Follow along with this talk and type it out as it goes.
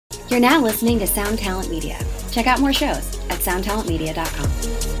You're now listening to Sound Talent Media. Check out more shows at soundtalentmedia.com.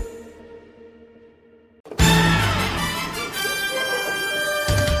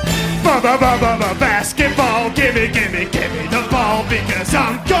 Basketball, gimme the ball because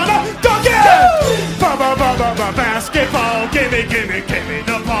I'm gonna dunk it! Basketball, gimme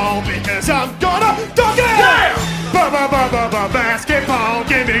the ball because I'm gonna dunk it! Basketball,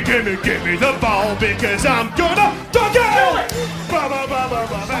 gimme the ball because I'm gonna dunk it!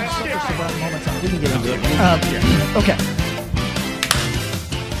 Okay.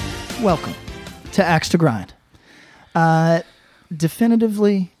 Welcome to Axe to Grind.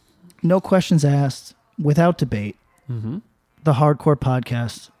 Definitively, no questions asked, without debate, the hardcore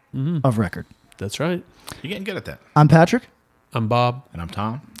podcast of record. That's right. You're getting good at that. I'm Patrick, I'm Bob. And I'm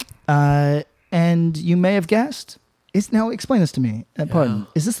Tom. and you may have guessed. Now explain this to me. Pardon.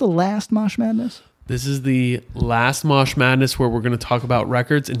 Is this the last Mosh Madness? This is the last Mosh Madness where we're going to talk about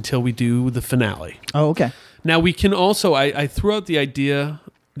records until we do the finale. Oh, okay. Now we can also, I threw out the idea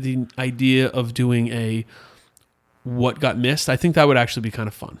of doing a what got missed. I think that would actually be kind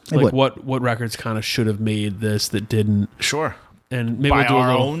of fun. It would. What records kind of should have made this that didn't. Sure. And maybe By we'll do our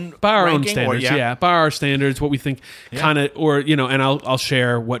a little, own by our own ranking, or- standards, yeah. by our standards, what we think kind of, or and I'll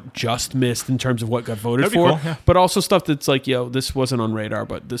share what just missed in terms of what got voted That'd be for, cool, yeah. but also stuff that's like, this wasn't on radar,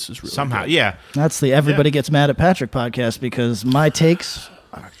 but this is really Somehow, good. yeah. That's the Everybody Gets Mad at Patrick podcast because my takes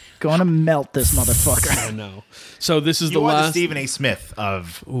are going to melt this motherfucker. I know. So this is You the are the last. Stephen A. Smith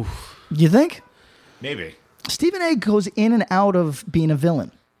of... You think? Maybe. Stephen A. goes in and out of being a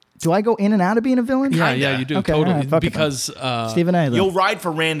villain. Do I go in and out of being a villain? Yeah, Kinda. you do Okay, totally all right, fuck it because Stephen A. then. You'll ride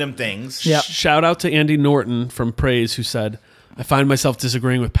for random things. Yeah. shout out to Andy Norton from Praise who said, "I find myself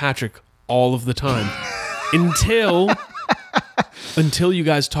disagreeing with Patrick all of the time until you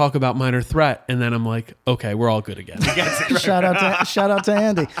guys talk about Minor Threat, and then I'm like, okay, we're all good again." Shout out to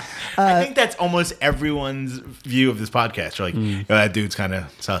Andy. I think that's almost everyone's view of this podcast. You're like, that dude's kind of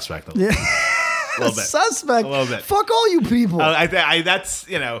suspect. A little bit. Suspect. A little bit. Fuck all you people. That's,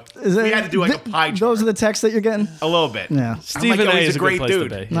 we had to do like a pie chart. Those are the texts that you're getting? A little bit. Yeah. Stephen A. is a great place to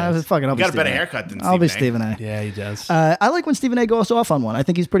be. No, fuck it. I'll You be got a better Stephen haircut than I'll be Stephen Stephen A. Yeah, he does. I like when Stephen A. goes off on one. I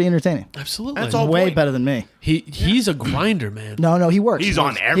think he's pretty entertaining. Absolutely. That's all Way point. better than me. He's a grinder, man. No, he works. He's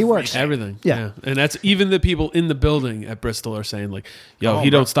on He works. Everything. Yeah. And that's even the people in the building at Bristol are saying like, yo, Oh, he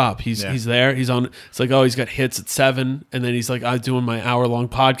bro. don't stop. He's there. He's on. It's like, oh, he's got hits at 7. And then he's like, I'm doing my hour-long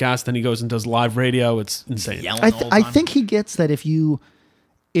podcast. Then he goes and does live radio. It's insane. Yelling all the I time. think he gets that if you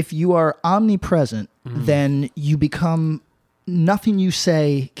are omnipresent, then you become nothing you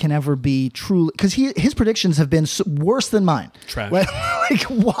say can ever be truly because his predictions have been worse than mine. Trash. Like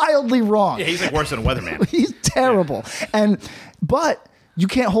wildly wrong. Yeah, he's like worse than a weatherman. He's terrible. But you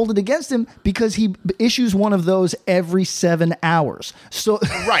can't hold it against him because he issues one of those every 7 hours. So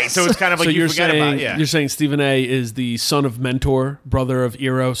Right, so it's kind of like So you you're forget saying about it. Yeah. you're saying Stephen A. is the son of Mentor, brother of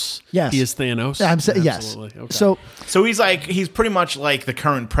Eros. Yes. He is Thanos. yes. Absolutely. Okay. So He's pretty much like the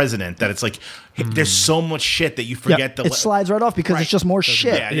current president that it's like, there's so much shit that you yeah, forget it slides right off because Right. it's just more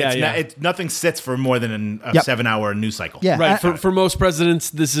shit. Yeah, nothing sits for more than a Yep. 7-hour news cycle. Yeah. right. For most presidents,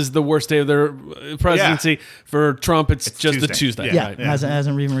 this is the worst day of their presidency. For Trump, it's just Tuesday. a Tuesday. Yeah, Right.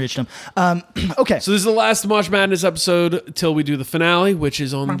 hasn't even reached him. Okay. So this is the last Mosh Madness episode till we do the finale, which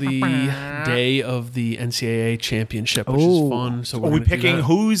is on the day of the NCAA championship, which is fun. So Are we gonna do picking that.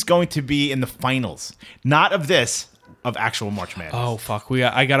 who's going to be in the finals? Not of this, of actual March Madness. Oh fuck!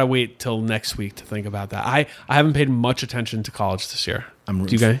 I gotta wait till next week to think about that. I haven't paid much attention to college this year. I'm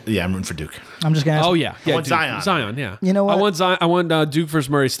Do you guys? I'm rooting for Duke. I'm just gonna ask. Oh yeah, I want Duke. Zion. Zion, yeah. You know what? I want Duke versus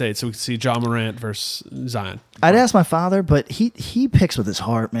Murray State, so we can see John Morant versus Zion. I'd ask my father, but he picks with his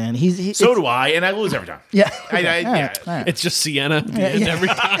heart, man. So do I, and I lose every time. Yeah. Yeah. All right. It's just Siena at the end every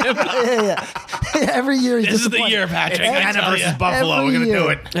time. Yeah. Every year he's This is the disappointed. year, Patrick. I Indiana tell versus ya. Buffalo. Every We're gonna do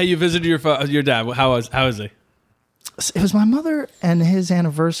year. it. Hey, you visited your dad. How is he? It was my mother and his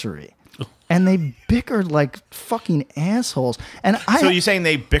anniversary, and they bickered like fucking assholes. And So you're saying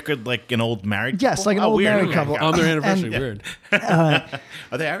they bickered like an old married couple? Yes, like an Oh, old weird. married Okay. couple. On their anniversary. And- Weird.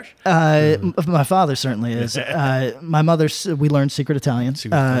 Are they Irish? My father certainly is. My mother, we learned Secret Italian,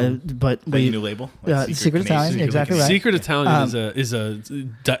 but Like we a new label? Like Secret Italian, Canadian? exactly right. Secret Italian is a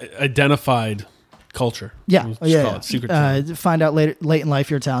identified culture. Yeah, Let's just call it Secret Italian. find out late in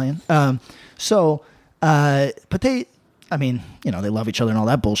life you're Italian. But they, I mean, they love each other and all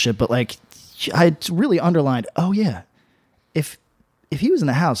that bullshit. But like, I really underlined. Oh yeah, if he was in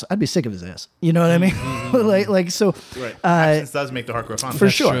the house, I'd be sick of his ass. You know what I mean? like so. Right. Absence does make the hardcore fun. For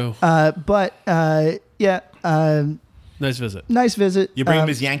That's sure. true. But yeah. Nice visit. Nice visit. You bring him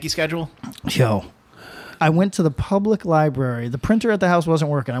his Yankee schedule? Yo. I went to the public library. The printer at the house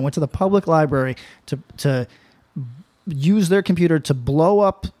wasn't working. I went to the public library to use their computer to blow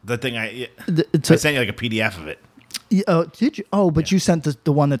up. The thing I sent you like a PDF of it. Did you? Oh, but you sent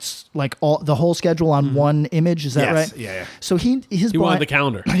the one that's like the whole schedule on one image. Is that Yes, right? yeah. So he wanted the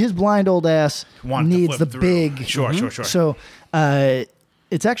calendar. His blind old ass Wanted to needs the flip through. big. Sure. So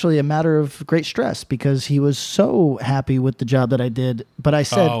it's actually a matter of great stress because he was so happy with the job that I did. But I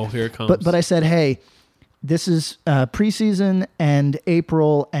said, Oh, here it comes. But I said, hey, this is preseason and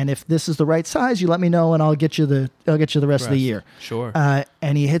April, and if this is the right size, you let me know, and I'll get you the rest of the year. Sure.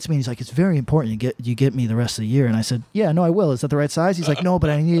 And he hits me. And he's like, it's very important you get me the rest of the year. And I said, yeah, no, I will. Is that the right size? He's like, no, but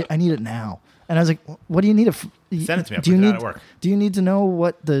I need it now. And I was like, what do you need it? Send it to me. I'll Do you print it need out at work. Do you need to know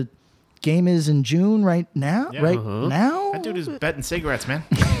what the game is in June right now? Yeah. Right now? That dude is betting cigarettes, man.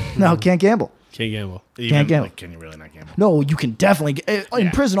 No, can't gamble. Can't gamble. Even, gamble. like, can you really not gamble? No, you can definitely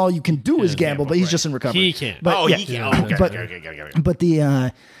in prison. All you can do is gamble, gamble, but he's right. just in recovery. He can't. But, yeah, He can. Oh, okay, but- okay. But the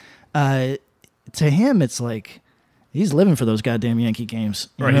to him, it's like he's living for those goddamn Yankee games.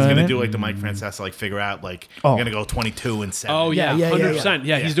 You Or know he's what I gonna mean? do like the Mike Francesa, like figure out like Oh. I'm gonna go 22-7. Oh yeah, Yeah, 100%.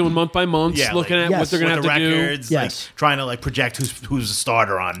 Yeah, he's doing month by month, Yeah, looking like- at what Yes. they're gonna with have the to do. records, Yes. like trying to like project who's a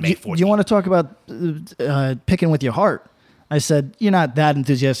starter on May 14th. You want to talk about picking with your heart? I said you're not that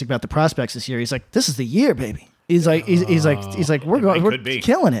enthusiastic about the prospects this year. He's like, this is the year, baby. He's like, he's like, we're we're could be.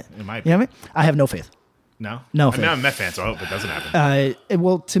 killing it. It might You know what I mean? I have no faith. No, No, I mean, I'm a Met fan, so I hope it doesn't happen.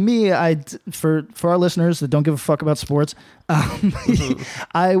 Well, to me, for our listeners that don't give a fuck about sports,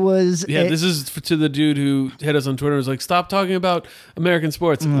 I was Yeah, this is to the dude who hit us on Twitter. Was like, stop talking about American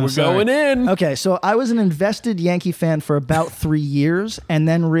sports. We're sorry. going in. Okay, so I was an invested Yankee fan for about 3 years, and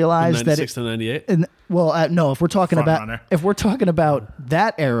then realized that 96 to 98. no, if we're talking Front about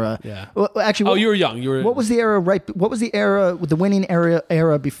that era, Yeah. Well, actually, Oh, you were young. You were. What was the era? Right? What was the era with the winning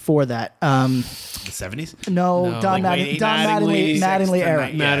era before that? The 70s. No, Don Like Mattingly, late Don 80s, Mattingly era.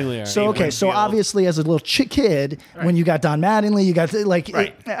 Mattingly era. So okay, so obviously as a little kid, when you got Don Mattingly, you got like,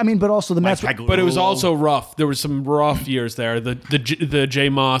 Right. I mean, but also the Mets. Pegler. But it was also rough. There were some rough years there. The Jay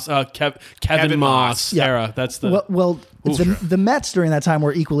Moss, Kevin Moss Yeah. era. That's the. Well, the Mets during that time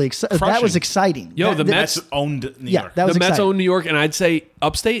were equally exciting. That Crushing. was exciting. Yo, the Mets Mets owned New Yeah, York. that was the Mets exciting. owned New York, and I'd say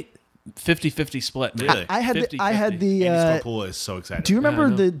upstate 50-50 split. Man. Really? I had 50-50. the. Andy Stopula is so excited. Do you remember I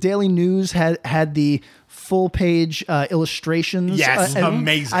know. the Daily News had the full page illustrations? Yes, and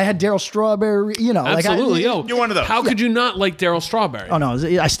amazing. I had Daryl Strawberry. You know, Absolutely, yo. You're one of those. How could you not like Daryl Strawberry? Oh no,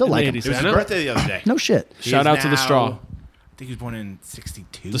 I still like him. the 80s. It was I his know. birthday the other day. No shit. He Shout is out to the now- straw. I think he was born in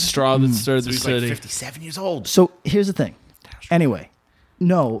 62. The straw that stirred So the he's like city. 57 years old. So here's the thing. Anyway,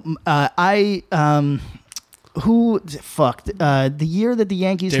 no, the year that the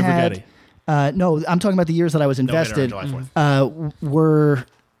Yankees Dave had. No, I'm talking about the years that I was No hitter on invested. July 4th. Were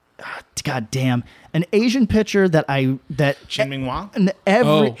God damn an Asian pitcher that Shin Ming Wang?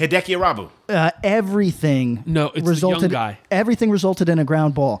 every Hideki Arabu. everything No, it's the resulted young guy. everything resulted in a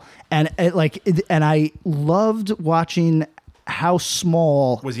ground ball, and I loved watching how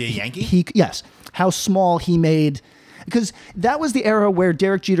small Was he a Yankee? Yes, how small he made. Because that was the era where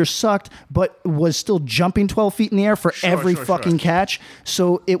Derek Jeter sucked, but was still jumping 12 feet in the air for every sure. fucking catch.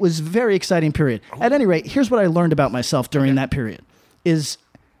 So it was a very exciting period. At any rate, here's what I learned about myself during that period: is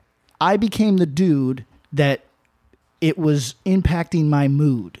I became the dude that it was impacting my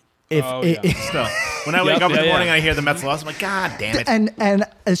mood. If Oh, it- yeah. Still. When I wake Yep, up in the yeah, morning yeah. and I hear the Mets lost, I'm like, God damn it.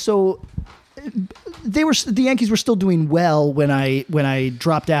 and so the Yankees were still doing well when I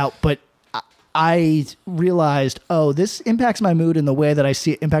dropped out, but I realized, oh, this impacts my mood in the way that I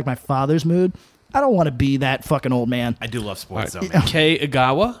see it impact my father's mood. I don't want to be that fucking old man. I do love sports, All though, right. man. Kei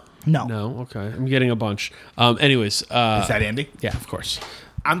Igawa? No. No, okay. I'm getting a bunch. Anyways. Is that Andy? Yeah, of course.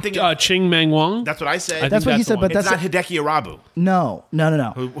 I'm thinking, Ching Mang Wang? that's what I said. I think That's what he the said, but one. it's that's not Hideki Arabu, no.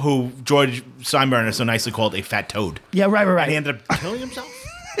 who George Steinbrenner so nicely called a fat toad. Yeah, right. And he ended up killing himself?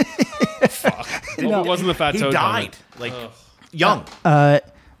 Well, it wasn't the fat He toad. died, like, young.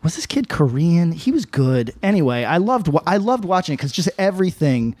 Was this kid Korean? He was good. Anyway, I loved watching it because just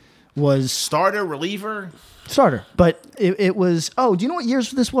everything was Starter, reliever. starter. But it was. Oh, do you know what years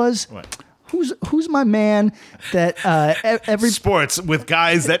this was? What? Who's my man that every Sports with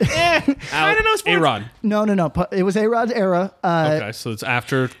guys that, I don't know sports. A-Rod. no. It was A-Rod's era. Okay, so it's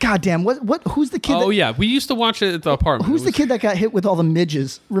after. Goddamn, what? Who's the kid? Oh, that, yeah. We used to watch it at the apartment. Who's It the was- kid that got hit with all the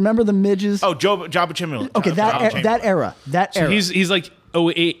midges? Remember the midges? Oh, Jabba Chamberlain. okay, that era. So he's like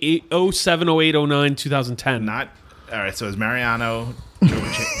 07, 08, 09, 2010. Not, all right, so it's Mariano,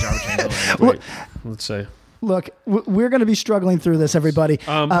 Jabba Chamberlain. Wait, let's say. Look, we're going to be struggling through this, everybody.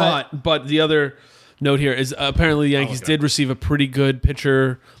 But the other note here is apparently the Yankees did receive a pretty good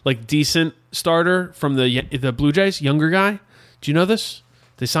pitcher, like decent starter from the Blue Jays, younger guy. Do you know this?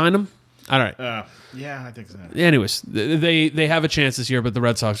 They signed him? All right. Yeah, I think so. Anyways, they have a chance this year, but the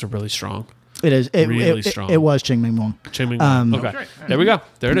Red Sox are really strong. It is. Really strong. It was Ching Ming Wong. Okay. There we go.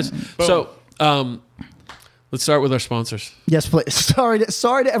 There it is. So, let's start with our sponsors. Yes, please. Sorry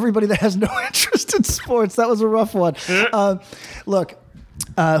to everybody that has no interest in sports. That was a rough one. Look, who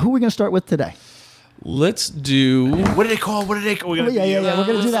are we going to start with today? Let's do. What did they call? We're gonna We're going to do that.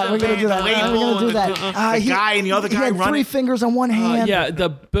 We're going to do that. The guy and the other he guy had running. 3 fingers on one hand. Yeah, the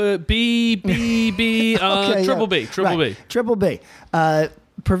B, Okay, triple yeah. B, triple Right. B. Triple B.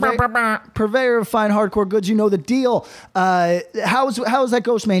 Purveyor of fine hardcore goods. You know the deal. How's that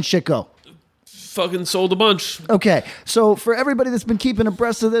Ghostman shit go? Fucking sold a bunch. Okay, so for everybody that's been keeping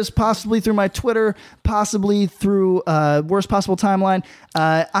abreast of this, possibly through my Twitter, possibly through Worst Possible Timeline,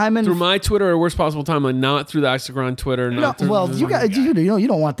 I'm in Through my Twitter or worst possible timeline, not through the Oxygram Twitter. No, Not through well, you guys, you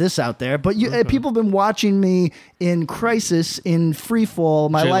don't want this out there, but people have been watching me in Crisis, in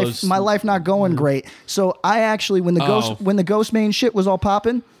Freefall. J-Lo's- My life not going great. So I actually, when the Ghostman shit was all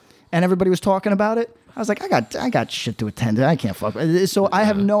popping, and everybody was talking about it, I was like, I got shit to attend to. I can't fuck. So I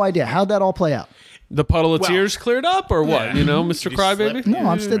have no idea how'd that all play out. The puddle of tears cleared up, or what? Yeah. You know, Mr. Did you Crybaby. slip? No,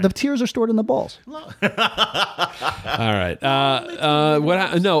 I'm still, the tears are stored in the balls. All right.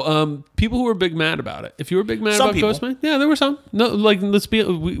 People who were big mad about it. If you were big mad Some about people. Ghostman, yeah, there were some. No, like let's be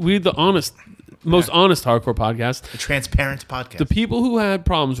we the honest, most honest hardcore podcast. The transparent podcast. The people who had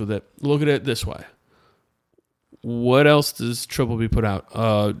problems with it, look at it this way. What else does Triple B put out?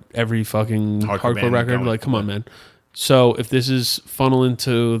 Every fucking Hardcore hardcore band record. going. Like, come on, man. So if this is funnel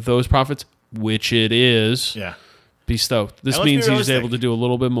into those profits, which it is, yeah. be stoked. This And let's be means he's realistic. able to do a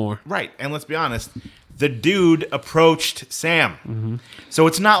little bit more. Right, and let's be honest, the dude approached Sam, so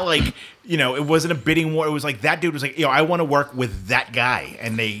it's not like it wasn't a bidding war. It was like that dude was like, I want to work with that guy,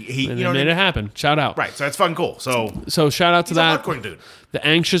 and he And you they know what I made mean? it happen. Shout out. Right, so that's fucking cool. So shout out to he's a that. hardcore dude. The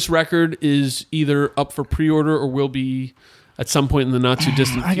Anxious record is either up for pre-order or will be at some point in the not too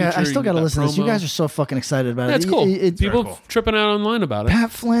distant future. I still got to that listen to this. You promo. guys are so fucking excited about That's it. cool. People cool. tripping out online about it. Pat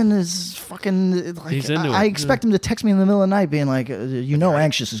Flynn is fucking like. He's into I it, expect him to text me in the middle of the night, being like,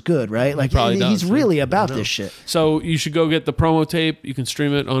 "Anxious is good, right?" Like probably does, he's yeah. really about this shit. So you should go get the promo tape. You can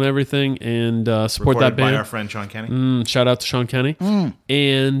stream it on everything and support Recorded that band. by our friend Sean Kenny. Shout out to Sean Kenny.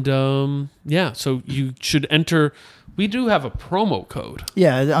 And so you should enter. We do have a promo code,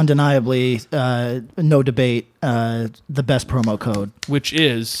 Yeah, undeniably, no debate. The best promo code. which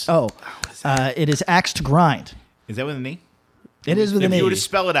is It is Axe to Grind. Is that with an E? It is with If an you were E. to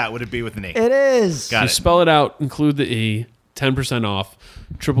spell it out, would it be with an E? It is. Got you it. spell it out, include the E, 10% off,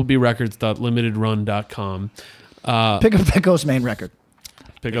 triplebrecords.limitedrun.com. Pick up that Ghostman record.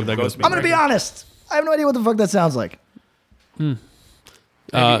 Pick up that Ghost Ghostman. I'm gonna be honest. I have no idea what the fuck that sounds like.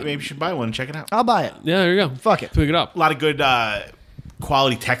 Maybe you should buy one and check it out. I'll buy it. Yeah, there you go. Fuck it. Pick it up. A lot of good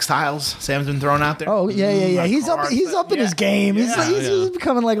quality textiles Sam's been throwing out there. Oh yeah. Like He's up. cards He's that- up in his game. He's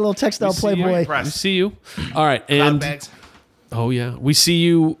becoming like a little textile see you. playboy. Impressed. We see you. All right. Cloud And bags. oh yeah, we see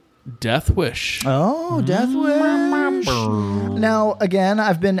you. Death Wish. Oh, Death Wish. Now, again,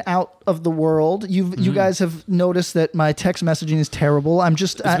 I've been out of the world. You guys have noticed that my text messaging is terrible.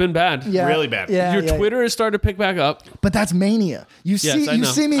 It's been bad. Yeah, Really bad. Yeah, Your yeah. Twitter has started to pick back up. But that's mania. You see, I you know.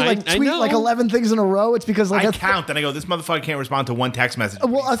 see me like I tweet know. like 11 things in a row. It's because like I count and I go, this motherfucker can't respond to one text message.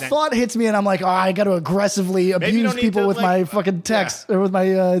 Well, a thought hits me, and I'm like, I got to aggressively you abuse don't need people to, with like, my fucking texts or with my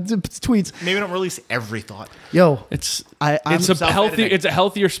tweets. Maybe don't release every thought. Yo, It's I'm it's a self-editing. it's a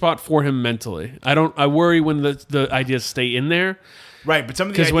healthier spot for him mentally. I worry when the ideas stay in there. Right, but some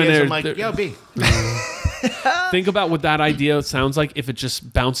of the 'Cause when ideas they're- I'm like, they're- yo, B. Think about what that idea sounds like if it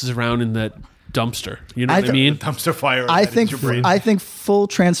just bounces around in that dumpster. You know what I mean? Dumpster fire. I that is think your brain. I think full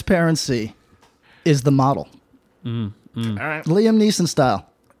transparency is the model, All right. Liam Neeson style.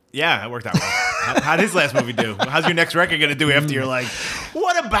 Yeah, that worked out well. How'd his last movie do? How's your next record going to do after you're like,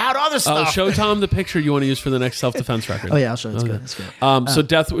 what about other stuff? Show Tom the picture you want to use for the next self-defense record. Oh yeah, I'll show you. It's good. It's good. So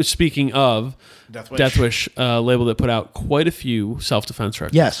Death Wish. Speaking of Death Wish. Death Wish, label that put out quite a few self-defense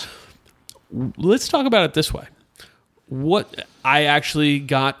records. Yes. Let's talk about it this way. What I actually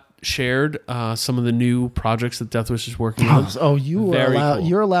got shared some of the new projects that Death Wish is working on. Oh, you were Very allowed. cool.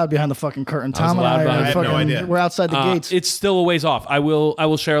 You're allowed behind the fucking curtain. Tom and allowed I behind are the I have no fucking. idea. We're outside the gates. It's still a ways off. I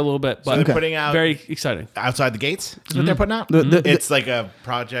will share a little bit, but they're putting out very exciting. Outside the Gates is what they're putting out. It's like a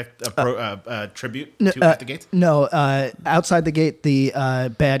project, a tribute to Outside the Gates. No, Outside the Gate, the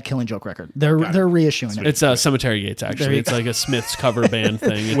Bad Killing Joke record. They're reissuing it. It's Cemetery Gates actually. It's like a Smiths cover band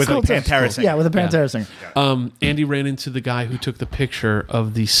thing. It's With like, a Pantera singer. Yeah, with a Pantera singer. Andy ran into the guy who took the picture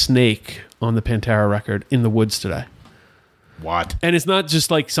of the snake on the Pantera record in the woods today. What? And it's not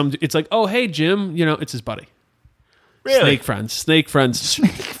just like it's like, oh, hey, Jim, it's his buddy. Really? Snake friends.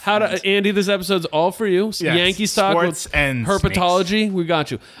 How to Andy? This episode's all for you. Yes. Yankees talk, Sports with and herpetology. We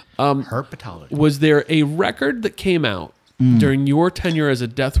got you. Herpetology. Was there a record that came out during your tenure as a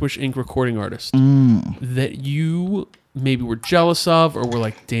Death Wish Inc. recording artist that you maybe were jealous of, or were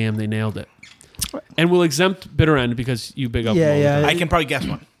like, damn, they nailed it? And we'll exempt Bitter End because you big up. Yeah. I can probably guess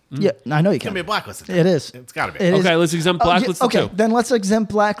one. Yeah, I know you It's can. gonna be a blacklisted. It is. It's gotta be. It is. Okay, let's exempt Blacklisted okay, too. then let's exempt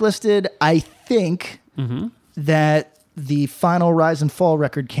Blacklisted. I think that the final Rise and Fall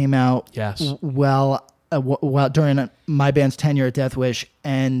record came out Yes. well during my band's tenure at Death Wish,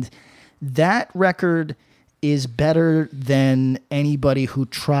 and that record is better than anybody who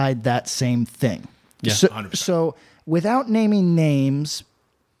tried that same thing. Yeah, so, 100%. so without naming names,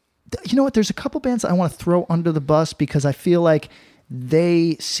 you know what? There's a couple bands I want to throw under the bus because I feel like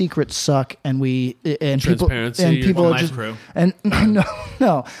they secret suck, and Transparency, people One are Life just Crew. and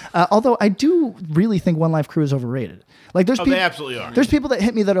no. Although I do really think One Life Crew is overrated. Like there's They absolutely are. There's people that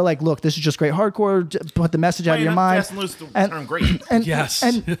hit me that are like, look, this is just great hardcore. Put the message out of your mind. Fast and loose the term great. And, Yes.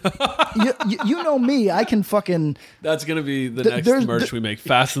 and you know me, I can fucking. That's gonna be the Th- next there's- merch we make.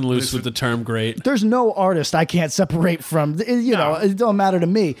 Fast and loose with the term great. There's no artist I can't separate from. You know, it don't matter to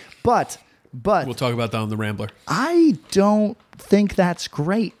me. But We'll talk about that on the Rambler. I don't think that's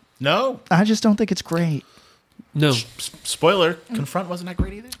great. No. I just don't think it's great. No. Spoiler, Confront wasn't that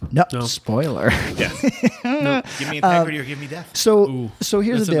great either. No. Spoiler. Yeah. Give me integrity or give me death. So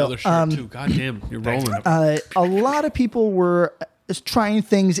here's That's the deal. another shirt too. God damn, you're rolling. A lot of people were trying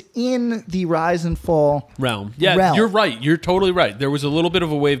things in the Rise and Fall Realm. Yeah, realm. you're right. You're totally right. There was a little bit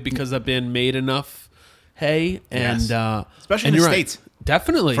of a wave because that band made enough hay, and Yes. Especially and in the you're right. States.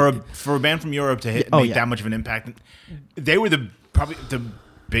 Definitely. For a band from Europe to make yeah. that much of an impact, they were probably the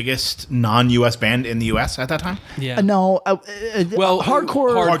biggest non-US band in the US at that time. yeah. No, Well,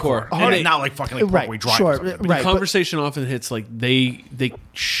 hardcore. And they- not like fucking like Right, Parkway Drive. sure, or something, but right. The conversation often hits like they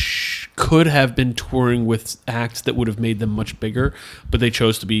could have been touring with acts that would have made them much bigger, but they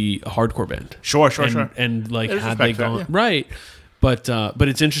chose to be a hardcore band. Sure. And like There's had they respect for that, gone yeah. right. But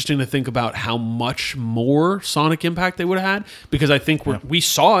it's interesting to think about how much more sonic impact they would have had, because I think we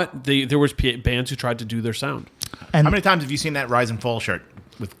saw it. There was bands who tried to do their sound. And How many times have you seen that Rise and Fall shirt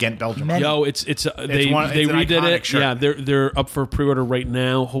with Ghent, Belgium? Many. Yo, they it's an redid iconic it. shirt. Yeah, they're up for pre-order right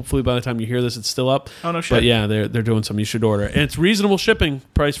now. Hopefully by the time you hear this, it's still up. Oh, no shit. But yeah, they're doing something. You should order, and it's reasonable shipping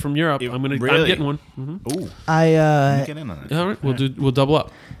price from Europe. I'm Really? getting one. Ooh, I get in on it. All right, we'll double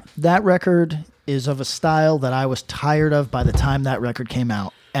up. that record is of a style that I was tired of by the time that record came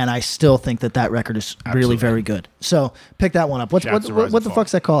out, and I still think that record is really Absolutely. very good. So pick that one up. What Shouts to Rise the and Fall.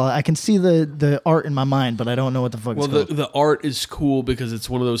 fuck's that called? I can see the art in my mind, but I don't know what the fuck Well, it's called. the art is cool because it's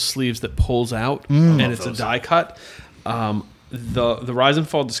one of those sleeves that pulls out, and it's a die cut. The Rise and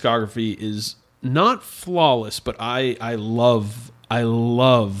Fall discography is not flawless, but I love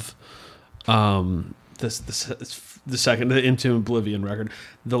the second, the Into Oblivion record.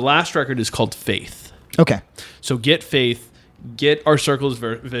 The last record is called Faith. Okay. So get Faith, get Our Circle is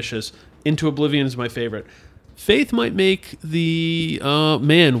Vicious. Into Oblivion is my favorite. Faith might make the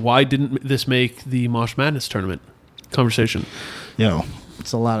why didn't this make the Mosh Madness tournament conversation? Yo,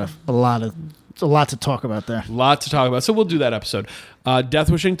 it's a lot to talk about there. A lot to talk about. So we'll do that episode.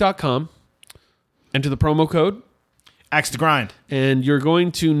 Deathwishinc.com. Enter the promo code, Axe to grind. and you're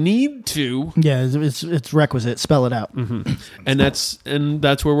going to need to, Yeah, it's requisite. Spell it out. and that's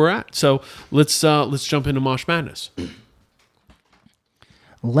where we're at. So let's jump into Mosh Madness.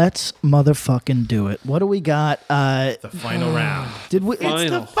 Let's motherfucking do it. What do we got? The final round. Did we?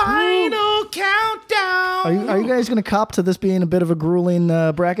 Final. Final countdown. Are you guys going to cop to this being a bit of a grueling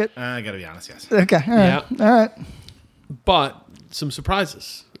bracket? I gotta be honest, yes. Okay. All right. Yeah. All right. But some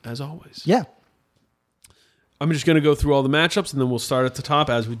surprises, as always. Yeah. I'm just going to go through all the matchups, and then we'll start at the top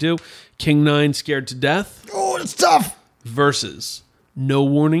as we do. King 9, Scared to Death, Oh, it's tough. versus No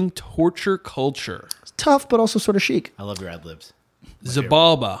Warning, Torture Culture. It's tough, but also sort of chic. I love your ad libs.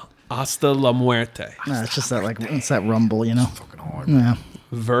 Zabalba, Hasta la Muerte, Nah, it's just that it's that rumble, you know. Fucking hard. Yeah.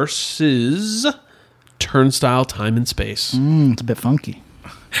 versus Turnstile, Time and Space. It's a bit funky.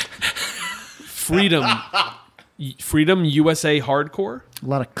 Freedom USA Hardcore A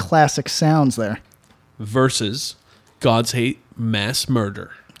lot of classic sounds there. versus God's Hate Mass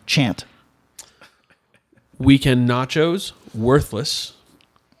Murder. Chant. Weekend Nachos, Worthless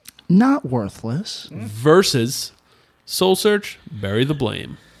Not worthless. versus Soul Search, Bury the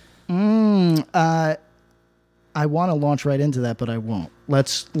Blame. I want to launch right into that, but I won't.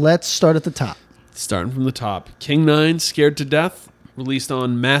 Let's start at the top. Starting from the top, King 9, Scared to Death released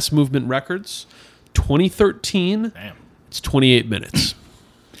on Mass Movement Records, 2013. Damn. It's 28 minutes.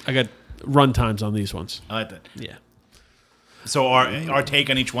 I got run times on these ones. I like that. Yeah. So our take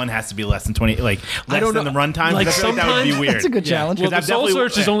on each one has to be less than 20, like less don't than know. the runtime. Like, I feel like that would be sometimes- weird. That's a good challenge. Well, the I've Soul definitely-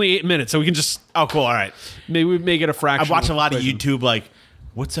 Search is only 8 minutes, so we can just Oh, cool. All right. maybe we make it a fraction. I watch a lot of YouTube, like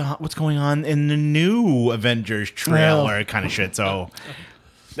what's going on in the new Avengers trailer kind of shit. So,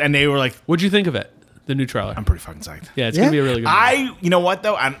 and they were like, What'd you think of it? The new trailer. I'm pretty fucking psyched. Yeah, it's Yeah. gonna be a really good. movie. You know what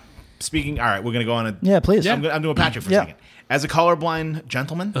though? I'm speaking. All right, we're gonna go on a. Yeah, please. I'm doing Patrick for a Yeah. second. As a colorblind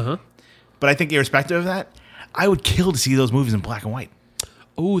gentleman, but I think irrespective of that, I would kill to see those movies in black and white.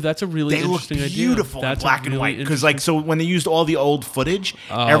 Oh, that's a really They look interesting idea. beautiful in That's a black and really white because, interesting- like, so when they used all the old footage,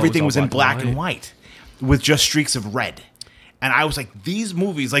 Oh, everything it's was all in black and white with just streaks of red. And I was like, these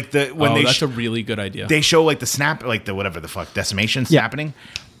movies, like when they that's a really good idea. they show like the snap, like the whatever the fuck decimation happening,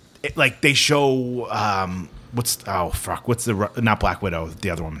 like they show what's the not Black Widow, the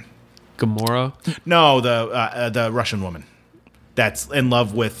other woman. Gamora. No, the Russian woman that's in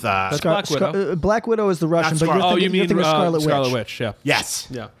love with. That's Black Widow. Black Widow is the Russian, but Scarlet- you're Oh, thinking, you you're mean thinking of Scarlet Witch. Yeah. Yes,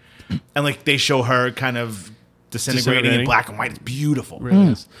 Yeah. and like they show her kind of disintegrating in Disintegrating. black and white. It's beautiful.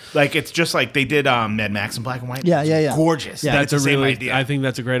 Really is. Like it's just like they did Mad Max in black and white. Yeah, It's yeah, yeah. gorgeous. Yeah. And That's it's a the same really. idea. I think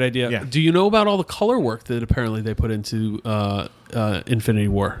that's a great idea. Yeah. Do you know about all the color work that apparently they put into Infinity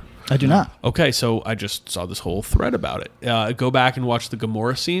War? I do not. Okay, so I just saw this whole thread about it. Go back and watch the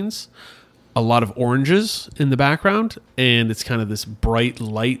Gamora scenes. A lot of oranges in the background, and it's kind of this bright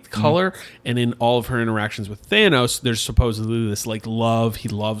light color. And in all of her interactions with Thanos, there's supposedly this like love. He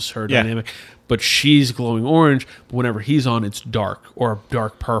loves her Yeah. dynamic, but she's glowing orange. But whenever he's on, it's dark or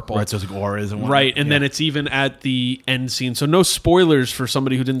dark purple. right, so it's like auras and whatnot. Right, and Yeah. then it's even at the end scene. So no spoilers for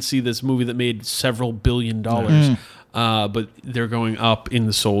somebody who didn't see this movie that made several $billion. But they're going up in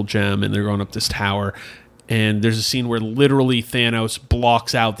the Soul Gem, and they're going up this tower. And there's a scene where literally Thanos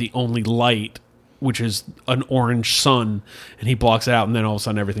blocks out the only light, which is an orange sun, and he blocks it out, and then all of a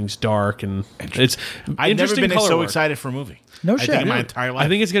sudden everything's dark, and it's I've never interesting been color so work. excited for a movie. No I shit. think in my Yeah. entire life. I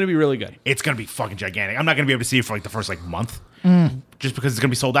think it's going to be really good. it's gonna be fucking gigantic. I'm not gonna be able to see it for like the first like month, just because it's gonna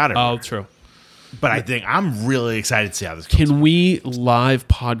be sold out. Everywhere. Oh, true. But I think I'm really excited to see how this goes. Can we live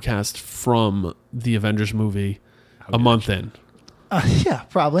podcast from the Avengers movie a month in? Yeah,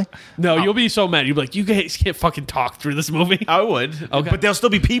 probably. No, you'll be so mad. You'll be like, you guys can't fucking talk through this movie. I would, Okay. but there'll still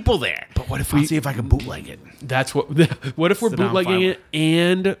be people there. But what if I'll we- see if I can bootleg it? That's what. What if we're Sit down, bootlegging file. it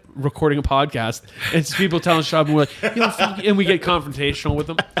and recording a podcast? And it's people telling shop, and we're like, you know, fuck, and we get confrontational with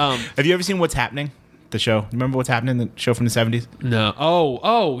them. Have you ever seen What's Happening? The show. Remember What's Happening? The show from the 70s? No.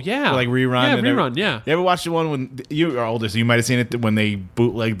 Oh, yeah. Like rerun. Yeah, and rerun. Yeah. You ever watched the one when you are older, so you might have seen it when they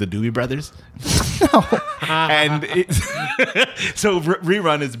bootlegged the Doobie Brothers? And so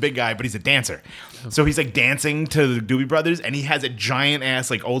rerun is a big guy, but he's a dancer. So he's like dancing to the Doobie Brothers, and he has a giant ass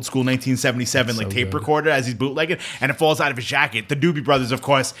like old school 1977 like tape recorder as he's bootlegging, and it falls out of his jacket. The Doobie Brothers, of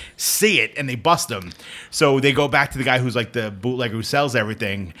course, see it and they bust him. So they go back to the guy who's like the bootlegger who sells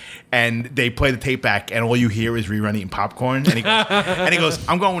everything, and they play the tape back, and all you hear is rerun eating popcorn. And he goes,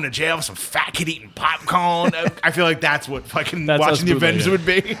 "I'm going to jail for some fat kid eating popcorn." I feel like that's what fucking That's us watching the Avengers would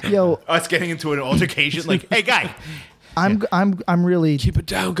bootlegging. be. Yo. Us getting into an altercation, like, "Hey, guy, I'm really. Keep it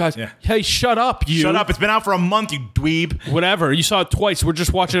down, guys. Yeah. Hey, shut up, you. shut up! It's been out for a month, you dweeb." Whatever. You saw it twice. We're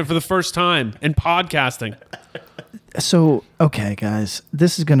just watching it for the first time and podcasting. So okay, guys,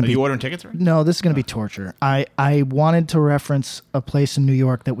 this is gonna Are be. you ordering tickets? Right? No, this is going to be torture. I wanted to reference a place in New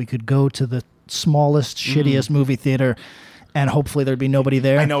York that we could go to the smallest, shittiest movie theater, and hopefully there'd be nobody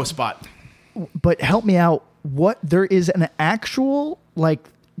there. I know a spot. But help me out. What there is an actual like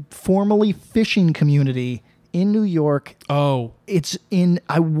formerly fishing community in New York. Oh, It's in.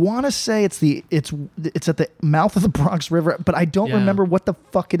 I want to say it's at the mouth of the Bronx River, but I don't Yeah. remember what the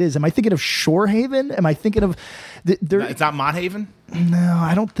fuck it is. Am I thinking of Shorehaven? Am I thinking of? There, It's not Mott Haven. no,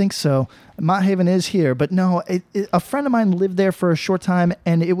 I don't think so. Mott Haven is here, but no. A friend of mine lived there for a short time,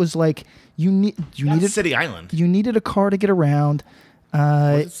 and it was like you That's needed City Island. you needed a car to get around.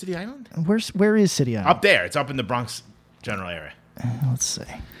 Was it City Island? Where is City Island? Up there. It's up in the Bronx general area. Let's see.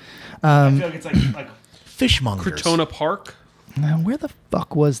 I feel like it's like fishmongers. Crotona Park. Now, where the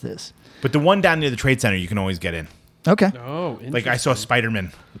fuck was this? But the one down near the Trade Center, you can always get in. Okay. Oh, Like I saw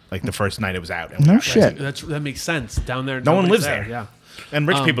Spider-Man like the first night it was out. And we No got shit. that makes sense. Down there, No one nobody's lives there. Yeah. And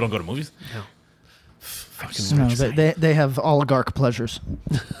rich people don't go to movies. No, they have oligarch pleasures.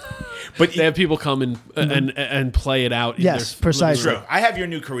 But They have people come and play it out. in Yes, their precisely. living room. true. I have your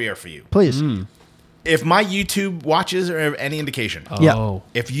new career for you. Please. If my YouTube watches are any indication, Yeah. Oh,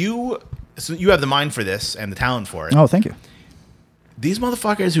 if you so you have the mind for this and the talent for it, Oh, thank you. these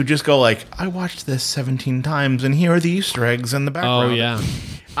motherfuckers who just go like, I watched this 17 times, and here are the Easter eggs in the background. Oh yeah.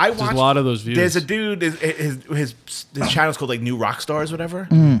 I There's watched a lot of those views. There's a dude. His channel's called like New Rock Stars, whatever.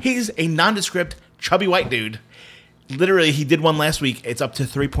 Mm. He's a nondescript, chubby white dude. Literally, he did one last week. It's up to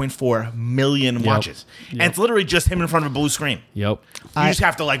 3.4 million watches, and it's literally just him in front of a blue screen. Yep. You just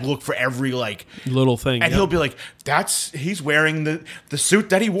have to like look for every like Little thing. and yep. he'll be like, he's wearing the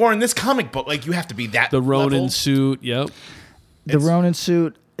suit that he wore in this comic book. Like you have to be that the Ronin level. suit. Yep. The Ronin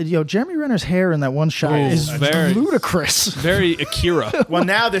suit. Jeremy Renner's hair in that one shot Oh, is very- ludicrous. Very Akira. Well,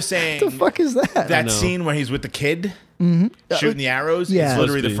 now they're saying The fuck is that? that know. scene where he's with the kid shooting the arrows yeah. is literally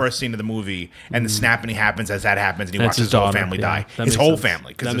Supposed to the be. first scene of the movie, and the snapping happens as that happens, and he That's watches his his whole daughter, family yeah. die. That His makes whole sense.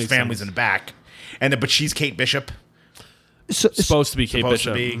 family, because That his makes family's sense. in the back, but she's Kate Bishop. Supposed to be Kate Supposed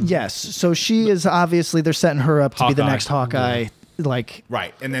to Bishop. be. Yes. So she is obviously they're setting her up to be the Hawkeye. next Hawkeye. Like,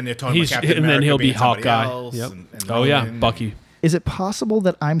 Right, and then they're talking He's about Captain and then America he'll be being somebody Hawkeye. else, Yep. and Oh yeah, Ronan. Bucky. is it possible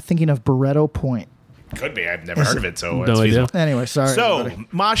that I'm thinking of Barretto Point? Could be. I've never heard of it, so No it's idea. feasible. Anyway, sorry. So, everybody.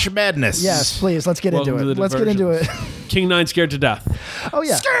 March Madness. Yes, please. Let's get Welcome into to it. the Let's get into it. King 9 scared to death. Oh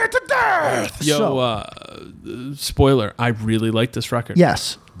yeah. Scared to death. Yo, So- spoiler. I really like this record.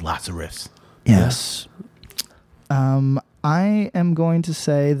 Yes. Lots of riffs. Yes. I am going to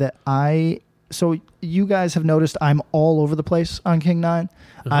say that so you guys have noticed I'm all over the place on King 9.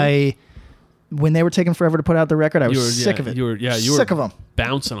 When they were taking forever to put out the record, I was sick of it. You were sick of them.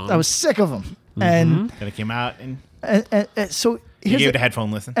 bouncing on. I was sick of them. And, Then it came out, and so you here's gave it the- a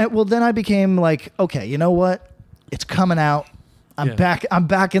headphone listen. well, then I became like, okay, you know what? It's coming out. I'm Yeah. back. I'm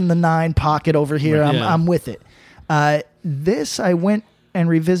back in the 9 pocket over here. Right. Yeah. I'm with it. This I went and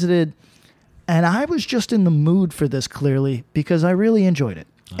revisited, and I was just in the mood for this clearly because I really enjoyed it.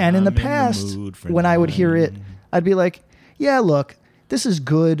 And in the I'm in the past, mood for when I would hear it, I'd be like, yeah, look, this is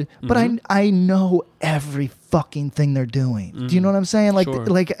good, but I know every fucking thing they're doing. Do you know what I'm saying? Like, Sure.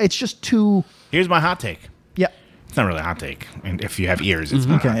 like it's just too. Here's my hot take. Yeah. It's not really a hot take, and if you have ears, it's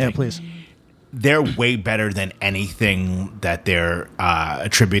not a Okay. hot Yeah. take. Please. They're way better than anything that they're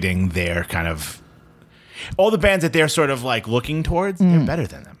attributing their kind of all the bands that they're sort of like looking towards. They're better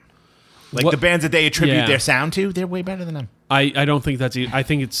than them. Like What- the bands that they attribute Yeah. their sound to, they're way better than them. I don't think that's. I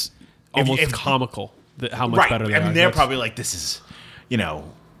think it's almost if- comical that how much Right. better they I are. mean, they're That's- probably like, this is,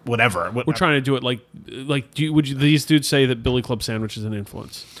 whatever. We're trying to do it like. Would these dudes say that Billy Club Sandwich is an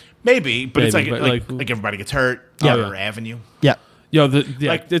influence? Maybe, but it's Maybe, like, but like everybody gets hurt. Yeah. Or Avenue. Yeah. Yo,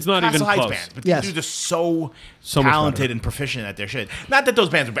 Like it's not Castle even Heights close. band, but Yes. these dudes are so, So much talented better. and proficient at their shit. Not that those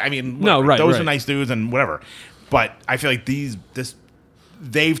bands are. I mean, No, whatever. right, Those right. are nice dudes and whatever. But I feel like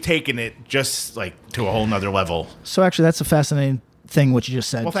they've taken it just like to a whole nother level. So actually, that's a fascinating thing what you just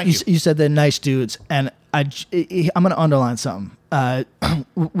said. Well, thank you. You said they're nice dudes, and I'm going to underline something.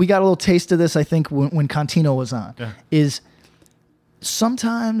 We got a little taste of this, I think, when Contino was on. Yeah. Is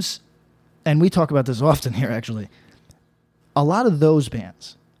sometimes, and we talk about this often here, actually. A lot of those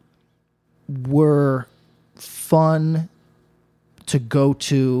bands were fun to go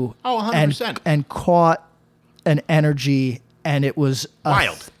to. Oh, 100%. And caught an energy, and it was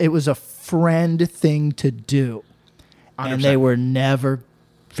Wild. It was a friend thing to do. And they 100%. were never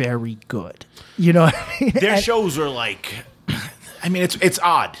very good. You know what I mean? Their And- shows are like, I mean, it's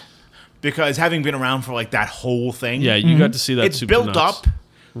odd because having been around for like that whole thing, Yeah, you got to see that. it's soup to built nuts.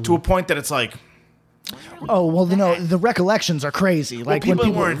 up to a point that it's like, Oh, well, the recollections are crazy. well, Like people, when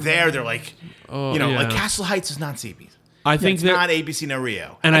people that weren't there, they're like, like yeah. Castle Heights is not CB's. I think It's that, not ABC No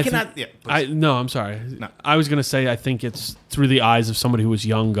Rio. and I cannot. think, Yeah, no, I'm sorry. I was gonna say I think it's through the eyes of somebody who was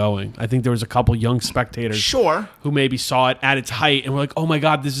young going. I think there was a couple young spectators sure. who maybe saw it at its height and were like, "Oh my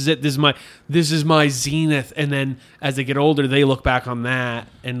god, this is it. This is my zenith." And then as they get older, they look back on that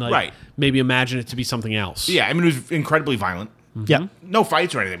and like Right. maybe imagine it to be something else. Yeah, I mean, it was incredibly violent. Yeah. No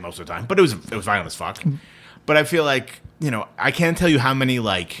fights or anything most of the time, but it was violent as fuck. But I feel like, I can't tell you how many,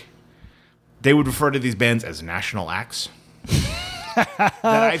 like, they would refer to these bands as national acts that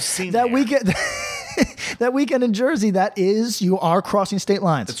I've seen that there. weekend, that weekend in Jersey, you are crossing state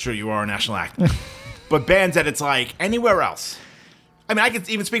lines. That's true, you are a national act. But bands that it's like anywhere else. I mean, I could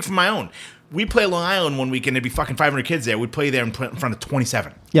even speak from my own. We play Long Island one weekend, there'd be fucking 500 kids there. We'd play there in front of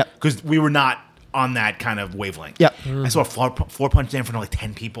 27. Yeah. Because we were not on that kind of wavelength. Yeah. I saw a floor punch there in front of like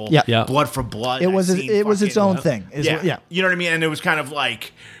 10 people. Yeah. Yeah. Blood for blood. It was I've seen its fucking- own thing. Yeah. You know what I mean? And it was kind of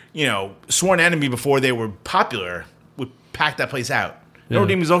like, Sworn Enemy before they were popular would pack that place out. Notre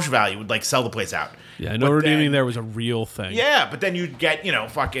Dame's Ocean Valley would like sell the place out. Yeah, But Notre then- Dame there was a real thing. Yeah, but then you'd get,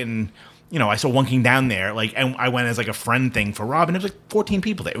 fucking, I saw One King down there, like, and I went as like a friend thing for Rob, and it was like 14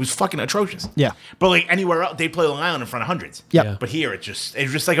 people there. It was fucking atrocious. Yeah. But like anywhere else, they play Long Island in front of hundreds. Yeah. Yeah. But here, it's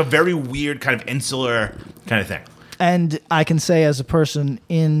just like a very weird kind of insular kind of thing. And I can say, as a person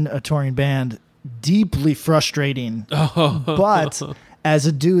in a touring band, deeply frustrating. But as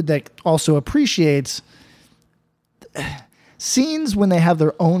a dude that also appreciates scenes when they have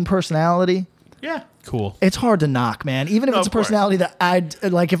their own personality, Yeah. Cool. it's hard to knock, man. Even if No, it's a of course. personality that I'd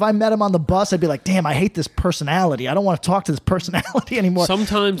like, if I met him on the bus, I'd be like, damn, I hate this personality. I don't want to talk to this personality anymore.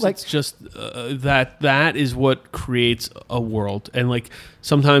 Sometimes like, it's just that is what creates a world, and like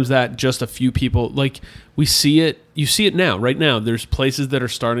sometimes that just a few people, like we see it. You see it now, right now. There's places that are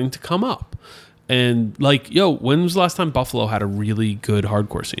starting to come up, and like, yo, when was the last time Buffalo had a really good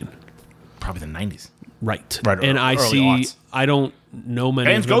hardcore scene? Probably the 90s. Right. Right, And I early see. aughts. I don't know many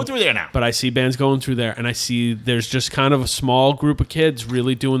Bands of them, go through there now. but I see bands going through there, and I see there's just kind of a small group of kids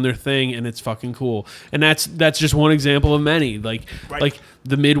really doing their thing, and it's fucking cool. And that's just one example of many. Like Right. like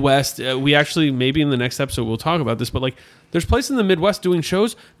the Midwest. We actually, maybe in the next episode we'll talk about this, but like there's places in the Midwest doing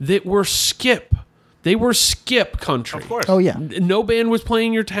shows that were skip. They were skip country. Of course. oh yeah, No band was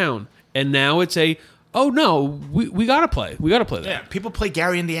playing your town, and now it's a we gotta play. We gotta play that. Yeah. People play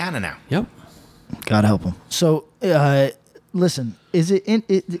Gary, Indiana now. Yep. God help him. So, listen,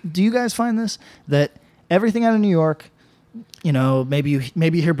 do you guys find this that everything out of New York, maybe you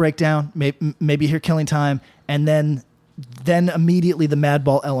hear Breakdown, maybe you hear Killing Time, and then immediately the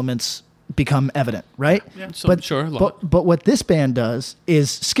Madball elements become evident, right? Yeah, sure, a lot. But what this band does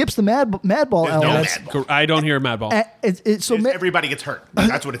is skips the Madball There's no elements. Madball. I don't hear Madball. So Everybody gets hurt.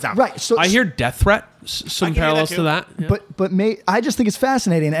 That's what it sounds right. So I hear Death Threat. Some I can hear parallels that to too. that. Yeah. But I just think it's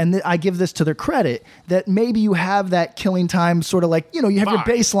fascinating, and I give this to their credit that maybe you have that Killing Time sort of like you have your Fine.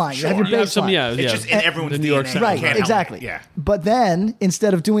 bass line, you have Sure. your You have bass some, line. yeah, It's just in everyone's the New York DNA. sound. Right, You can't help exactly. it. Yeah. But then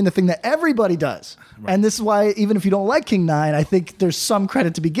instead of doing the thing that everybody does, and this is why even if you don't like King Nine, I think there's some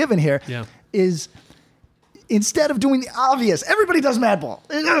credit to be given here. Yeah. Is instead of doing the obvious, everybody does Madball.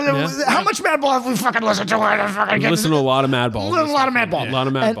 How much Madball have we fucking listened to? I've listened to a lot of Madball. A lot of Madball. A lot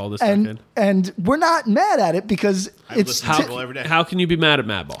of Madball this decade. And we're not mad at it because it's listen to Madball every day. How can you be mad at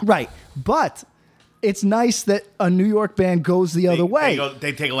Madball? right. But it's nice that a New York band goes the other way.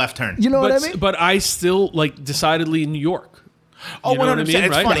 They take a left turn. You know But, what I mean? but I still like decidedly New York. Oh, You know what I 100%. mean, It's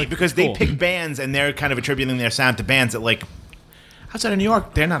right? funny Like, because they cool. pick bands and they're kind of attributing their sound to bands that like outside of New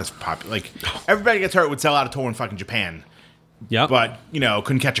York, they're not as popular. Like Everybody Gets Hurt would sell out a tour in fucking Japan, Yeah. but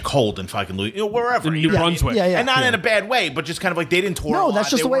couldn't catch a cold in fucking wherever. In New you know what I mean? Brunswick. Yeah, yeah. And not in a bad way, but just kind of like they didn't tour. No, a lot.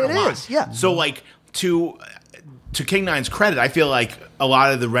 that's just They the way weren't it a lot. is, yeah. So like to King Nine's credit, I feel like a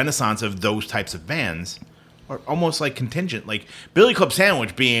lot of the renaissance of those types of bands are almost like contingent, like Billy Club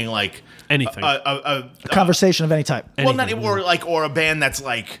Sandwich being like Anything. a Conversation of any type. well, not Anything. or a band that's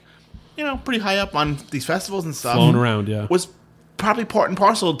like, pretty high up on these festivals and stuff. Flown around, yeah. Was probably part and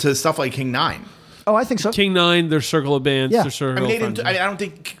parcel to stuff like King Nine. Oh, I think so. King Nine, their circle of bands, Yeah. their circle I mean, they of didn't. friends. I don't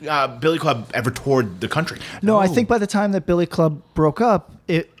think Billy Club ever toured the country. No, I think by the time that Billy Club broke up,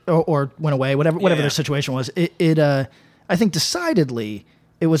 or went away, whatever Yeah. their situation was, I think decidedly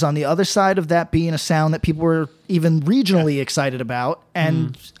it was on the other side of that being a sound that people were even regionally excited about,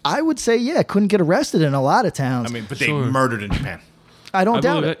 and I would say, couldn't get arrested in a lot of towns. I mean, but they Sure. murdered in Japan. I don't I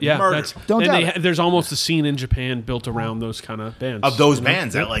doubt believe it. it. Yeah, Murder. that's, Don't and doubt it. there's almost a scene in Japan built around those kind of bands. Of those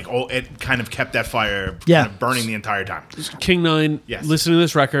bands that like, it kind of kept that fire Yeah. kind of burning the entire time. King Nine. Yes. Listening to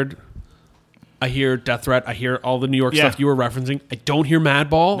this record, I hear Death Threat. I hear all the New York Yeah. stuff you were referencing. I don't hear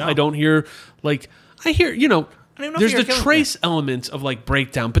Madball. No. I don't hear I hear even know if There's you the hear Killing trace elements of like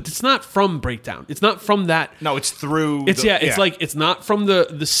Breakdown, but it's not from Breakdown. It's not from that. No, it's through. It's it's like it's not from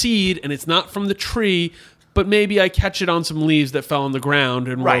the seed and it's not from the tree, but maybe I catch it on some leaves that fell on the ground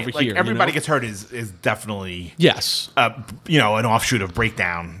and right. we're over Like here. Everybody you know? Gets Hurt is definitely Yes. an offshoot of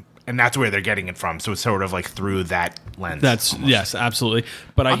Breakdown, and that's where they're getting it from. So it's sort of like through that lens. That's almost. yes, absolutely.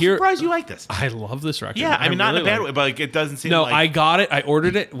 But I'm I hear surprised you like this. I love this record. Yeah, I mean, not in a really bad like way, but like it doesn't seem No, like I got it. I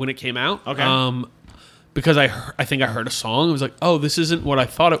ordered it when it came out. Okay. Because I think I heard a song. I was like, oh, this isn't what I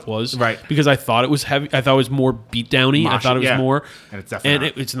thought it was. Right. Because I thought it was heavy. I thought it was more beat downy. I Moshy, thought it was yeah. more. And it's definitely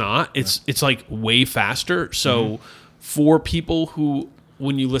not. it's not. It's like way faster. So Mm-hmm. for people who,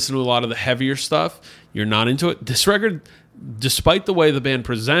 when you listen to a lot of the heavier stuff, you're not into it. This record, despite the way the band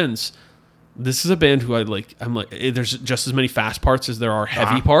presents, this is a band who I'm like, there's just as many fast parts as there are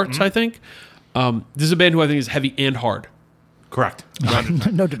heavy parts, Mm-hmm. I think. This is a band who I think is heavy and hard. correct.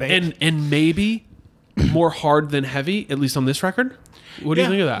 No debate. And maybe more hard than heavy, at least on this record. What do you Yeah.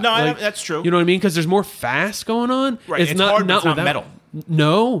 think of that? No, that's true. You know what I mean? Because there's more fast going on. Right, it's hard, but it's not without- metal.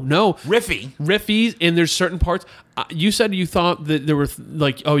 No. Riffy. Riffy, and there's certain parts. You said you thought that there were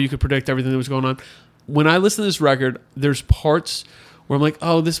you could predict everything that was going on. When I listen to this record, there's parts where I'm like,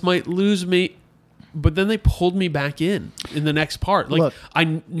 oh, this might lose me. but then they pulled me back in the next part. Like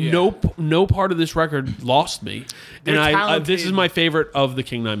Look. no part of this record lost me, They're and talented. this is my favorite of the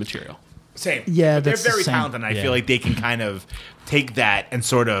King 9 material. Same. Yeah, But they're that's the very same. talented. And I Yeah. feel like they can kind of take that and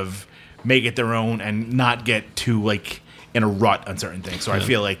sort of make it their own and not get too like in a rut on certain things. So I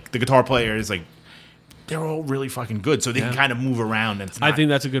feel like the guitar players, like, they're all really fucking good. So they can kind of move around. And it's not I think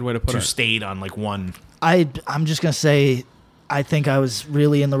that's a good way to put too it. stayed on like one. I'm just gonna say, I think I was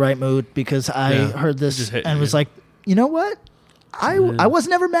really in the right mood because I Yeah. heard It this just hit and you. was like, you know what? I was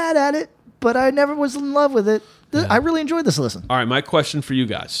never mad at it, but I never was in love with it. I really enjoyed this listen. All right, my question for you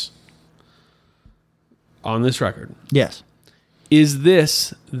guys on this record: Yes. is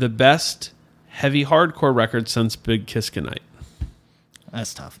this the best heavy hardcore record since Big Kiss Goodnight?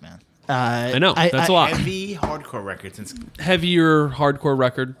 That's tough, man. I know that's a lot. Heavy hardcore records. Since Heavier hardcore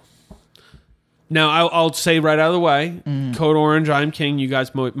record. Now I'll say right out of the way, Code Orange, I'm King. You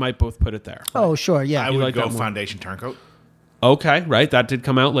guys might both put it there. Oh, sure, yeah. I would like go that more? Foundation Turncoat. Okay, right. That did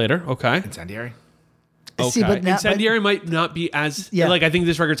come out later. Okay. Incendiary. Okay. See, but now- Incendiary might not be as Yeah. like I think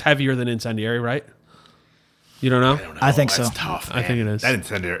this record's heavier than Incendiary, right? You don't know? I think so. That's tough. I think man. it is. That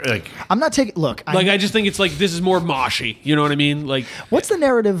Incendiary. Like, I'm not taking. Look, I just think it's like this is more moshy. You know what I mean? Like what's the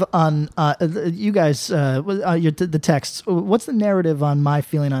narrative on you guys? The texts. What's the narrative on my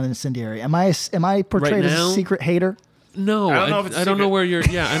feeling on Incendiary? Am I portrayed as now? a secret hater? no, I don't know if it's I don't know secret. where you're.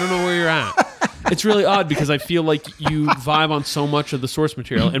 Yeah, I don't know where you're at. It's really odd because I feel like you vibe on so much of the source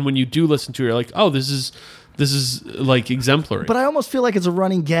material, and when you do listen to it, you're like, oh, this is like exemplary. But I almost feel like it's a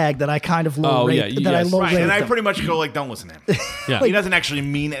running gag that I kind of low Oh, rate. yeah, that I yes. low right. rate. And I them. pretty much go like, don't listen to him. yeah. He doesn't actually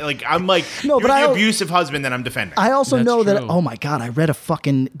mean it. Like, I'm like, No, you're but the I- abusive husband that I'm defending. I also That's know that. true. Oh my god! I read a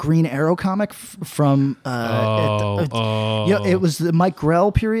fucking Green Arrow comic from. It was the Mike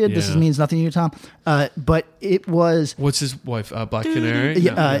Grell period. This Yeah. means nothing to you, Tom. But it was. What's his wife? Black Canary.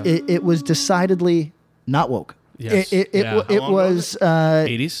 It was decidedly not woke. Yes. It Yeah. it How long was.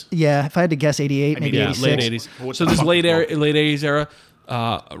 80s. Yeah, if I had to guess, 88, maybe Yeah, 86. late 80s. What So the this fuck late is late 80s era,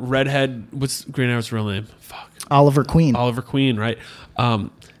 redhead. What's Green Arrow's real name? Fuck. Oliver Queen. Oliver Queen, right?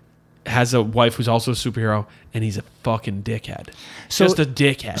 Has a wife who's also a superhero, and he's a fucking dickhead. So- Just a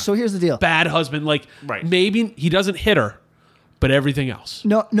dickhead. So here's the deal. Bad husband. Like Right. maybe he doesn't hit her, but everything else.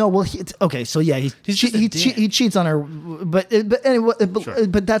 No. Well, okay. So yeah, He's just a dick. he cheats on her, but anyway,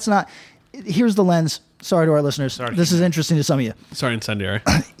 but that's not. Here's the lens. Sorry to our listeners. This is interesting to some of you. Sorry, Incendiary.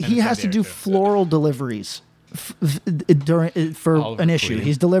 He has to do too. floral deliveries for Oliver an issue. Queen.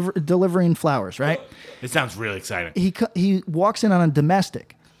 He's delivering flowers, right? It sounds really exciting. He walks in on a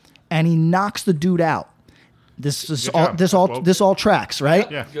domestic, and he knocks the dude out. This is Good all job. this all Well- this all tracks, right?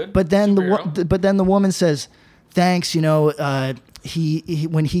 Yeah. Good. But then Superhero. the woman says, "Thanks, you know, he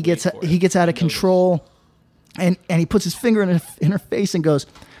when he gets out of control, and he puts his finger in her face and goes,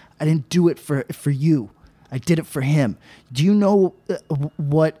 I didn't do it for you. I did it for him. Do you know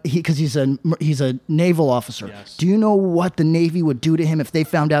what because he's a naval officer. Yes. Do you know what the Navy would do to him if they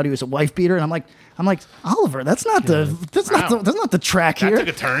found out he was a wife beater?" And I'm like, Oliver, that's not that's not the track That here. took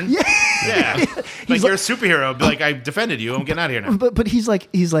a turn. Yeah. Yeah. Like, you're a superhero. Be like, I defended you. I'm getting out of here now. But he's like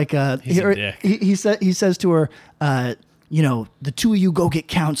He's a dick. he says to her, you know, the two of you go get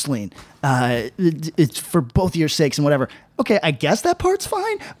counseling. It's for both of your sakes and whatever. Okay, I guess that part's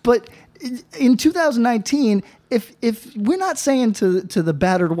fine. But in 2019, if we're not saying to the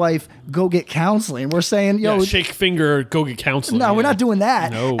battered wife, go get counseling, we're saying, yo, Yeah, shake finger, go get counseling. no, we're Yeah. not doing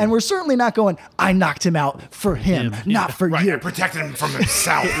that. No. And we're certainly not going, I knocked him out for him, not for Right. you. I protected him from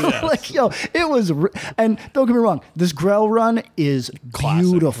himself. Like, yo, it was, and don't get me wrong, this Grell run is Classic.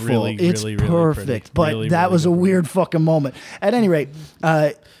 beautiful. Really, It's really, really perfect. pretty. But Really, that really was a good. weird fucking moment. At any rate,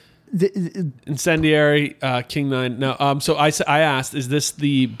 Incendiary, King 9. No, so I asked, is this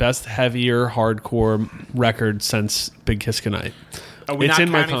the best heavier hardcore record since Big Kiss Goodnight? Are we It's not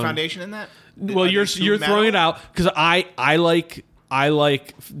in my counting con- Foundation in that? Well, Are you're they too throwing metal? it out because I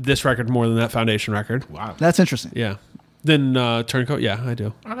like this record more than that Foundation record. Wow. that's interesting. Yeah. Then Turncoat, yeah, I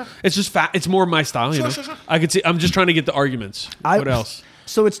do. It's just it's more my style, you know. Sure. I could see. I'm just trying to get the arguments. What else?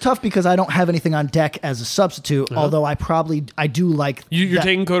 So it's tough because I don't have anything on deck as a substitute, although I do like You're that.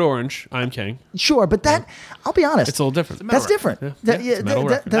 taking Code Orange. I'm King. Sure, but that, I'll be honest. It's a little different. that's different. Yeah. That- Yeah, it's a metal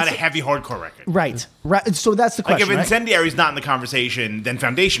record. Not that's a heavy hardcore record. right. So that's the Like, question, if right? Incendiary's not in the conversation, then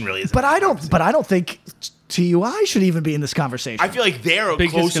Foundation really isn't. But in the I don't. conversation. But I don't think TUI should even be in this conversation. I feel like they're Big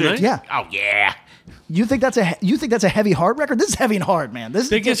Kiss closer. Goodnight? Yeah. Oh, yeah. You think that's a heavy hard record? This is heavy and hard, man. This is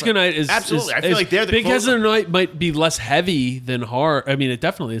Big Kiss different. Goodnight is Absolutely. I feel is- like they're the Big Kiss closer. Goodnight might be less heavy than hard. I mean, it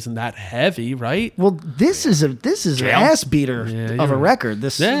definitely isn't that heavy, right? Well, this is an Jail? ass beater Yeah, of a you're- record.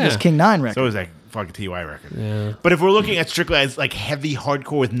 This Yeah. King 9 record. So is that fucking TUI record. Yeah. But if we're looking at strictly as like heavy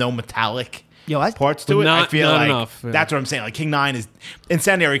hardcore with no metallic, parts to But it. I not- feel not like enough, yeah. that's what I'm saying. Like King 9 is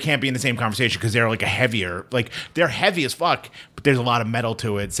Incendiary can't be in the same conversation because they're like a heavier, like they're heavy as fuck, but there's a lot of metal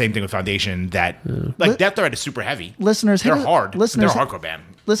to it. Same thing with Foundation. That like Death Threat is super heavy. Listeners, they're hit us- hard. listeners- they're a hardcore band.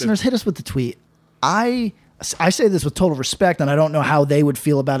 Listeners, hit us with the tweet. I say this with total respect, and I don't know how they would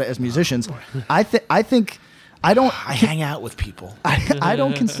feel about it as musicians. I think I hang out with people. I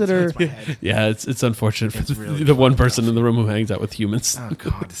don't consider Yeah, it's unfortunate for the one person in the room who hangs out with humans. Oh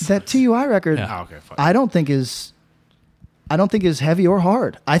God, this that TUI record. Yeah. Oh, okay, fine. I don't think is heavy or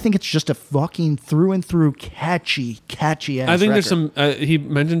hard. I think it's just a fucking through and through catchy ass. I think there's record. some. He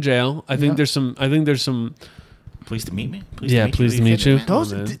mentioned Jail. I think Yeah. there's some. I think there's some. Pleased to meet me. Pleased to meet you.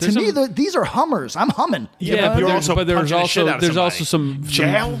 Those man. to There's me, some- these are hummers. I'm humming. You know Yeah, what I you're mean? also but there's punching the shit also out of there's also somebody. some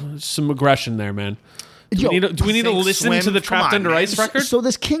Jail? some aggression there, man. Do Yo, we need to Sink, listen swim, to the come Trapped on, Under man. Ice record? So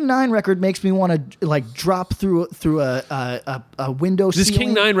this King 9 record makes me want to like drop through a window. This ceiling.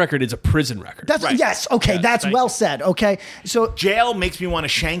 King 9 record is a prison record. That's Right. yes. Okay, Yes, that's thank well you. said. Okay, so Jail makes me want to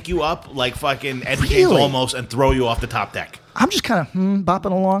shank you up like fucking Eddie James Really? almost and throw you off the top deck. I'm just kind of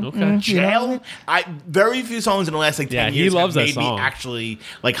bopping along. Okay. You know what I Jail. mean? I very few songs in the last like 10 Yeah, he years loves have that made song. me actually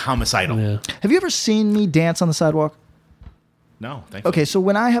like homicidal. Yeah. Have you ever seen me dance on the sidewalk? No, thankfully. Okay, so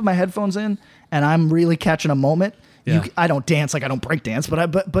when I have my headphones in and I'm really catching a moment, Yeah. I don't dance like I don't break dance,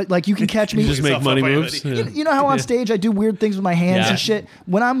 but like you can catch me. You just make yourself money up by moves. hoodie. Yeah. You know how on stage I do weird things with my hands Yeah. and shit.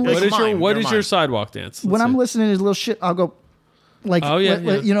 When I'm What listening, is your mine. what They're is your mine. sidewalk dance? when Let's I'm see. listening to his little shit, I'll go like, Oh, yeah,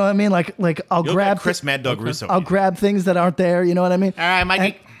 yeah. you know what I mean? Like I'll You'll grab get Chris Mad Dog Russo. I'll grab things that aren't there. You know what I mean? All right,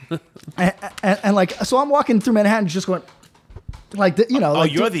 Mikey. And like so, I'm walking through Manhattan just going like you know. Oh,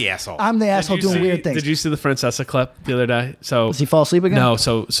 like, you're the asshole. I'm the asshole Did you doing see- weird things. Did you see the Francesa clip the other day? So Does he fall asleep again? No,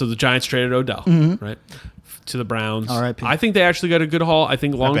 so the Giants traded Odell, right, to the Browns. R.I.P. I think they actually got a good haul. I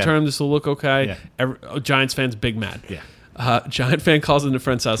think long bad. term this will look okay. Yeah. Giants fans big mad. Yeah. Giant fan calls into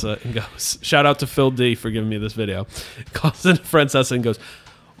Francesa and goes, shout out to Phil D for giving me this video. Calls into Francesa and goes,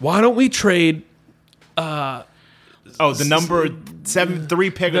 why don't we trade Oh, the number 3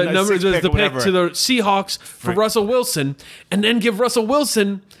 pick, the or number 6 the pick, or pick whatever. to the Seahawks for Right. Russell Wilson, and then give Russell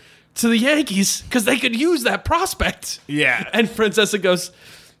Wilson to the Yankees because they could use that prospect. Yeah. And Francesa goes,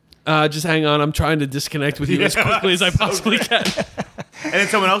 just hang on, I'm trying to disconnect with you as quickly as I possibly can. And then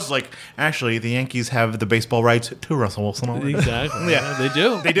someone else is like, actually, the Yankees have the baseball rights to Russell Wilson already. Exactly. Yeah. They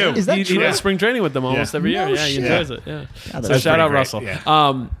do. They do. Is that he true? does spring training with them almost Yeah. every year. No Yeah, he shit. enjoys it. Yeah. that's So shout out pretty Russell. great,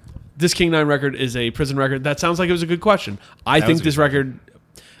 yeah. This King 9 record is a prison record. That sounds like it was a good question. I was think a this good record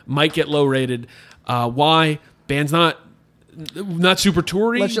might get low rated. Why? Band's not super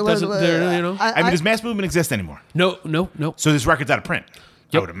toury. Doesn't, they're, you know? I mean, does mass movement exist anymore? No. So this record's out of print. I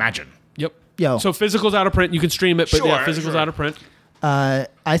Yep. would imagine. Yep. Yo. So physical's out of print. You can stream it, but yeah, Sure, physical's sure. out of print. I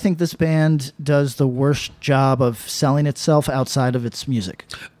think this band does the worst job of selling itself outside of its music.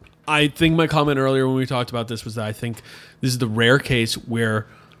 I think my comment earlier when we talked about this was that I think this is the rare case where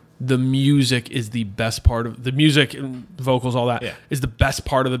the music is the best part of the music and vocals, all that is Yeah. the best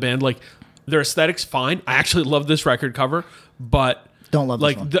part of the band. Like their aesthetics, fine. I actually love this record cover, but Don't love this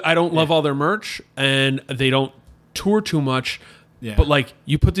like one. I don't love all their merch, and they don't tour too much. Yeah. But like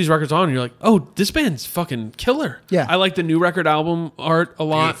you put these records on, and you're like, oh, this band's fucking killer. Yeah. I like the new record album art a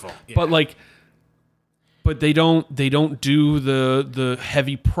lot, Beautiful. Yeah. but like. But they don't do the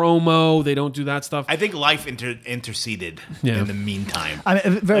heavy promo. They don't do that stuff. I think life interceded Yeah. in the meantime. I mean,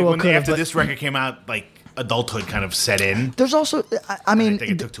 it very Like, well when could have, after but this record came out, like adulthood kind of set in. there's also, I mean, I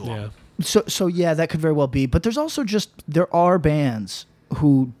think it took too long. yeah. so yeah, that could very well be. But there's also just there are bands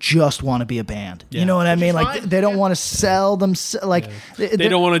who just want to be a band. Yeah. You know what I mean? Like fine. they don't want to sell them. Like They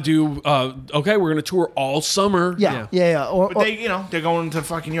don't want to do. Okay, we're gonna tour all summer. Yeah. Or, But they, they're going to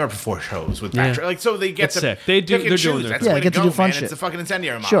fucking Europe for 4 shows with Patrick. Like, so they get It's to sick. They do- pick and they're choose. doing their That's thing. the Yeah, way get to go, do fun man. shit. It's a fucking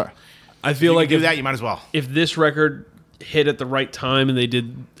incendiary model. sure. I feel You like do if, that, you might as well. if this record hit at the right time and they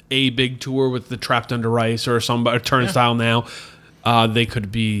did a big tour with the Trapped Under Ice or a Turnstile Now, they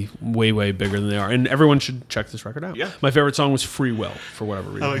could be way, way bigger than they are. And everyone should check this record out. Yeah. My favorite song was Free Will for whatever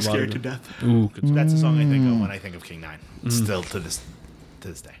reason. I like A lot Scared of to them- Death. Ooh, good stuff. That's the song I think of when I think of King 9. Still to this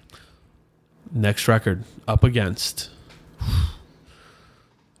day. Next record up against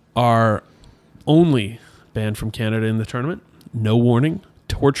our only band from Canada in the tournament, No Warning,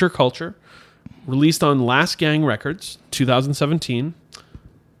 Torture Culture, released on Last Gang Records, 2017,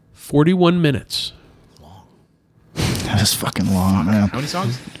 41 minutes. That is fucking long, man. How many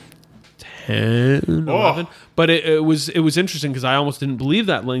songs? 10, 11. But it was interesting because I almost didn't believe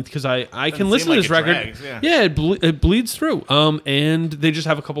that length because I can Doesn't listen seem to like this it record. drags, yeah. It bleeds through. And they just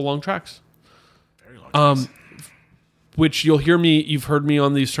have a couple long tracks. Very long songs. Which you've heard me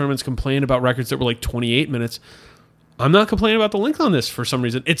on these tournaments complain about records that were like 28 minutes. I'm not complaining about the length on this for some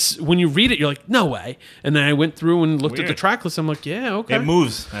reason. It's when you read it, you're like, no way. And then I went through and looked at the Weird. track list. I'm like, yeah, okay. It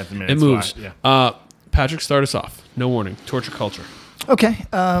moves at the minute. It moves. Yeah. Patrick, start us off. No warning. Torture culture. Okay.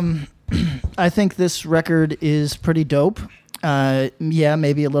 I think this record is pretty dope. Yeah,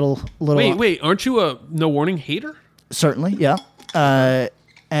 maybe a little. Wait. Aren't you a No Warning hater? Certainly, yeah.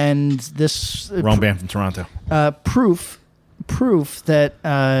 And this Wrong band from Toronto. proof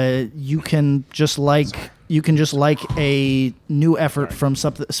that you can just like a new effort from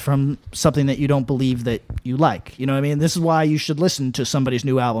something that you don't believe that you like. You know what I mean? This is why you should listen to somebody's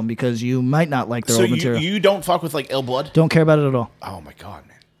new album, because you might not like their So old material. you don't fuck with like Ill Blood? Don't care about it at all. Oh my god,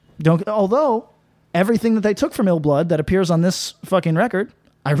 man. Although everything that they took from Ill Blood that appears on this fucking record,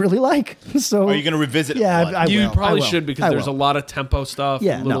 I really like. So Are you going to revisit? Yeah, Ill Blood? You will. probably I will. should, because I there's a will. lot of tempo stuff.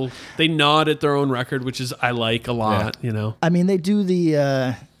 Yeah, no. They nod at their own record, which is I like a lot. Yeah. You know, I mean, they do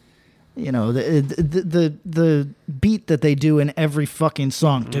the, the beat that they do in every fucking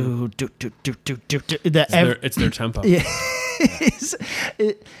song. Do. it's their tempo. Yeah.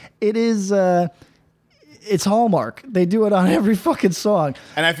 it is. It's Hallmark. They do it on every fucking song.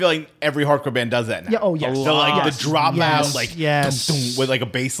 And I feel like every hardcore band does that now. Yeah. Oh yes. So like Yes. the drop Yes. out, like yes. dum, dum, with like a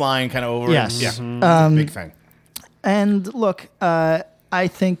bass line kind of over. Yes. It. Yeah. Big thing. And look, I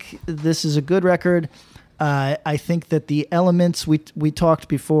think this is a good record. I think that the elements we talked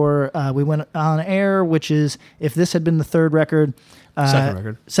before we went on air, which is if this had been the third record,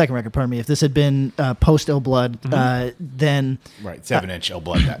 second record, pardon me, if this had been post Ill Blood, then Right. 7-inch Ill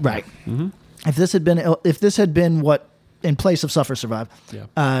Blood. That. right. If this had been what in place of Suffer Survive,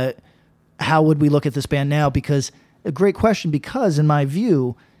 Yeah. how would we look at this band now? Because a great question. Because in my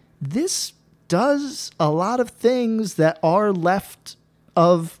view, this does a lot of things that are left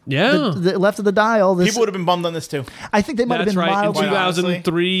of the left of the dial. This, People would have been bummed on this too. I think they might have That's been right. In mildly.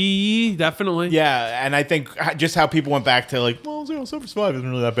 2003, definitely. Yeah, and I think just how people went back to like, well, Suffer Survive isn't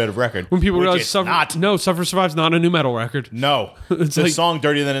really that bad of a record. When people Which realize it's Suffer Survive's not a new metal record. No, It's the like- song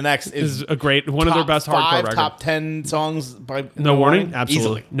 "Dirtier Than the Next" Is is a great one of their best hardcore records. top 10 songs by No warning,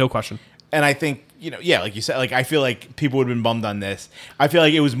 absolutely, easily. no question. And I think, like you said, like I feel like people would have been bummed on this. I feel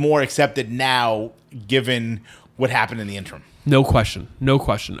like it was more accepted now, given what happened in the interim. No question.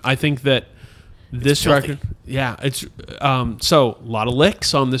 I think that this filthy. record, it's so a lot of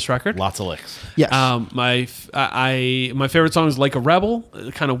licks on this record. Lots of licks. Yes. My favorite song is Like a Rebel.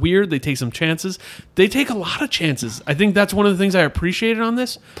 Kind of weird. They take some chances. They take a lot of chances. I think that's one of the things I appreciated on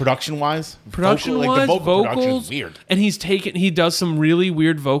this. Production wise, Production-wise, the vocal production vocals, is weird. and he does some really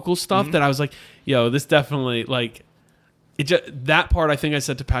weird vocal stuff that I was like, yo, this definitely like. That part, I think I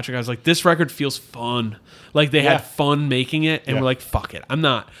said to Patrick, I was like, this record feels fun. Like they Yeah. had fun making it, and Yeah. we're like, fuck it. I'm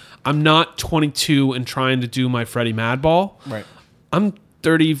not 22 and trying to do my Freddie Madball. Right. I'm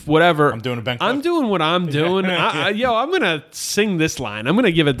 30, whatever. I'm doing a Ben I'm Cook. doing what I'm doing. I'm gonna sing this line. I'm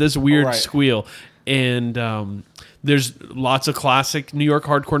gonna give it this weird Right. squeal. And there's lots of classic New York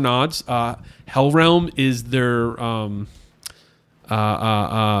hardcore nods. Hellrealm is their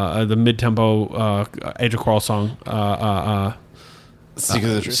the mid-tempo Age of Quarrel song. Secret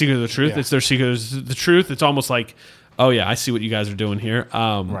of the Truth. Secret of the Truth. Yeah. It's their Secret of the Truth. It's almost like, oh yeah, I see what you guys are doing here.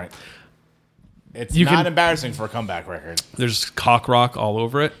 Right. It's You not can- embarrassing for a comeback record. There's cock rock all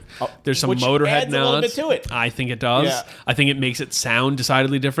over it. There's some which Motorhead adds a little nods. bit to it. I think it does. Yeah. I think it makes it sound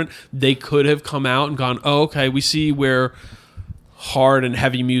decidedly different. They could have come out and gone, oh, okay, we see where hard and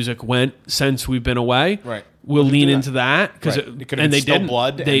heavy music went since we've been away. Right. We'll lean that. into that because Right. It could have been Still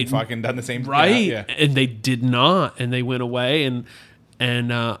Blood and fucking done the same. right, Yeah. and they did not, and they went away, and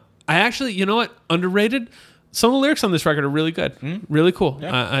I actually, you know what, underrated. Some of the lyrics on this record are really good, really cool.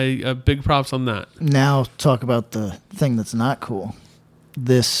 I big props on that. Now talk about the thing that's not cool.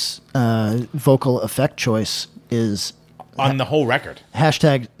 This vocal effect choice is On the whole record.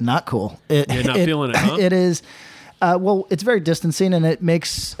 hashtag not cool. You're not feeling it, huh? It is. Well, it's very distancing, and it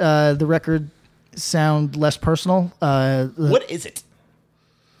makes the record sound less personal. What is it?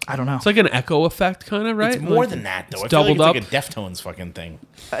 I don't know. It's like an echo effect, kind of, right? It's more Like, than that, though. I it's feel like doubled it's up. like a Deftones fucking thing.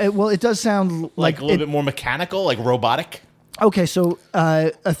 Well, it does sound Like a little it- bit more mechanical, like robotic. Okay, so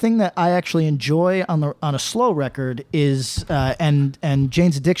a thing that I actually enjoy on a slow record is and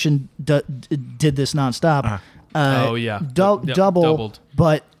Jane's Addiction did this nonstop. Oh, yeah. Yep, Doubled,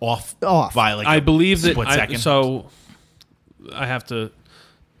 but Off Off. by like I a believe that. split second. So I have to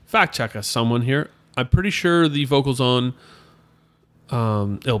fact check us, someone here. I'm pretty sure the vocals on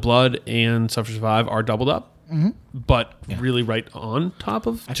Ill Blood and Suffer Survive are doubled up. but really right on top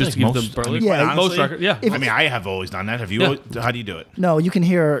of, I just to feel give like them burly. quite Yeah, honestly, most records. Yeah, if- I mean, I have always done that. Have you? Yeah. How do you do it? No, you can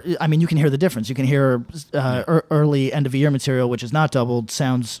hear. I mean, you can hear the difference. You can hear early end of year material, which is not doubled,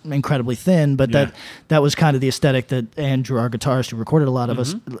 sounds incredibly thin. But that was kind of the aesthetic that Andrew, our guitarist, who recorded a lot of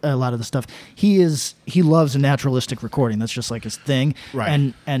a lot of the stuff. He loves a naturalistic recording. That's just like his thing.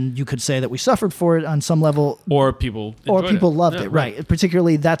 Right. And you could say that we suffered for it on some level. or people Loved Yeah, it, right?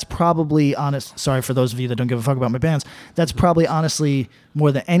 Particularly, that's probably honest. Sorry for those of you that don't give a fuck about my bands. That's probably honestly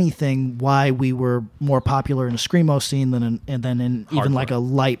more than anything why we were more popular in a screamo scene than in even like a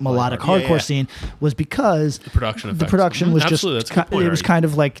light melodic hardcore scene was because the production The effects. production was Absolutely, that's just a good point. it was kind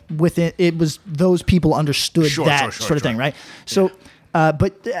of like within it was those people understood Sure, that sure, sort of thing, sure. right? So.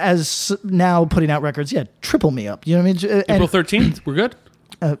 But as now putting out records, triple me up. You know what I mean? April 13th, we're good.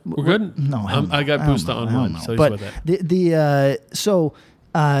 We're good. No, I got Boosta online, so he's but with it.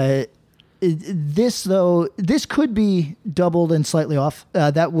 This could be doubled and slightly off.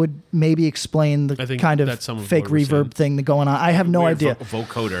 That would maybe explain I the think kind that's some of of fake what we're seeing. reverb thing going on. I have no Weird idea.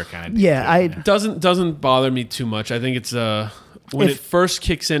 Vocoder kind of. Yeah, Doesn't bother me too much. I think it's when it first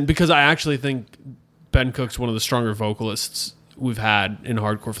kicks in, because I actually think Ben Cook's one of the stronger vocalists we've had in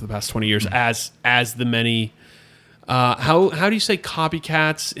hardcore for the past 20 years, as the many. How do you say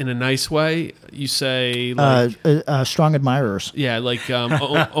copycats in a nice way? You say like Strong admirers. yeah, like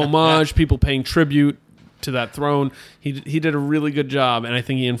homage, people paying tribute to that throne. He did a really good job, and I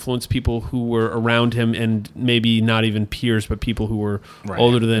think he influenced people who were around him, and maybe not even peers, but people who were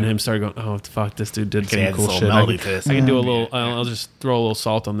older than him started going, "Oh fuck, this dude did some add cool this shit." little I melody can, to this. I can do a little. I'll just throw a little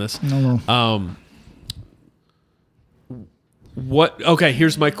salt on this. What? Okay,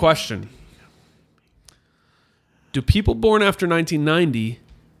 here's my question. Do people born after 1990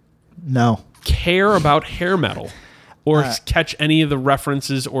 No. care about hair metal or catch any of the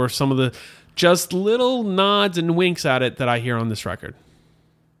references or some of the just little nods and winks at it that I hear on this record?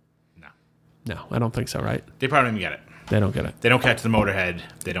 No, I don't think so, right? They probably don't even get it. They don't get it. They don't catch the Motorhead.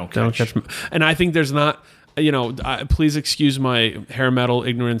 They don't catch. And I think there's not, please excuse my hair metal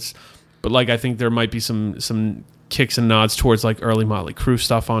ignorance, but like I think there might be some kicks and nods towards like early Motley Crue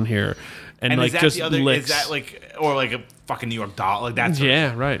stuff on here. And like is that just the other? licks. Is that like or like a fucking New York Doll? Like that's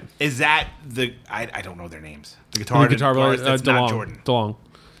Yeah, right. Is that the? I don't know their names. The guitar player, that's not Jordan. DeLong.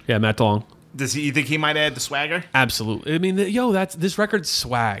 Yeah, Matt DeLong. Does he? You think he might add the swagger? Absolutely. I mean, this record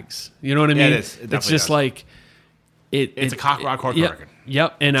swags. You know what I mean? Yeah, it is. It it's definitely just does. like It's a cock rock hardcore record.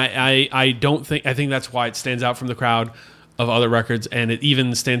 Yep. And I think that's why it stands out from the crowd of other records, and it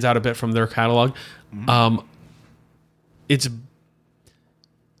even stands out a bit from their catalog. Mm-hmm.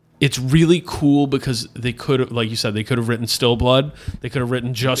 It's really cool because they could have, like you said, they could have written Still Blood. They could have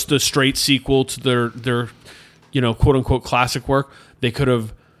written just a straight sequel to their quote unquote classic work. They could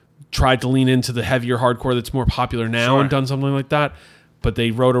have tried to lean into the heavier hardcore that's more popular now and done something like that. But they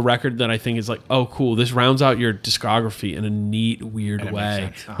wrote a record that I think is like, oh, cool. This rounds out your discography in a neat, weird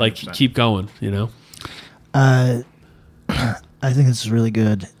way. Like, keep going, I think this is really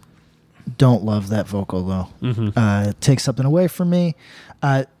good. Don't love that vocal though. It takes something away from me.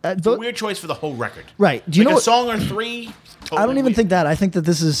 It's a weird choice for the whole record. Right? Do you know a what? song or three? I don't even think that. I think that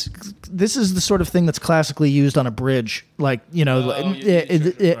this is the sort of thing that's classically used on a bridge, like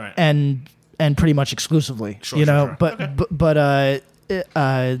and pretty much exclusively. Sure. But I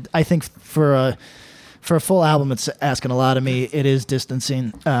think for a full album, it's asking a lot of me. It is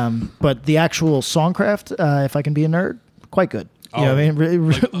distancing. But the actual songcraft, if I can be a nerd, quite good. You know what I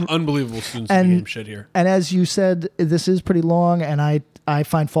mean? Like, unbelievable students in the game shit here. And as you said, this is pretty long, and I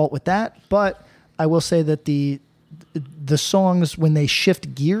find fault with that. But I will say that the songs, when they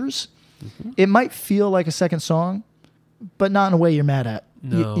shift gears, it might feel like a second song, but not in a way you're mad at.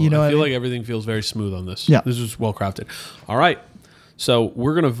 No, you know I feel what like everything feels very smooth on this. Yeah. This is well crafted. All right. So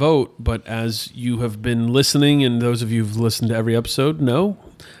we're going to vote, but as you have been listening, and those of you who've listened to every episode know,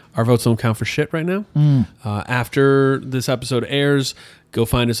 our votes don't count for shit right now. After this episode airs, go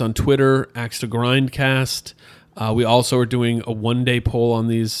find us on Twitter, Axe to Grindcast. We also are doing a one-day poll on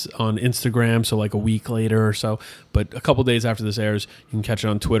these on Instagram, so like a week later or so. But a couple days after this airs, you can catch it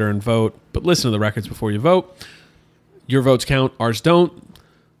on Twitter and vote. But listen to the records before you vote. Your votes count, ours don't.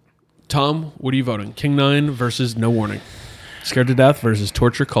 Tom, what are you voting? King 9 versus No Warning. Scared to Death versus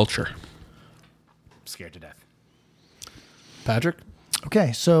Torture Culture. Scared to death. Patrick?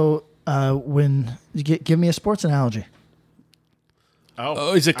 Okay, so when you give me a sports analogy.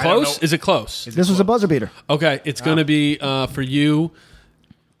 Oh, is it close? Is it close? This was a buzzer beater. Okay, it's going to be for you.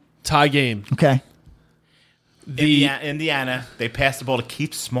 Tie game. Okay. Indiana, they passed the ball to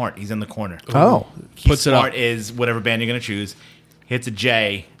Keith Smart. He's in the corner. Oh. Keith Puts it up. Smart is whatever band you're going to choose. Hits a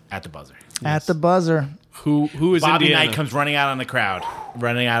J at the buzzer. At the buzzer. Who is Bobby Indiana? Knight comes running out on the crowd,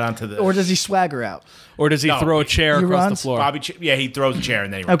 running out onto the. Or does he swagger out? Or does he No, throw a chair he across the runs? floor? He throws a chair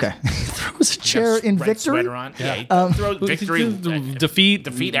and then he runs. Okay. He throws a chair in Red victory. sweater on. Yeah, he throws victory.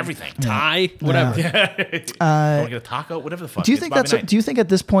 Defeat everything. tie, whatever. Want to get a taco? Whatever the fuck. Do you It's think Bobby that's? Knight. Do you think at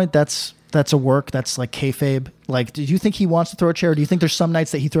this point that's a work? That's like kayfabe. Like, do you think he wants to throw a chair? Or do you think there's some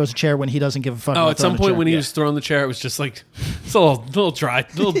nights that he throws a chair when he doesn't give a fuck? Oh, about at some throwing a point chair? when he was throwing the chair, it was just like it's a little dry,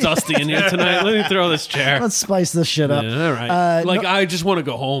 a little dusty in here tonight. Let me throw this chair. Let's spice this shit up. Yeah, all right. no- I just want to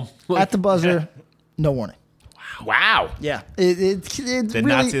go home. Like, At the buzzer, no warning. Wow. Yeah, it Did really,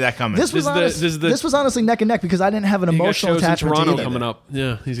 not see that coming. This was this was honestly neck and neck because I didn't have an he got emotional shows in attachment to Toronto either. coming up.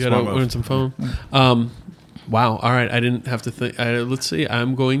 Yeah, he's got Smart to move. earn some phone. Wow. All right. I didn't have to think. Let's see.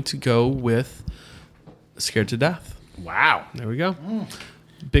 I'm going to go with Scared to Death. Wow. There we go.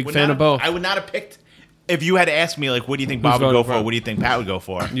 Big Would fan not of both. I would not have picked. If you had asked me, like, what do you think Bob would voting go for? for? What do you think Pat would go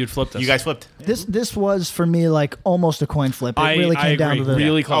for? You'd flip this. You guys flipped. This was for me like almost a coin flip. It really came I down agree. to the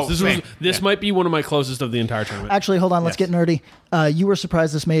Really close. Oh, this same. this might be one of my closest of the entire tournament. Actually, hold on. Let's Yes. get nerdy. You were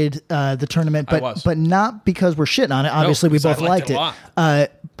surprised this made the tournament, I was. but not because we're shitting on it. Obviously, we because both I liked liked it a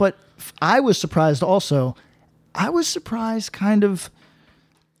lot. But I was surprised also. I was surprised kind of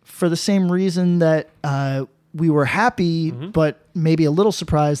for the same reason that we were happy, but maybe a little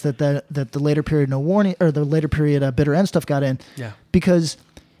surprised that the later period no warning or the later period bitter end stuff got in. Yeah. Because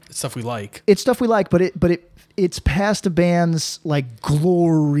It's stuff we like. it's stuff we like, but it's past a band's like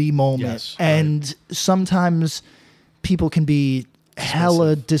glory moment, Yes, and sometimes people can be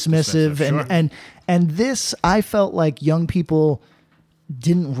hella dismissive, Dismissive, and, sure. and this I felt like young people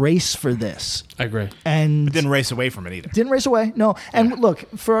didn't race for this, I agree. and Didn't race away from it either. didn't race away. No, and look,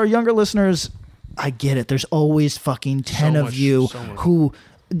 for our younger listeners, I get it. There's always fucking 10 of much, you so much. who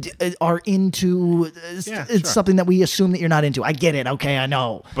are into Yeah, it's sure. something that we assume that you're not into. I get it. Okay, I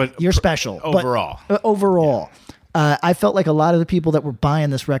know. But you're special. But, overall. overall, I felt like a lot of the people that were buying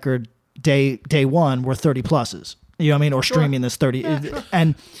this record day one were 30 pluses. You know what I mean? Or streaming this 30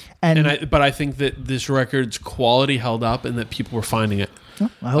 and But I think that this record's quality held up and that people were finding it.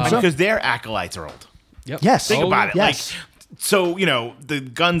 I hope so. Because their acolytes are old. Yep. Yes. Think Oh, about it. yes. Like, so, the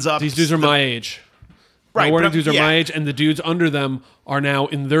Guns Up. These dudes are my age. Right, The warning but dudes are yeah. my age, and the dudes under them are now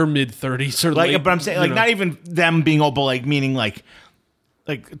in their mid 30s. Or Like, late, but I'm saying, you like, know. not even them being old, but like, meaning like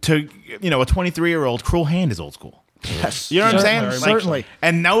to, a 23-year-old, Cruel Hand is old school. Yes. You know what I'm saying? Certainly. Like, Certainly.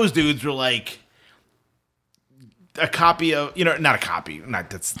 And those dudes were like a copy of, not a copy, not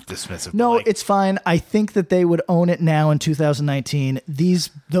that's dismissive. No, but like, it's fine. I think that they would own it now in 2019.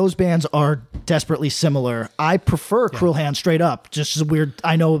 Those bands are desperately similar. I prefer Cruel Hand straight up. Just as weird.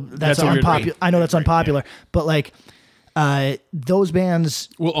 I know that's a weird unpopular. breed. I know that's unpopular, but like those bands.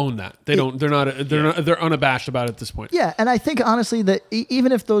 We'll own that. They're unabashed about it at this point. Yeah, and I think honestly that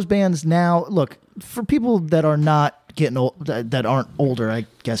even if those bands now look for people that are not getting old, that aren't older, I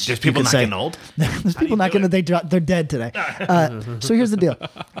guess There's you people could not say. getting old. There's people not getting. They're dead today. So here's the deal.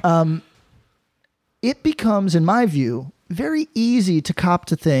 It becomes, in my view, very easy to cop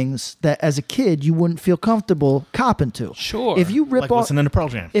to things that, as a kid, you wouldn't feel comfortable copping to. Sure. If you rip Like off, listening to Pearl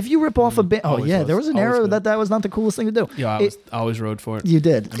Jam. if you rip off a band, oh Always yeah, was. there was an Always era been. that was not the coolest thing to do. Yeah, I always rode for it. You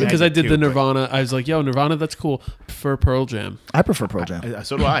did. Because I did too, the but- Nirvana. I was like, yo, Nirvana, that's cool. Prefer Pearl Jam. I prefer Pearl Jam,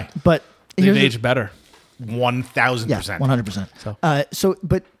 So do I. but They've here's the- aged better. 1,000%. Yeah, 100%. So.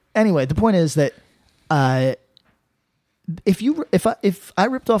 But anyway, the point is that if I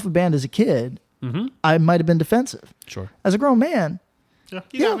ripped off a band as a kid, I might have been defensive. Sure. As a grown man, You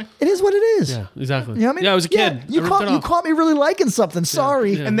yeah, got me. it is what it is. Yeah, exactly. You know what I mean? Yeah, I was a kid. You I ripped caught it you off. caught me really liking something.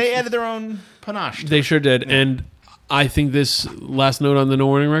 Sorry. yeah. And they added their own panache. They sure did. And I think this last note on the No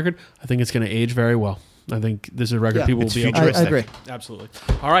Warning record, I think it's going to age very well. I think this is a record Yeah. people It's will be able I to futuristic. agree. Absolutely.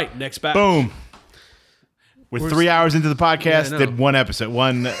 All right, next back. Boom. We're 3 hours into the podcast. Yeah, I know. Did one episode,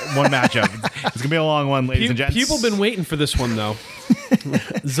 one matchup. It's gonna be a long one, ladies and gents. People have been waiting for this one, though.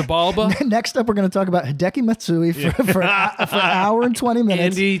 Zabalba. Next up, we're going to talk about Hideki Matsui for an hour and 20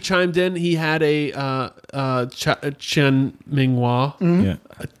 minutes. Andy chimed in. He had a Chen Minghua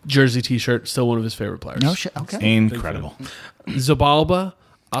Yeah. jersey T-shirt. Still one of his favorite players. No shit. Okay. Incredible. Zabalba,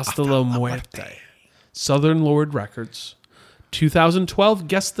 Hasta la Muerte. Southern Lord Records. 2012.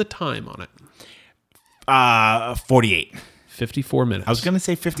 Guess the time on it. 48. 54 minutes. I was gonna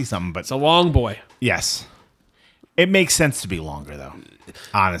say 50 something, but It's a long boy. yes, it makes sense to be longer though.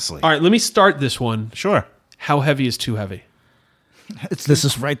 Honestly, All right, let me start this one. sure. How heavy is too heavy? This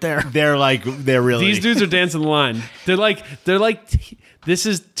is right there. They're really These dudes are dancing the line. They're like, this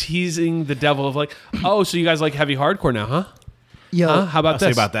is teasing the devil of like, oh, so you guys like heavy hardcore now, huh? Yo, Huh? How about I'll say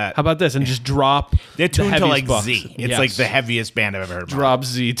this? about that. How about this? And just drop. They're tuned to heaviest like bucks. Z. It's Yes. like the heaviest band I've ever heard. Drop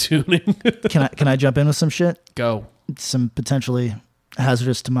Z tuning. can I jump in with some shit? Go. Some potentially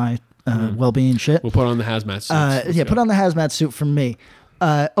hazardous to my well-being shit. We'll put on the hazmat suits. Let's Yeah, go. put on the hazmat suit from me.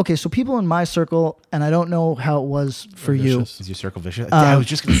 Okay, so people in my circle, and I don't know how it was for you. Vicious. Is your circle vicious? I was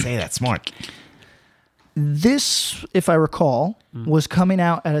just gonna say that. Smart. This, if I recall, was coming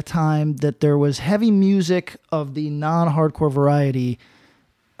out at a time that there was heavy music of the non-hardcore variety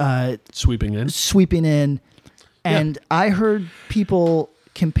Sweeping in. sweeping in, and I heard people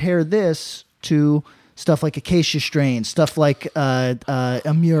compare this to stuff like Acacia Strain, stuff like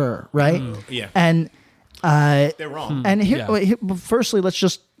Amur, right? Yeah. And They're wrong. and here, Yeah. firstly, let's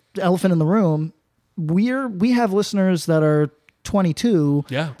just elephant in the room. We have listeners that are 22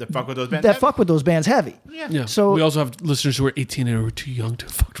 Yeah. That fuck with those bands. that fuck with those bands heavy. Yeah. So- we also have listeners who are 18 and who are too young to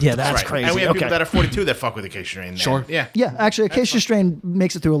fuck with Yeah, them. that's Right. crazy. And we have Okay. people that are 42 that fuck with the Acacia Strain. Sure. Yeah. Yeah, actually, Acacia Strain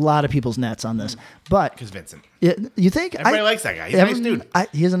makes it through a lot of people's nets on this. But Because Vincent. you think Everybody likes that guy. He's a nice dude.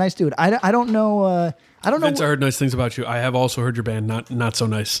 He's a nice dude. I don't know. I don't know. Vince, I heard nice things about you. I have also heard your band not so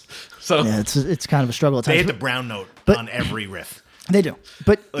nice. So Yeah, it's kind of a struggle at They times. hit the brown note But- on every riff. They do,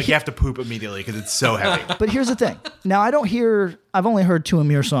 but Like you have to poop immediately because it's so heavy. but here's the thing. Now I've only heard two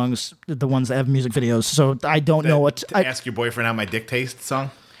Amir songs, the ones that have music videos, so I don't know what. Ask your boyfriend how my dick tastes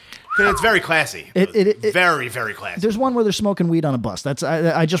song. 'Cause it's very classy. It- very, very classy. There's one where they're smoking weed on a bus. That's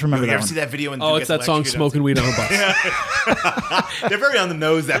I just remember You that ever one. see that video? When oh, Dude it's gets that song electrocuted on "Smoking Weed on a Bus." They're very on the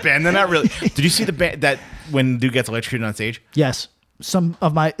nose, that band. They're not really. Did you see the band that when dude gets electrocuted on stage? Yes, some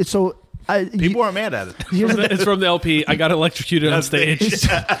of my People aren't mad at it. Here's the It's from the LP. I got electrocuted on stage.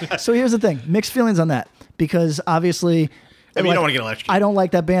 So here's the thing: mixed feelings on that because obviously, I mean, you don't wanna get electrocuted. I don't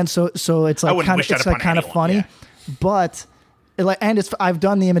like that band, so it's like wouldn't kind wish of that it's like upon kind of anyone, funny, yeah. but I've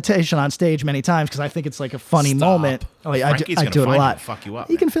done the imitation on stage many times because I think it's like a funny Stop. moment. Oh, yeah, Frankie's I gonna do it a find you lot. and fuck you up,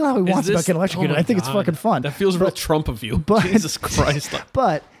 He can man. feel how he Is wants about this- getting electrocuted. oh my I think it's God. fucking fun. That feels real But- Trump of you. but- Jesus Christ.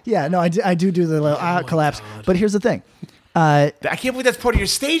 But yeah, no, I do the little collapse. But here's the thing. I can't believe that's part of your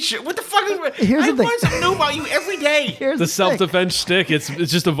stage shit. What the fuck is? Here's I the thing. learn something new about you every day. Here's The thing. self-defense shtick. It's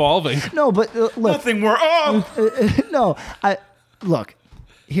just evolving. No, but look, Nothing more. Oh, no, look.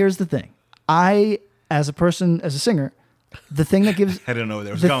 Here's the thing. As a singer, the thing that gives I don't know where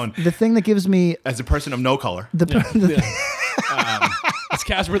that was the, going. the thing that gives me As a person of no color, It's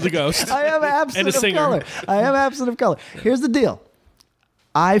Casper the Ghost. I am And absent a of singer. color. I am absent of color. Here's the deal.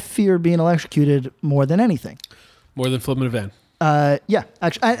 I fear being electrocuted more than anything. More than flipping a van. Yeah,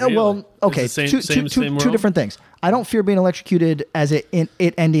 actually. Really? Well, okay. Is it two same world? different things. I don't fear being electrocuted as it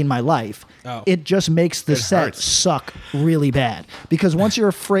ending my life. Oh. It just makes the set hurts. suck really bad because once you're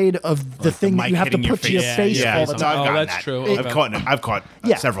afraid of the thing that mic you have to hitting your put to your face. face Yeah, all the so time. I've gotten that's that. true. I've caught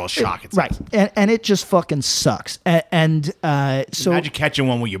Yeah, several shock. It's right, and it just fucking sucks. And so Imagine catching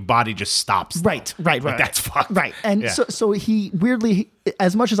one where your body just stops. right. Like, that's fucked. Right, and Yeah. so he weirdly,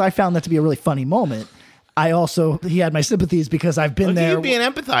 as much as I found that to be a really funny moment, he had my sympathies because I've been Look at there. you being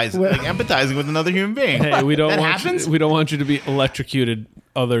empathizing with another human being. Hey, we don't That want happens? we don't want you to be electrocuted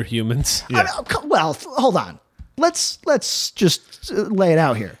other humans. Well, hold on. Let's just lay it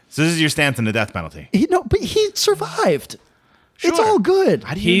out here. So this is your stance on the death penalty. But he survived. It's Sure. all good.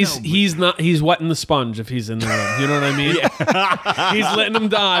 How do you know? He's wetting the sponge if he's in the room. You know what I mean? He's letting him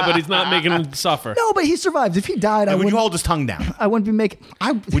die, but he's not making him suffer. No, but he survived. If he died, Would you hold his tongue down? I wouldn't be making.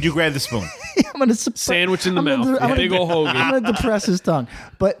 Would you grab the spoon? I'm gonna suppress, Sandwich in the mouth. Big ol' hoagie. I'm gonna depress his tongue.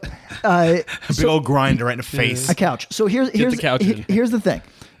 But A big old grinder right in the face. a couch. So here's the couch in. here's the thing.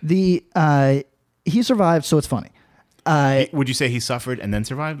 He survived, so it's funny. Would you say he suffered and then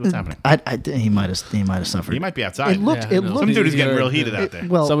survived? What's happening? He might have suffered. He might be outside. It looked. Yeah, it no. looked. Some dude is getting You're- real heated out there.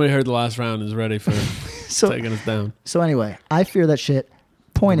 Well, Somebody heard the last round is ready for so taking us down. So anyway, I fear that shit.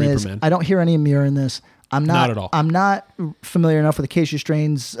 Point is, Reaper Man. I don't hear any Amir in this. I'm not at all. I'm not familiar enough with Acacia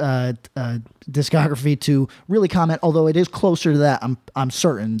Strain's discography to really comment. Although it is closer to that, I'm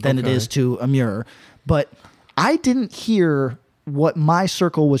certain than it Okay. is to Amir. But I didn't hear what my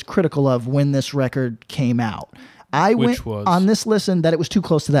circle was critical of when this record came out. I Which went was? on this listen that it was too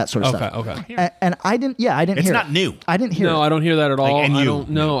close to that sort of Okay, stuff. okay. And I didn't. Yeah, I didn't It's hear. not it. new. I didn't hear. No, it. I don't hear that at all. and I you- don't.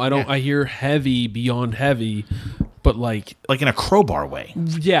 No, I don't. yeah. I hear heavy beyond heavy, but like Like in a crowbar way.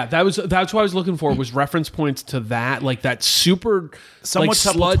 yeah, that's what I was looking for was reference points to that, like that super Somewhat like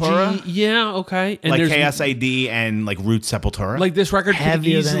sludgy. Sepultura? Yeah, okay. And Like there's KSID and like Root Sepultura. like this record could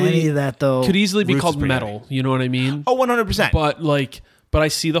Heavier than any easily of that though. could easily be Roots is called pretty metal. You know what I mean? oh, 100%. But I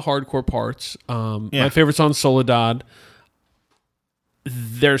see the hardcore parts. Yeah. My favorite song, Soledad.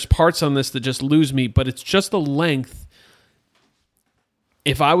 There's parts on this that just lose me, but it's just the length.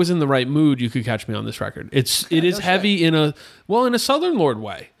 if I was in the right mood, you could catch me on this record. It is heavy in a Southern Lord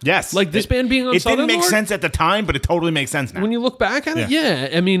way. Yes. Like this band being on it Southern didn't make Lord, sense at the time, but it totally makes sense now. when you look back at it, yeah.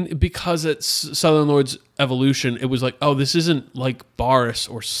 I mean, because it's Southern Lord's evolution, it was like, oh, this isn't like Boris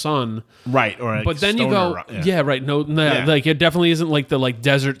or Sun. Right. Or like But then you stoner go, rock, right. No, Yeah. like it definitely isn't like the like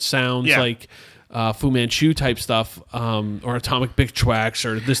desert sounds Yeah. like Fu Manchu type stuff, or Atomic Bichwax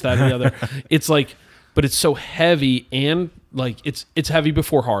or this, that, and the other. It's like, but it's so heavy and like it's heavy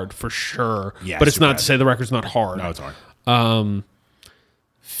before hard for sure. Yeah, but it's super not heavy. to say the record's not hard. No, it's hard.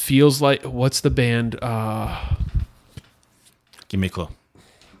 Feels like what's the band Give me a clue.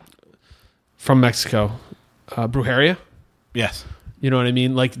 from Mexico, Brujeria? Yes. You know what I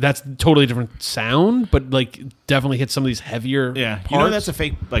mean? Like that's totally different sound, but like definitely hits some of these heavier. Yeah. parts. You know that's a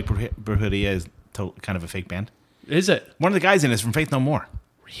fake, like, Brujeria is kind of a fake band? Is it? One of the guys in it is from Faith No More.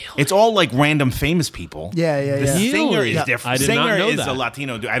 Really? It's all like random famous people. Yeah. The singer Really? is Yeah. different. I did not Singer know is that. a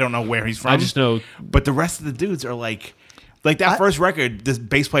Latino dude. I don't know where he's from. I just know. But the rest of the dudes are like that first record, this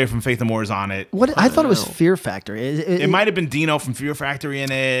bass player from Faith No More is on it. What I thought it was Fear Factor. It might have been Dino from Fear Factory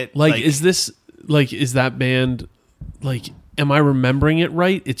in it. Like, is that band, like, am I remembering it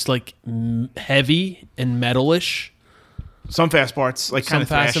right? It's like heavy and metalish. some fast parts, like kind Some of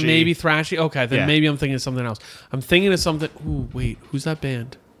fast and thrashy. maybe thrashy. Okay, then Yeah. maybe I'm thinking of something else. I'm thinking of something. Ooh, wait, who's that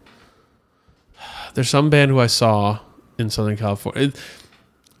band? There's some band who I saw in Southern California.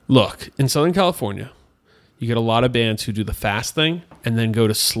 Look, in Southern California, you get a lot of bands who do the fast thing and then go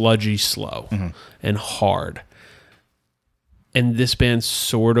to sludgy slow and hard. And this band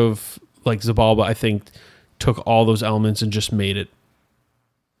sort of, like Zabalba, I think, took all those elements and just made it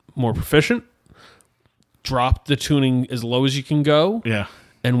more proficient, dropped the tuning as low as you can go, Yeah.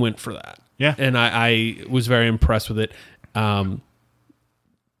 and went for that. Yeah. And I was very impressed with it.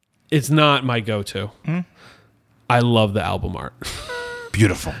 It's not my go-to. I love the album art.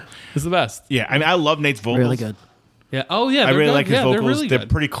 Beautiful. It's the best. Yeah. I mean, I love Nate's vocals. really good. Yeah. Oh, yeah. I they're really good. like his Yeah, vocals. They're really They're good.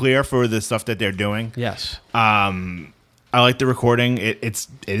 pretty clear for the stuff that they're doing. Yes. I like the recording. It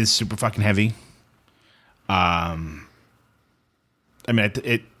is super fucking heavy. I mean,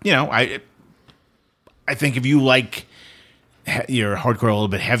 I think if you like your hardcore a little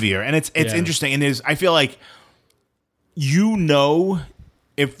bit heavier, and it's Yeah. interesting, and I feel like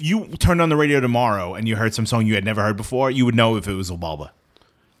if you turned on the radio tomorrow and you heard some song you had never heard before, you would know if it was Zabalba,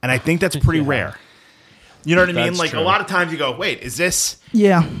 and I think that's pretty rare. You know what I mean? That's Like true. a lot of times you go, wait, is this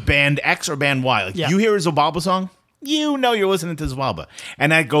Yeah. band X or band Y? Like Yeah. you hear a Zabalba song, you know you're listening to Zabalba,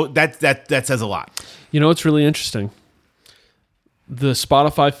 and that says a lot. You know what's really interesting? The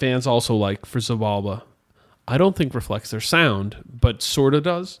Spotify fans also like for Zabalba. I don't think reflects their sound, but sort of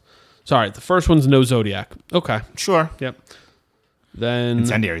does. Sorry, the first one's No Zodiac. Okay. Sure, Yep. Then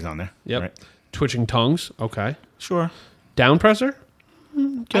Incendiary's on there. Yep. Right. Twitching Tongues. Okay. Sure, Downpressor.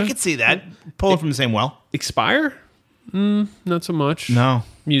 I could see that pulling from the same well. Expire. Not so much. No,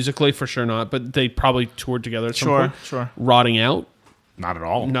 Musically, for sure not. But they probably toured together at some Sure, point. sure. Rotting Out. not at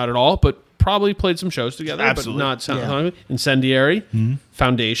all. Not at all, but probably played some shows together. Absolutely. But not sound. Yeah. Incendiary.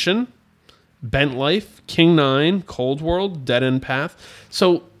 Foundation. Bent Life. King 9. Cold World. Dead End Path.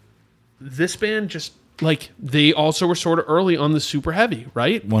 So this band just, like, they also were sort of early on the super heavy,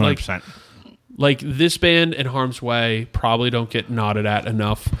 right? 100%. Like this band and Harm's Way probably don't get nodded at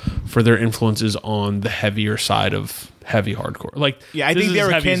enough for their influences on the heavier side of heavy hardcore. Like, Yeah, I this think is as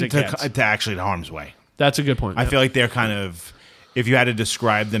they're heavy as akin it gets. to actually to Harm's Way. That's a good point. I feel like they're kind of, if you had to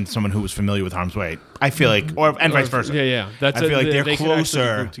describe them to someone who was familiar with Harm's Way, I feel like, and vice versa. Yeah, yeah. That's I feel like they're they could actually be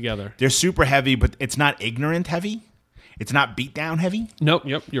closer. grouped together. They're super heavy, but it's not ignorant heavy. It's not beat down heavy. Nope.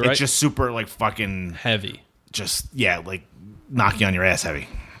 Yep. You're right. It's just super like fucking, heavy. like knock you on your ass heavy.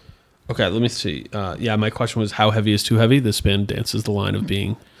 Okay, let me see. Yeah, my question was how heavy is too heavy? This band dances the line of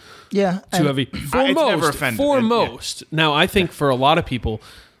being Yeah. too heavy for It's never most. offended. For Yeah. most. Now, I think for a lot of people,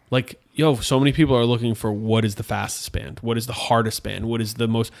 like, so many people are looking for what is the fastest band, what is the hardest band, what is the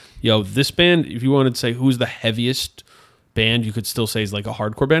most. This band. If you wanted to say who's the heaviest band, you could still say is like a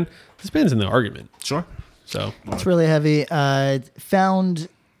hardcore band. This band's in the argument. Sure. So It's really heavy. Found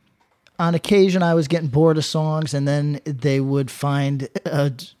on occasion I was getting bored of songs, and then they would find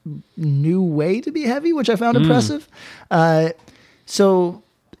a new way to be heavy, which I found impressive. So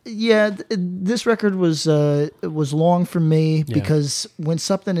yeah, this record was long for me because when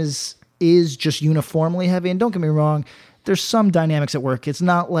something is just uniformly heavy, and don't get me wrong, there's some dynamics at work. It's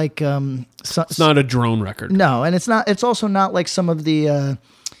not like it's not a drone record. no, and it's not. It's also not like some of the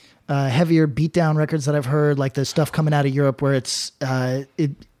heavier beatdown records that I've heard, like the stuff coming out of Europe, where it's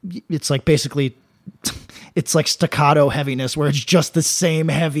like basically it's like staccato heaviness where it's just the same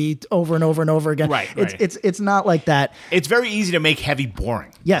heavy over and over and over again. Right, It's not like that. It's very easy to make heavy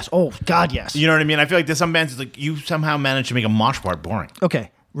boring. Yes. Oh God, yes. You know what I mean? I feel like there's some bands it's like you somehow managed to make a mosh part boring.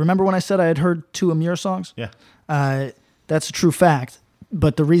 Okay. Remember when I said I had heard 2 Amir songs? Yeah. That's a true fact.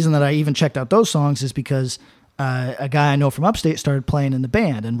 But the reason that I even checked out those songs is because a guy I know from upstate started playing in the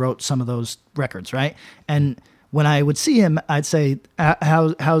band and wrote some of those records, right? And when I would see him, I'd say,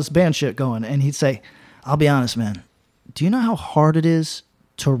 how's band shit going? And he'd say, I'll be honest, man. Do you know how hard it is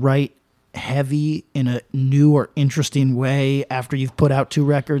to write heavy in a new or interesting way after you've put out 2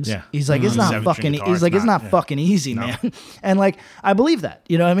 records? Yeah. He's like, it's not 7-string fucking. guitar, He's like, it's not yeah. fucking easy, man. And like, I believe that.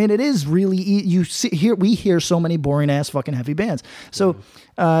 You know what I mean? It is really. We hear so many boring ass fucking heavy bands. So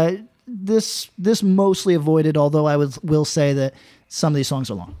this mostly avoided. Although I will say that some of these songs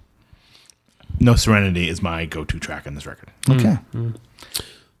are long. No Serenity is my go-to track on this record. Okay.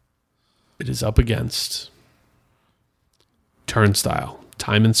 It is up against Turnstile,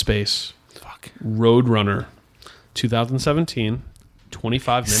 Time and Space, Roadrunner, 2017,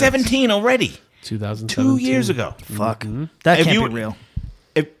 25 minutes. 17 already. 2017. 2 years ago. Fuck. That If can't you- be real.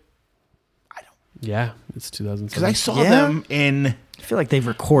 Yeah, it's 2017. Because I saw Yeah? them in I feel like they've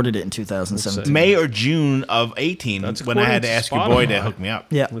recorded it in 2017. May or June of 18 That's when I had to according ask to your boy to Spotify. hook me up.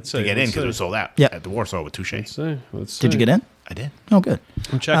 Yeah. Let's To see, get in let's because it was see. sold out Yeah. at the Warsaw with Touche. Let's see. Did you get in? I did. Oh, good.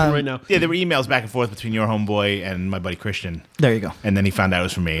 I'm checking right now. Yeah, there were emails back and forth between your homeboy and my buddy Christian. There you go. And then he found out it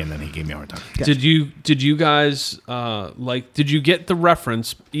was for me, and then he gave me a hard time. Did you guys did you get the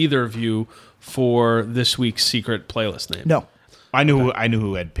reference, either of you, for this week's secret playlist name? No. I knew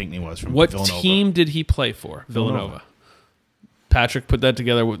who Ed Pinkney was from What Villanova. team did he play for? Villanova. Patrick put that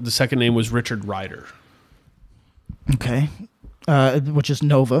together. The second name was Richard Ryder. Okay. Which is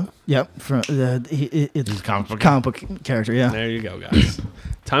Nova. Yep. From it's He's a comic book guy. comic book character. Yeah. There you go, guys.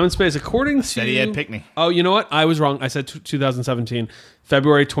 Time and Space, according to... Said he had Pinkney. Oh, you know what? I was wrong. I said 2017,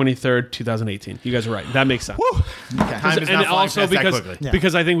 February 23rd, 2018. You guys are right. That makes sense. Time is And not flying also past that because, quickly. Yeah.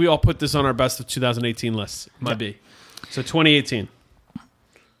 because I think we all put this on our best of 2018 lists. Might be. So 2018.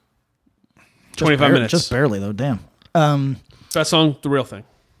 25 minutes. Just barely though. Damn. Best song, The Real Thing.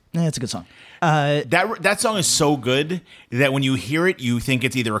 It's a good song. That song is so good that when you hear it, you think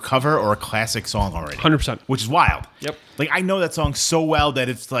it's either a cover or a classic song already. 100%. Which is wild. Yep. Like, I know that song so well that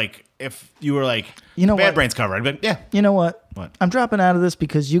it's like, if you were like, You know Bad what? Brains cover, I'd be like, yeah. You know what? What? I'm dropping out of this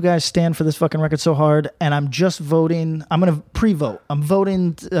because you guys stand for this fucking record so hard, and I'm just voting. I'm gonna pre-vote. I'm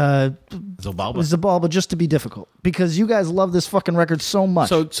voting Zabalba. Zabalba just to be difficult because you guys love this fucking record so much.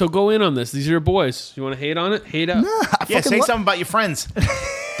 So go in on this. These are your boys. You want to hate on it? Hate out. Yeah, say something about your friends,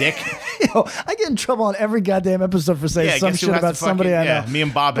 dick. Yo, I get in trouble on every goddamn episode for saying Yeah, some guess who shit has about to somebody I fucking, know. yeah, me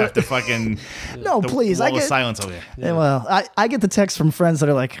and Bob have to fucking No, the please. wall I of get silence over here. Yeah, well, I get the text from friends that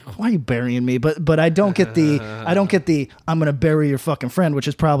are like, "Why are you burying me?" But I don't get the I'm gonna bury your fucking friend, which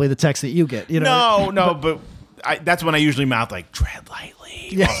is probably the text that you get. You know? But that's when I usually mouth like tread lightly.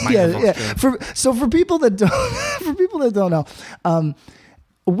 Yeah, off yeah, microphones. yeah. For people that don't know,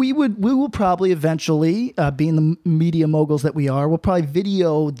 we will probably eventually, being the media moguls that we are, we'll probably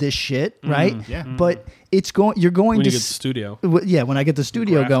video this shit, right? yeah. But you're going When to you get the studio. yeah, when I get the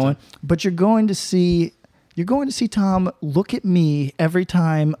studio Grafted. going, but you're going to see Tom look at me every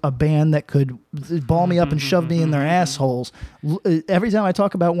time a band that could ball me up and shove me in their assholes. Every time I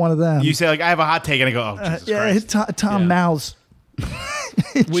talk about one of them, You say like I have a hot take, and I go, oh Jesus yeah, Christ. Yeah. Tom mouths.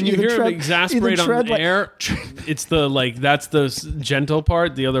 When you Either hear him tread- exasperate either on tread the like- air, it's that's the gentle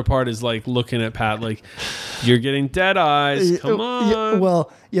part. The other part is like looking at Pat like, you're getting dead eyes. Come on. Yeah,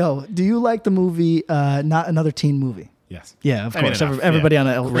 well, yo, do you like the movie Not Another Teen Movie? Yes. Yeah, of I mean, course. enough, Everybody yeah.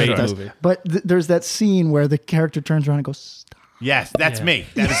 on it Great does. movie. But there's that scene where the character turns around and goes, "Stop." Yes, that's Yeah. me.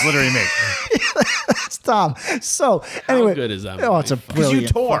 That is literally me. It's Tom. So anyway, good is that Oh, movie? it's a you brilliant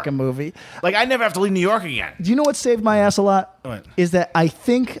tore. fucking movie. Like I never have to leave New York again. Do you know what saved my ass a lot? What? Is that I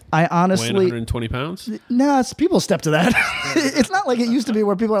think I Weighing honestly 120 pounds. people step to that. It's not like it used to be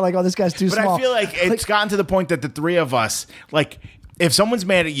where people are like, "Oh, this guy's too But small." I feel like it's gotten to the point that the three of us, like, if someone's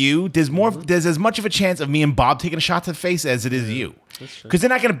mad at you, there's as much of a chance of me and Bob taking a shot to the face as it is you. Because they're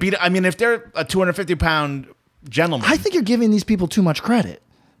not going to beat it. I mean, if they're a 250-pound gentleman, I think you're giving these people too much credit.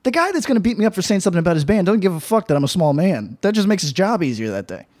 The guy that's going to beat me up for saying something about his band doesn't give a fuck that I'm a small man. That just makes his job easier that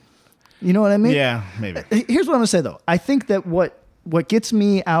day. You know what I mean? yeah, maybe. Here's what I'm going to say, though. I think that what gets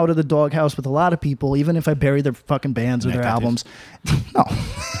me out of the doghouse with a lot of people, even if I bury their fucking bands or their tattoos. albums,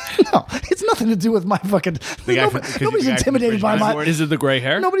 no, it's nothing to do with my fucking. guy from- Nobody's the guy from intimidated by Bridge my. Is it the gray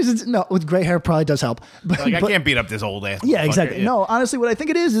hair? No, with gray hair probably does help. But, Like, I but- can't beat up this old ass. Yeah, motherfucker. exactly. Yeah. No, honestly, what I think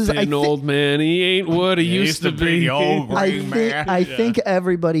it is I An think. old man. He ain't what he used to be. the old I green think man. I think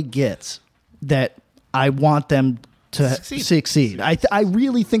everybody gets that I want them to succeed. I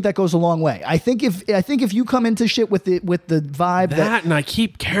really think that goes a long way. I think if you come into shit with the vibe that and I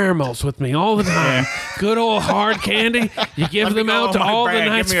keep caramels with me all the time. Good old hard candy. You give them out to all the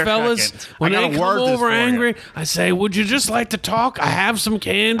nice fellas. When they come over angry, I say, "Would you just like to talk? I have some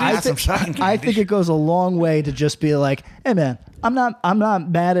candy." I think it goes a long way to just be like, "Hey, man, I'm not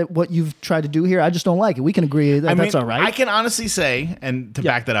mad at what you've tried to do here. I just don't like it. We can agree that that's all right." I can honestly say, and to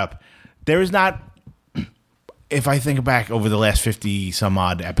back that up, there is not. If I think back over the last 50 some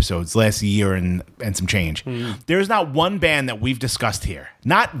odd episodes, last year and some change, there is not one band that we've discussed here,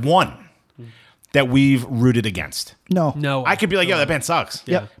 not one, that we've rooted against. No. I could be like, yo, that band sucks.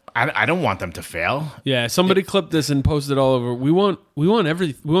 Yep. I don't want them to fail. Yeah, somebody clipped this and posted it all over. We want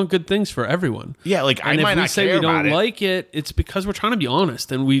good things for everyone. Yeah, like and I might if we not say care we don't about it. like it, it's because we're trying to be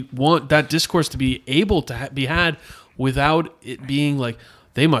honest, and we want that discourse to be able to be had without it being like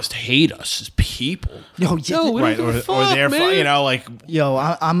they must hate us as people. No, we don't right? give a Or fuck, they're man. you know, like Yo,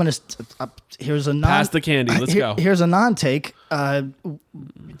 I'm gonna. Here's a Pass the candy. Let's go. Here's a non-take.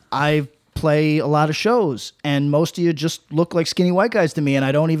 I play a lot of shows, and most of you just look like skinny white guys to me, and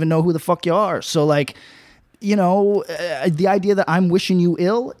I don't even know who the fuck you are. So like, you know, the idea that I'm wishing you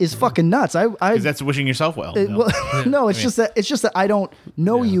ill is fucking nuts. because that's wishing yourself well. No, it's just that I don't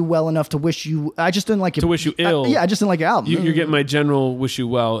know you well enough to wish you. I just didn't like it. To wish you ill. I just didn't like your album. You're getting my general wish you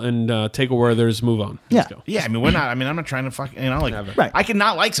well and take a Werther's, move on. Let's Yeah. go. Yeah, I mean, we're not. I mean, I'm not trying to fuck. You know, like Right. I can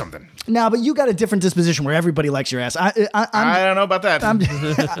not like something. No, but you got a different disposition where everybody likes your ass. I don't know about that.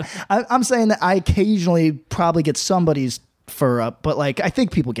 I'm saying that I occasionally probably get somebody's fur up, but like I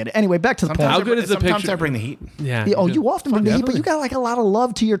think people get it. Anyway, back to the point. How good is the Sometimes picture? I bring the heat. Yeah. Yeah, you often bring the heat, but definitely. you got like a lot of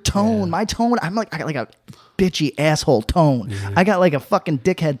love to your tone. My tone, I got like a bitchy asshole tone. I got like a fucking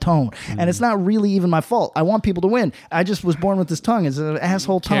dickhead tone, and it's not really even my fault. I want people to win. I just was born with this tongue. It's an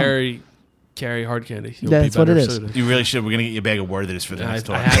asshole tongue. Carry hard candy. You'll That's be what it better is. suited. You really should. We're gonna get you a bag of Werther's for the I next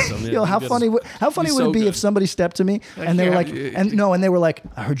tour. had some. Yeah, Yo, how good. funny would He's it so be good. if somebody stepped to me and they were like, and they were like,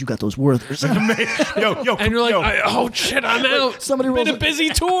 I heard you got those Werthers. yo, And you're like, yo, oh shit, I'm out. somebody Been a rolls- busy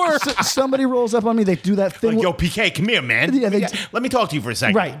tour. Somebody rolls up on me. They do that thing. like, yo, PK, come here, man. Yeah, Let me talk to you for a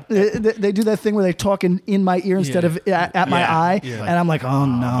second. Right. They do that thing where they talk in my ear instead of at my Yeah. eye. Yeah. And I'm like, oh,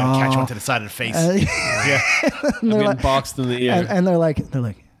 no. I'm gonna catch one to the side of the face. yeah. I'm getting boxed in the ear. And they're like,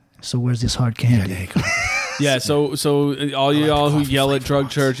 so where's this hard candy? Yeah, so all y'all who yell at drug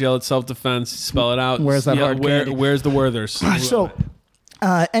church, yell at self defense, spell it out. Where's that hard candy? Where's the Werther's? So,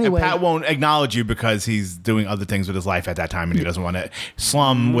 And anyway. Pat won't acknowledge you because he's doing other things with his life at that time, and he doesn't want to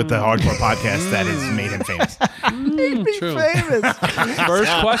slum with the hardcore podcast that has made him famous. True. famous.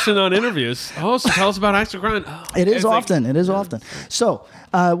 First question on interviews. Oh, so tell us about Axe to Grind. Oh, It is It's like- often. It is often. So,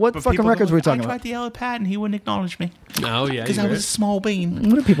 what fucking People records go, were we talking I about? tried to yell at Pat, and he wouldn't acknowledge me oh yeah, because you I were. was a small bean.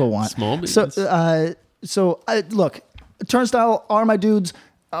 What do people want? Small beans. So look, Turnstile are my dudes.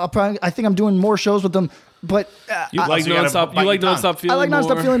 I think I'm doing more shows with them. But You like you gotta nonstop. bite You like your tongue. nonstop feeling. I like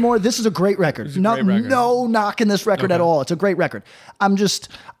Nonstop more? Feeling More. This is a great record. a great record. No knocking this record at all. It's a great record.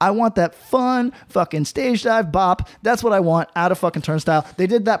 I want that fun fucking stage dive bop. That's what I want out of fucking Turnstile. They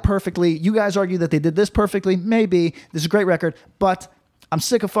did that perfectly. You guys argue that they did this perfectly. Maybe. This is a great record, but I'm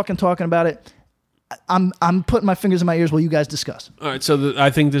sick of fucking talking about it. I'm putting my fingers in my ears while you guys discuss. All right, so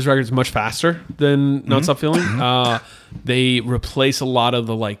I think this record is much faster than Nonstop Feeling. They replace a lot of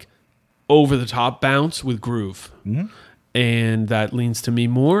the like over the top bounce with groove, and that leans to me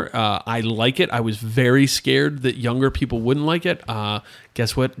more. I like it. I was very scared that younger people wouldn't like it.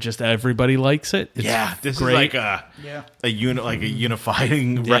 Guess what? Just everybody likes it. It's This great. is like a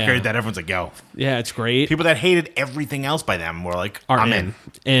unifying record that everyone's like, yo. Yeah, it's great. People that hated everything else by them were like, Are I'm in. in.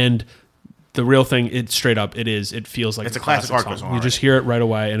 And the real thing, it's straight up, it feels like It's a classic hardcore song You just hear it right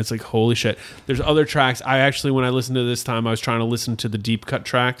away, and it's like, holy shit. There's other tracks. I actually, when I listened to this time, I was trying to listen to the deep cut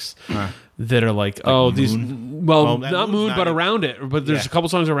tracks that are like these, well, that not Moon's Moon, not but it. around it. But there's Yeah. a couple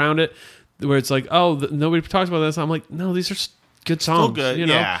songs around it where it's like, nobody talks about this. I'm like, no, these are good songs. good, You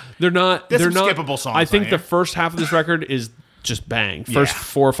know? yeah. They're not. There's they're some not skippable songs I think on the here. first half of this record is just bang. First Yeah.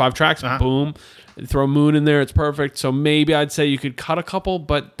 4 or 5 tracks, boom. Throw Moon in there, it's perfect. So maybe I'd say you could cut a couple,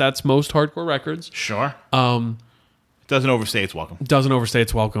 but that's most hardcore records. Sure. Doesn't overstay its welcome. Doesn't overstay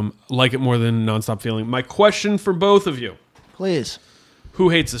its welcome. Like it more than Nonstop Feeling. My question for both of you: Please. who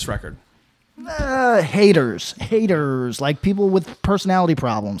hates this record? Haters, like people with personality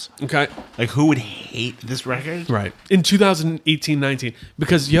problems. Okay, Like, who would hate this record? right. In 2018-19,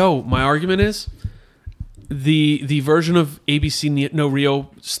 because my argument is the version of ABC No Rio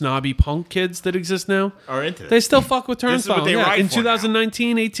snobby punk kids that exist now Are into They this. still fuck with This is what Turnstile. they Yeah, ride in for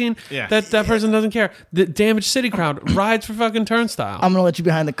 2019, 18, Yeah. that person doesn't care. The Damaged City crowd rides for fucking Turnstile. I'm gonna let you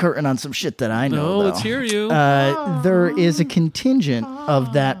behind the curtain on some shit that I know. no, though. let's hear you. There is a contingent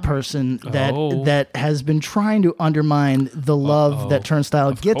of that person that Oh. that has been trying to undermine the love that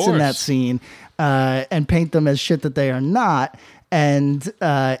Turnstile gets in that course. scene, and paint them as shit that they are not. And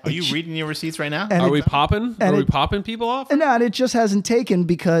Are you reading your receipts right now? and Are it- we popping? Are and we it- popping people off? No, and it just hasn't taken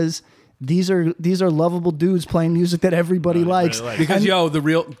because these are lovable dudes playing music that everybody likes. Because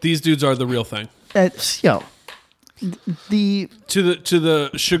these dudes are the real thing. Yo, the To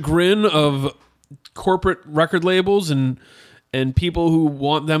the chagrin of corporate record labels and people who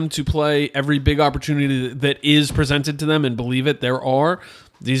want them to play every big opportunity that is presented to them and believe it,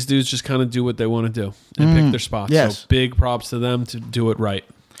 these dudes just kind of do what they want to do and pick their spots. yes. So big props to them to do it right.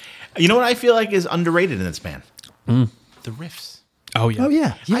 You know what I feel like is underrated in this band? The riffs. Oh yeah. oh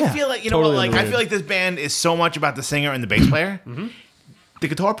yeah, I feel like Totally I underrated. feel like this band is so much about the singer and the bass player. The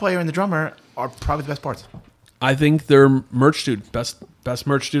guitar player and the drummer are probably the best parts. I think they're merch dude. Best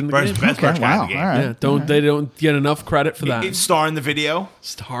merch dude in the game. Best merch guy in the game. all right. Yeah, they don't get enough credit for that. He's star in the video.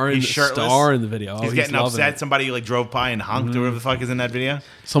 Star in He's shirtless. the video. Oh, He's getting loving upset. it. Somebody like drove by and honked or whatever the fuck is in that video.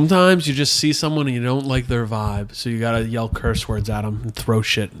 Sometimes you just see someone and you don't like their vibe, so you gotta yell curse words at them and throw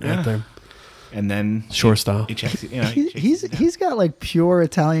shit at them. And then Shore style. he checks. You know, he checks he's it down. he's got like pure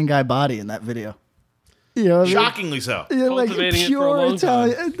Italian guy body in that video. You know what I mean? Shockingly so. Yeah, like Cultivating it for a pure long time.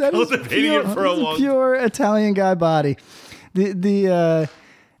 Italian. That is Cultivating it for a long pure Italian guy body.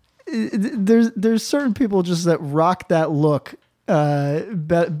 There's certain people just that rock that look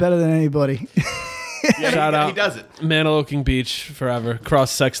better than anybody. Yeah, Shout out. He does it. Maniloking Beach forever.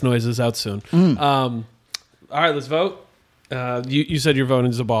 Cross sex noises out soon. All right, let's vote. You said you're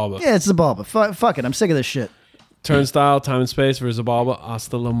voting Zabalba. Yeah, it's Zabalba. Fuck it. I'm sick of this shit. Turnstile, Time and Space for Zabalba,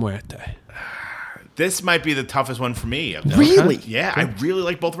 Hasta la Muerte. This might be the toughest one for me. Really? Yeah, I really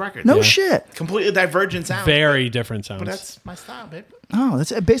like both records. No shit. Completely divergent sounds. Very different sounds. But that's my style, babe. Oh,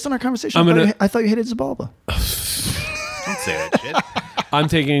 that's based on our conversation. I'm I thought you hated Zabalba. Don't say that shit. I'm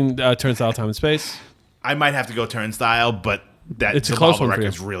taking Turnstile, Time and Space. I might have to go Turnstile, but that It's a close Zabalba one for you.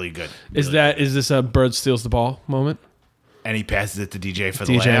 record's really good. Is this a bird steals the ball moment? And he passes it to DJ for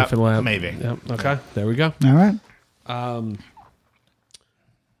the DJ layup. for the layup. Maybe. Yep. Okay. There we go. All right.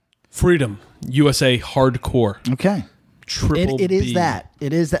 Freedom, USA Hardcore. Okay. Triple It is B. that.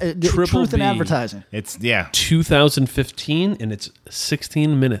 It is that. Triple Truth in B. advertising. It's 2015, and it's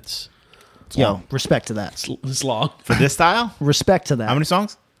 16 minutes. Yo, respect to that. It's long. for this style. Respect to that. How many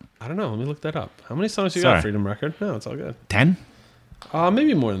songs? I don't know. Let me look that up. How many songs you Sorry. got, Freedom Record? No, it's all good. 10.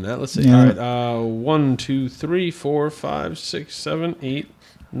 Maybe more than that. Let's see. Yeah. All right. 1, 2, 3, 4, 5, 6, 7, 8,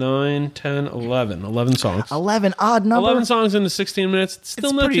 9, 10, 11. 11 songs. 11 odd number. 11 songs into 16 minutes. Still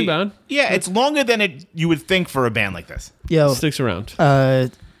It's not pretty- too bad. Yeah, it's longer than you would think for a band like this. Yo, Sticks around.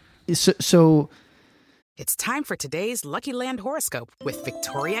 so It's time for today's Lucky Land horoscope with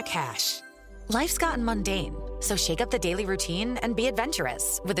Victoria Cash. Life's gotten mundane, so shake up the daily routine and be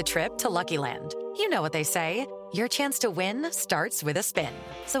adventurous with a trip to Lucky Land. You know what they say, your chance to win starts with a spin.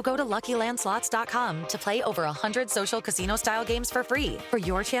 So go to LuckyLandSlots.com to play over 100 social casino-style games for free for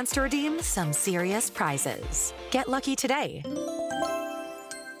your chance to redeem some serious prizes. Get lucky today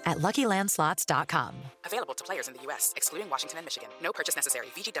at LuckyLandSlots.com. Available to players in the U.S., excluding Washington and Michigan. No purchase necessary.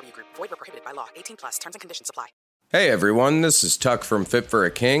 VGW Group. Void where prohibited by law. 18+. Terms and conditions apply. Hey everyone, this is Tuck from Fit for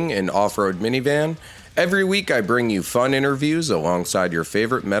a King, an off-road minivan. Every week I bring you fun interviews alongside your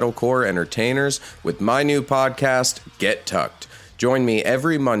favorite metalcore entertainers with my new podcast, Get Tucked. Join me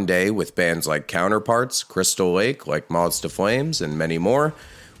every Monday with bands like Counterparts, Crystal Lake, like Moths to Flames, and many more.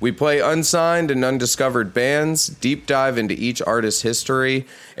 We play unsigned and undiscovered bands, deep dive into each artist's history,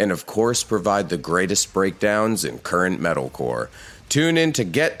 and of course provide the greatest breakdowns in current metalcore. Tune in to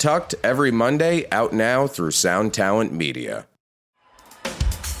Get Tucked every Monday, out now through Sound Talent Media.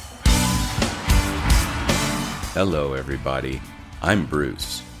 Hello, everybody. I'm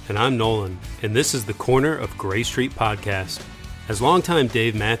Bruce. And I'm Nolan, and this is the Corner of Gray Street podcast. As longtime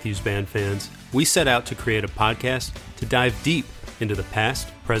Dave Matthews Band fans, we set out to create a podcast to dive deep into the past,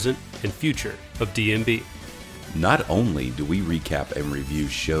 present, and future of DMB. Not only do we recap and review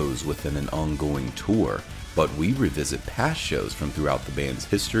shows within an ongoing tour, but we revisit past shows from throughout the band's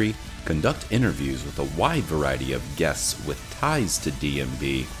history, conduct interviews with a wide variety of guests with ties to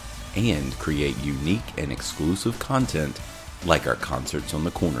DMB, and create unique and exclusive content like our Concerts on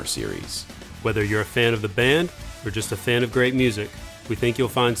the Corner series. Whether you're a fan of the band or just a fan of great music, we think you'll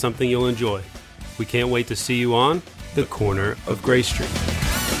find something you'll enjoy. We can't wait to see you on the Corner of Gray Street.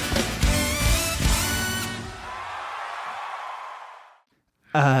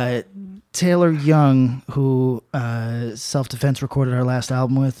 Taylor Young, who Self Defense recorded our last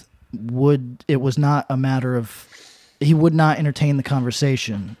album with, it was not a matter of, he would not entertain the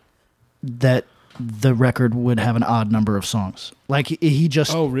conversation that the record would have an odd number of songs. Like he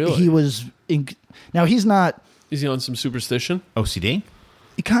just, Oh, really? He was, now he's not. Is he on some superstition? OCD?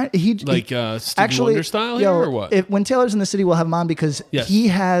 Stevie Wonder style here, or what? When Taylor's in the city, we'll have him on because Yes. he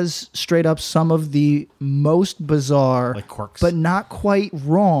has straight up some of the most bizarre, Like quirks. but not quite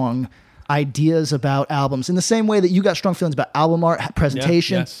wrong ideas about albums. In the same way that you got strong feelings about album art,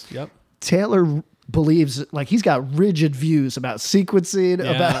 presentation, Yes. Yep. Taylor believes, like, he's got rigid views about sequencing,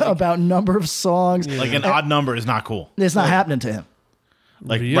 about number of songs. Like an odd number is not cool. It's not happening to him.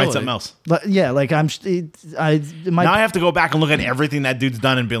 Like Really? write something else. But yeah, like Now I have to go back and look at everything that dude's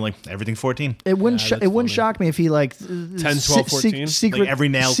done and be like, everything's 14. It wouldn't shock me if he 10, 12, 14? secret Like every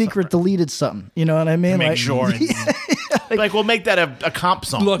nail secret deleted something. You know what I mean? Make Like, sure. Like we'll make that a comp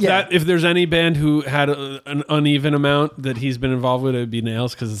song. Look, Yeah. that if there's any band who had an uneven amount that he's been involved with, it would be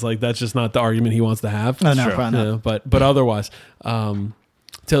Nails, because it's like that's just not the argument he wants to have. Oh, no, probably not. Yeah, but otherwise,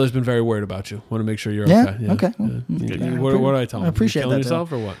 Taylor's been very worried about you. Want to make sure you're Yeah? okay. Okay. Yeah. What do I tell him? I appreciate you killing that, Taylor.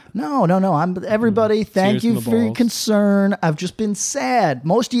 yourself or what? No. I'm everybody. Thank Tears in you the for your balls. concern. I've just been sad.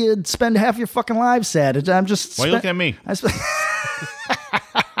 Most of you spend half your fucking lives sad. I'm just. Why you looking at me?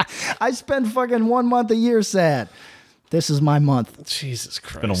 I spend fucking 1 month a year sad. This is my month. Jesus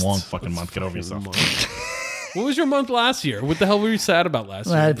Christ. It's been a long fucking month. Get over yourself. What was your month last year? What the hell were you sad about last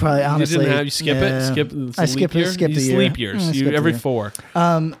year? I'd probably honestly. you skip yeah. it. Skip. It's a I leap skip year? it. Skip You the year. Leap years. Skip You the every year. 4.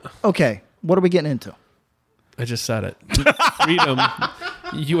 Okay. What are we getting into? I just said it. Freedom.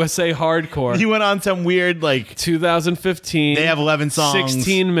 USA Hardcore. He went on some weird 2015. They have 11 songs.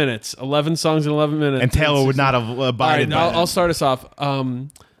 16 minutes. 11 songs in 11 minutes. and Taylor would not have All abided right, by I'll start us off.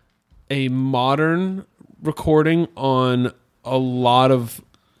 A modern recording on a lot of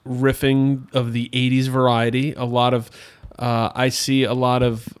riffing of the 80s variety. A lot of, I see a lot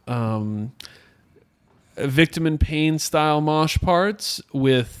of Victim in Pain style mosh parts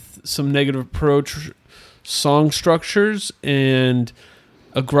with some Negative Approach song structures and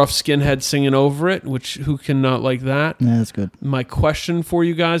a gruff skinhead singing over it, which who can not like that? Yeah, that's good. My question for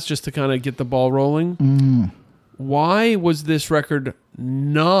you guys, just to kind of get the ball rolling, why was this record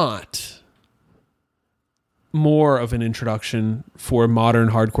not more of an introduction for modern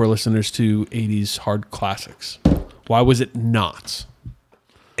hardcore listeners to 80s hard classics? Why was it not?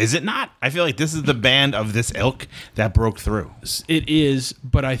 Is it not? I feel like this is the band of this ilk that broke through. It is,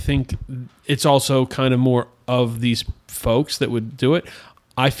 but I think it's also kind of more of these folks that would do it.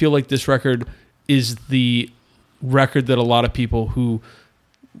 I feel like this record is the record that a lot of people who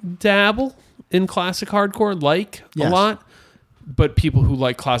dabble in classic hardcore like a Yes. lot, but people who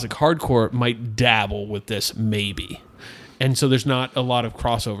like classic hardcore might dabble with this maybe. And so there's not a lot of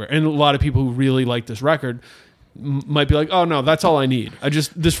crossover. And a lot of people who really like this record might be like, oh no, that's all I need.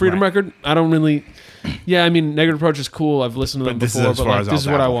 This Freedom record, I don't really. Yeah, I mean, Negative Approach is cool. I've listened to them But this is before, as but far like, as this is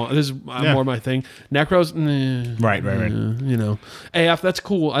I'll what I dabble. want. This is more my thing. Necros, Right. you know, AF, that's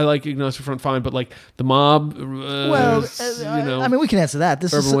cool. I like Agnostic Front fine, but like the Mob, Well, you know, I mean, we can answer that.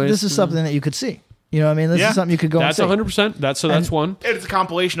 This Urban Waste, is something that you could see. You know what I mean? This Yeah. is something you could go that's and see. 100%. That's one. It's a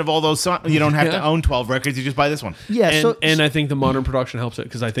compilation of all those songs. You don't have to Yeah. own 12 records. You just buy this one. Yeah, And I think the modern production helps it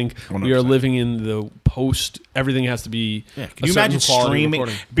because I think we are 100%. living in the post. Everything has to be. Yeah. a Can you certain imagine quality streaming,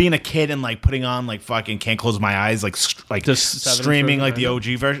 recording. being a kid and like putting on like fucking Can't Close My Eyes, like Just 7-inch streaming version, like the right?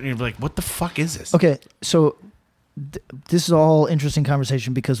 OG version? You're like, what the fuck is this? Okay, so this is all interesting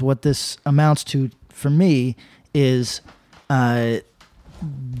conversation because what this amounts to for me is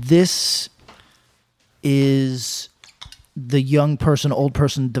this is the young person, old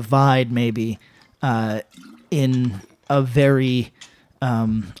person divide maybe in a very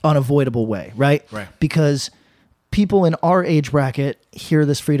unavoidable way, right? Right. Because people in our age bracket hear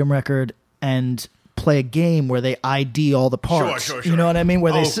this Freedom record and play a game where they ID all the parts. Sure. You know what I mean?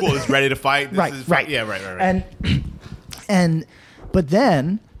 Where Oh, they cool. It's ready to fight. This Right, is right. Yeah, right. But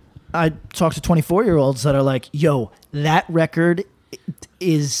then I talk to 24-year-olds that are like, yo, that record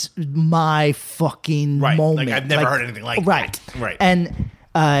is my fucking Right. moment. Like, I've never heard anything like right. that. Right. And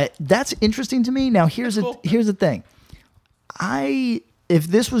that's interesting to me. Now, here's the thing. If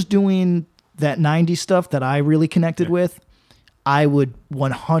this was doing that 90s stuff that I really connected with, I would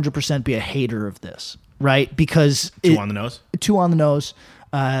 100% be a hater of this, right? Because Two on the nose. Two on the nose.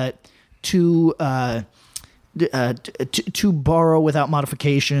 To borrow without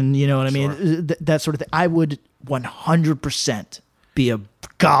modification, you know what I mean? That sort of thing. I would 100% be a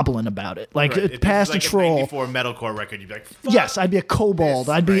hobgoblin about it. Like Right. If past this a is troll. like a 94 metalcore record, you'd be like, fuck. Yes, I'd be a kobold.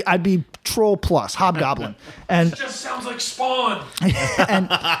 This, I'd be troll plus hobgoblin. And Just sounds like Spawn.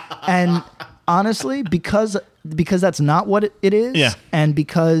 and honestly, because that's not what it is, Yeah. and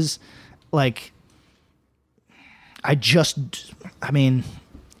because like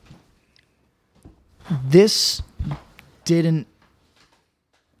this didn't.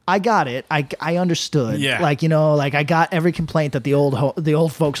 I got it. I understood. Yeah. Like, like I got every complaint that the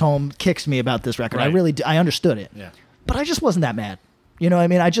old folks home kicks me about this record. Right. I understood it. Yeah. But I just wasn't that mad. You know what I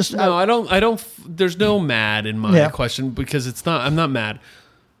mean? No, I don't. There's no mad in my Yeah. question because it's not. I'm not mad.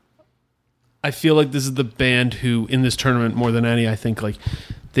 I feel like this is the band who, in this tournament, more than any, I think like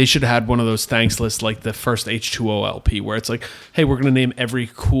they should have had one of those thanks lists like the first H2O LP, where it's like, hey, we're going to name every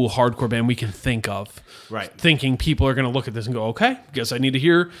cool hardcore band we can think of. Right. Thinking people are going to look at this and go, okay, guess I need to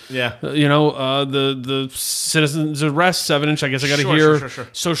hear, Yeah. the Citizens Arrest 7-inch. I guess I got to hear sure.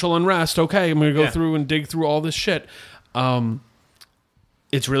 Social Unrest. Okay, I'm going to go Yeah. through and dig through all this shit.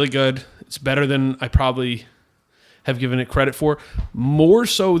 It's really good. It's better than I probably have given it credit for. More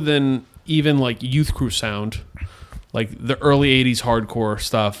so than even like Youth Crew sound. Like the early 80s hardcore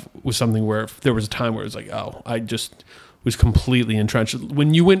stuff was something where there was a time where it was like, oh, I just was completely entrenched.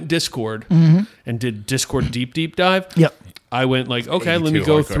 When you went Discord and did Discord deep dive, Yep. I went like, okay, let me 82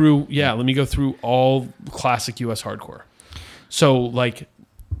 go hardcore. let me go through all classic US hardcore. So like,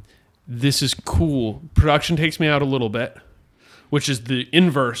 this is cool. Production takes me out a little bit, which is the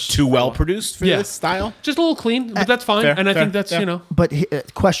inverse. Too well produced for Yeah. this style? Just a little clean, but that's fine. Fair, and I fair, think that's, yeah. But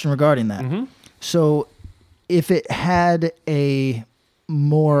question regarding that. Mm-hmm. So, if it had a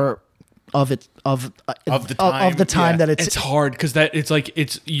more of the time yeah. that it's it's hard because that it's like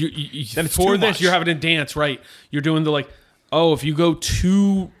it's you Then it's for too this much. you're having to dance, right? You're doing the like, oh, if you go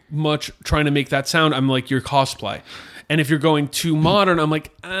too much trying to make that sound, I'm like, you're cosplay. And if you're going too modern, I'm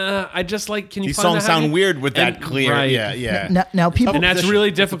like, I just like, can you These find songs a happy- sound weird with that And- clear. right. Yeah. now people And that's position. really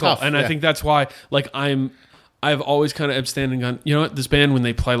It's difficult. tough, And I yeah. think that's why, like, I've always kind of abstained and gone, you know what, this band, when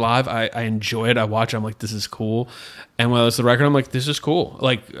they play live, I enjoy it. I watch it, I'm like, this is cool. And when I listen to the record, I'm like, this is cool.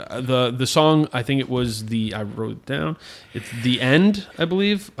 Like, the song, I think it was I wrote it down. It's The End, I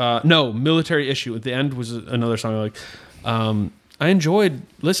believe. No, Military Issue. The End was another song I like. I enjoyed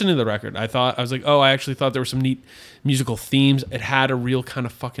listening to the record. I was like, oh, I actually thought there were some neat musical themes. It had a real kind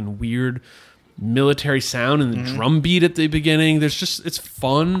of fucking weird military sound and the drum beat at the beginning. It's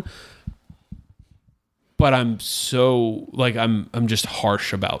fun. But I'm so like I'm just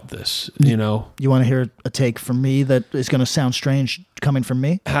harsh about this, you know. You want to hear a take from me that is going to sound strange coming from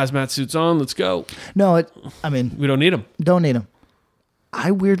me? Hazmat suits on, let's go. No, We don't need them. don't need them.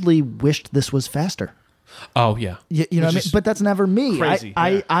 I weirdly wished this was faster. Oh yeah, You know what I Which mean? is But that's never me. crazy,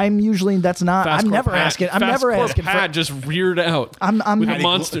 I'm usually that's not. I'm never asking. I'm never asking for. Pat just reared out. I'm with a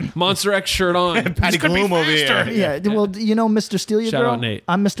Patty monster X shirt on. Patty This could be Gloom over faster. here. Yeah, well, you know, Mr. Steal Your Shout Girl. out Nate.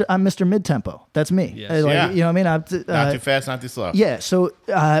 I'm Mr. Mid Tempo. That's me. Yes. Yeah. You know what I mean? Not too fast, not too slow. Yeah. So,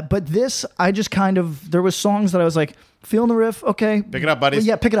 but this, I just kind of there was songs that I was like feeling the riff. Okay, Pick it up, buddies. Well,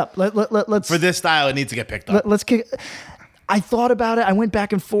 yeah, pick it up. Let's For this style, it needs to get picked up. let's kick. I thought about it. I went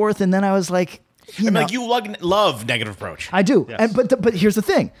back and forth, and then I was like, And like you love Negative Approach. I do. Yes. And but here's the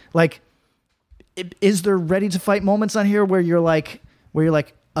thing. Like, is there ready to fight moments on here where you're like,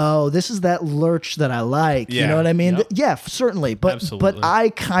 oh, this is that lurch that I like. You Yeah. know what I mean? Yep. Yeah, certainly. But Absolutely.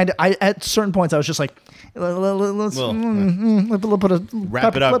 I at certain points I was just like, let's Well, put a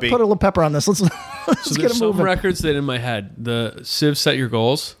Wrap it up, B. put a little pepper on this. Let's So get there's it some moving. records that in my head, the Civ Set Your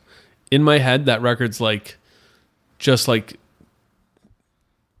Goals, in my head, that record's like, just like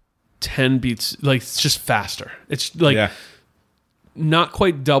 10 beats, like it's just faster. It's like Yeah. not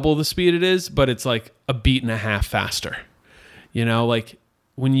quite double the speed it is, but it's like a beat and a half faster. You know, like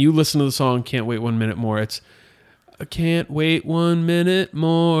when you listen to the song Can't Wait 1 Minute More, it's I can't wait 1 minute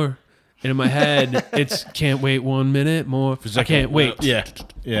more. And in my head, it's can't wait 1 minute more. I can't wait. Yeah.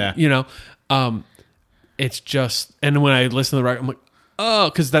 Yeah. You know, it's just, and when I listen to the record, I'm like,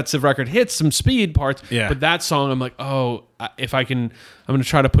 oh, because that's the record hits some speed parts. Yeah. But that song, I'm like, oh, if I can, I'm going to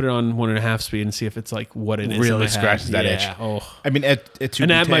try to put it on 1.5 speed and see if it's like what it is. in Really my scratches head. that itch. Yeah. Oh. I mean, And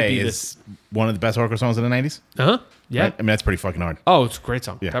that might be is one of the best hardcore songs in the 90s. Huh? Yeah. Right? I mean, that's pretty fucking hard. Oh, it's a great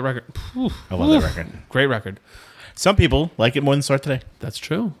song. Yeah. That record. Whew. I love that record. Great record. Some people like it more than Start Today. That's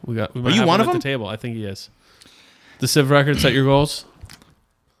true. We might Are you have one at of the them? table. I think he is. The Civ record, Set Your Goals.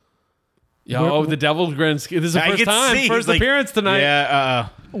 Yo, the Devil's Grin. This is the I first can time. see. First He's like, appearance tonight. Yeah.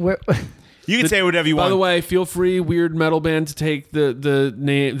 Where, You can say whatever you want. By the way, feel free, weird metal band, to take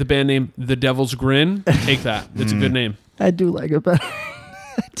the band name, The Devil's Grin. Take that. It's a good name. I do like it better.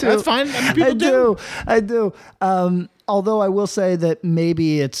 That's fine. I mean, people I do. although I will say that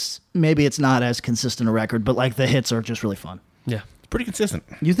maybe it's not as consistent a record, but like the hits are just really fun. Yeah. Pretty consistent.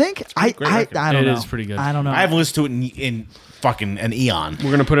 You think? I don't know. It is pretty good. I don't know. I haven't listened to it in fucking an eon.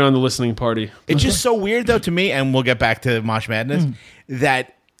 We're gonna put it on the listening party. It's just so weird though to me, and we'll get back to Mosh Madness,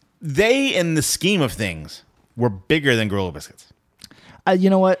 that they, in the scheme of things, were bigger than Gorilla Biscuits.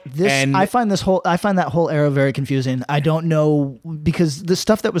 You know what? I find that whole era very confusing. I don't know, because the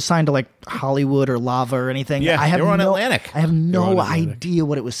stuff that was signed to like Hollywood or Lava or anything. Yeah, I have they were on no, Atlantic. I have no idea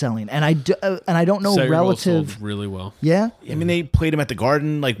what it was selling, and I don't know Set Your Goals relative. sold really well. Yeah, I mean, they played them at the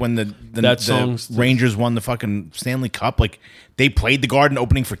Garden, like when the Rangers won the fucking Stanley Cup. Like they played the Garden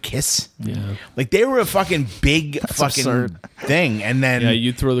opening for Kiss. Yeah, like they were a fucking big fucking absurd. thing. And then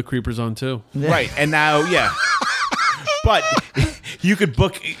you'd throw the Creepers on too. Right, and now but you could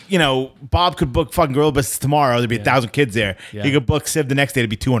book, Bob could book fucking Gorilla Biscuits tomorrow. There'd be 1,000 kids there. Yeah. You could book Civ the next day. There'd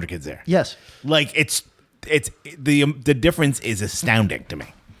be 200 kids there. Yes. Like it's the difference is astounding to me.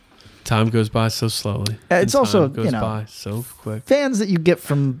 Time goes by so slowly. It's And also, time goes by so quick. fans that you get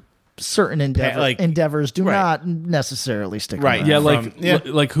from certain endeavors do Right. not necessarily stick Right. around. Yeah,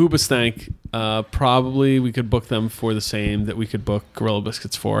 like Hoobastank, probably we could book them for the same that we could book Gorilla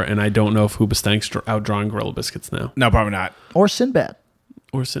Biscuits for, and I don't know if Hoobastank's outdrawing Gorilla Biscuits now. No, probably not. Or Sinbad.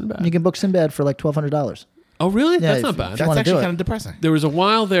 Or Sinbad. You can book Sinbad for like $1,200. Oh, really? Yeah, That's not if bad. you That's wanna actually do it. kind of depressing. There was a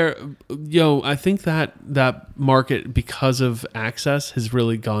while there, I think that market, because of access, has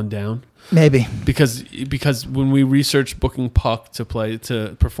really gone down. Maybe. Because when we researched booking Puck to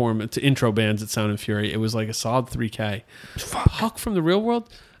perform to intro bands at Sound and Fury, it was like a solid $3,000. Puck from the real world?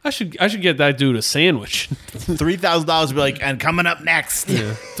 I should get that dude a sandwich. $3,000 would be like, and coming up next.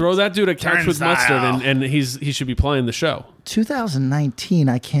 Yeah. Throw that dude a couch with Turnstile. mustard, and he should be playing the show. 2019,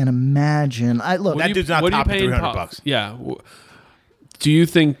 I can't imagine. That dude's not what are you topping paying $300. Puck? Yeah. Do you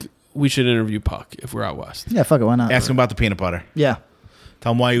think we should interview Puck if we're out west? Yeah, fuck it, why not? Ask him about the peanut butter. Yeah.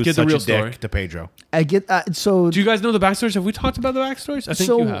 Tell him why he was Get the such a real dick story. to Pedro. I get so. Do you guys know the backstories? Have we talked about the backstories? I think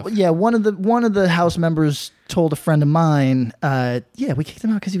you have. Yeah, one of the house members told a friend of mine. We kicked him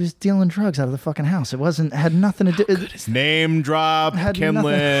out because he was dealing drugs out of the fucking house. It had nothing to do. Name drop Had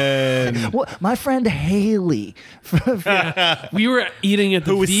Kimlin. Well, my friend Haley. We were eating at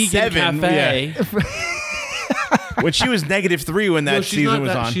the Who was vegan 7, cafe. When she was -3 when that No, she's season not was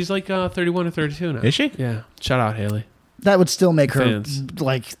that- on. She's like 31 or 32 now. Is she? Yeah. Shout out Haley. That would still make her Fans.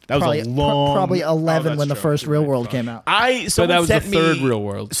 like That was probably, a long- probably 11 that's when the true. first Real World came out. But that was the third Real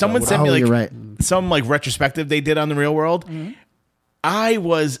World. Someone so sent me Oh, like you're right. some like retrospective they did on the Real World. I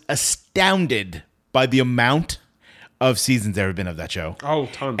was astounded by the amount of seasons there have been of that show. Oh,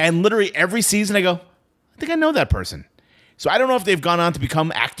 tons. And literally every season I go, I think I know that person. So I don't know if they've gone on to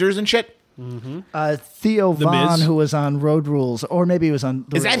become actors and shit. Theo The Vaughn, Miz? who was on Road Rules, or maybe he was on.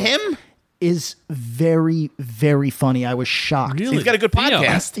 The Is that Real World, him? Is very, very funny. I was shocked. Really? He's got a good Theo.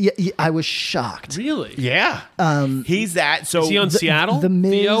 podcast. Yeah, I was shocked. Really? Yeah. He's that. So Is he on Seattle? the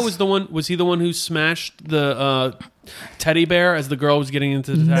Miz- Theo was he the one who smashed the teddy bear as the girl was getting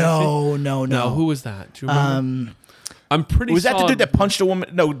into the taxi? No. Who was that? Do you remember? I'm pretty was that the solid. dude that punched a woman?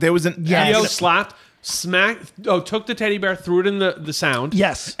 No, there was an Theo took the teddy bear, threw it in the sound.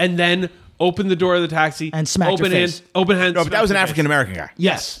 Yes. And then opened the door of the taxi And smacked her open face. hands. Open hands. No, but that was an smacked her African American guy.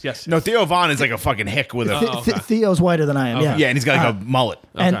 face. Yes. No, Theo Vaughn is like a fucking hick with a Theo's whiter than I am. Yeah. yeah, and he's got like a mullet.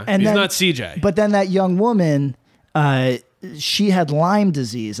 And, Okay. and He's then, not CJ. But then that young woman, she had Lyme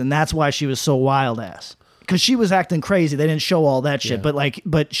disease, and that's why she was so wild ass. Because she was acting crazy. They didn't show all that shit,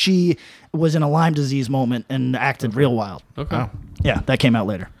 but she was in a Lyme disease moment and acted real wild. Okay. Yeah, that came out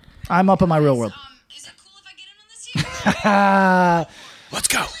later. I'm up in my Real World. Is it cool if I get in on this team? Let's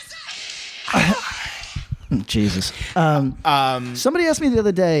go. Jesus. Somebody asked me the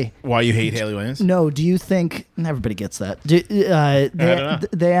other day. Why you hate Haley Williams? No, do you think everybody gets that? don't know.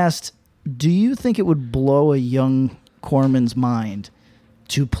 They asked, do you think it would blow a young Corman's mind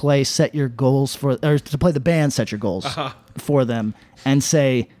to play Set Your Goals for, or to play the band Set Your Goals for them and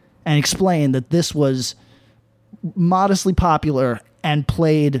say and explain that this was modestly popular and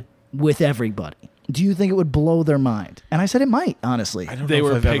played with everybody? Do you think it would blow their mind? And I said it might, honestly. I don't They know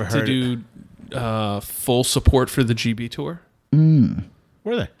if were I've ever picked to heard it. do full support for the GB tour.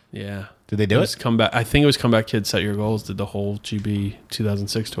 Were they? Yeah. Did they do was it? Comeback. I think it was Comeback Kids Set Your Goals did the whole GB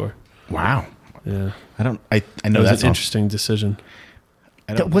 2006 tour. Wow. Yeah. I know It that was an song. interesting decision.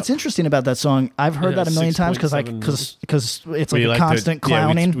 I don't What's interesting about that song, I've heard Yeah, that a million times because 6.7 it's We like a like to- constant yeah,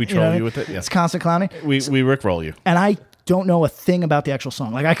 we- clowning. we know troll what I you mean? with it, yeah. It's constant clowning. We rickroll you. And I don't know a thing about the actual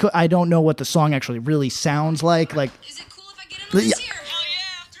song. Like I don't know what the song actually really sounds like. Like Is it cool if I get in on this Yeah. here? Hell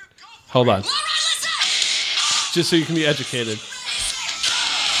yeah. Dude, go for Hold on. it. All right, let's go. Just so you can be educated.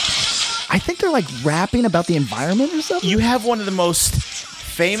 I think they're like rapping about the environment or something. You have one of the most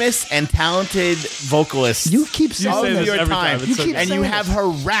famous and talented vocalists. You keep saying of this your every time, time. It's so good. and you have her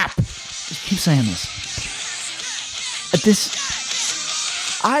rap. Keep saying this.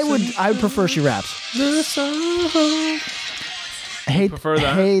 I would prefer she raps. Prefer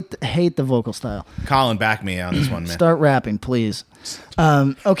that? Hate the vocal style. Colin, back me on this one, man. Start rapping, please.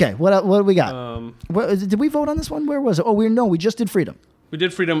 Okay, what do we got? Did we vote on this one? Where was it? Oh, we just did Freedom. We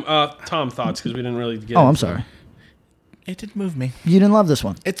did Freedom. Tom, thoughts, because we didn't really get Oh, I'm into sorry. It did move me. You didn't love this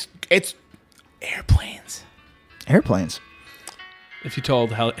one. It's airplanes. Airplanes. If you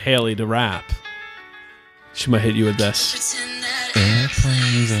told Haley to rap, she might hit you with this.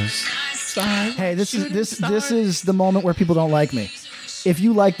 Hey, this is the moment where people don't like me. If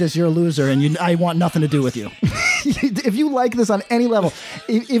you like this, you're a loser, and I want nothing to do with you. If you like this on any level,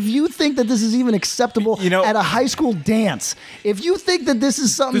 if you think that this is even acceptable at a high school dance, if you think that this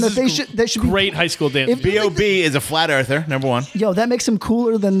is something that should be great high school dance. B.O.B. is a flat earther, number one. Yo, that makes him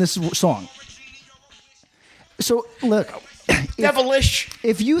cooler than this song. So look. Devilish.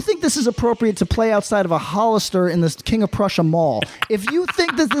 If you think this is appropriate to play outside of a Hollister in the King of Prussia Mall, if you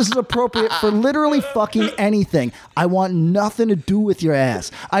think that this is appropriate for literally fucking anything, I want nothing to do with your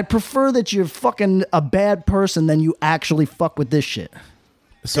ass. I prefer that you're fucking a bad person than you actually fuck with this shit.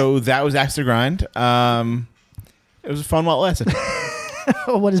 So that was Axe to Grind. It was a fun while it lasted.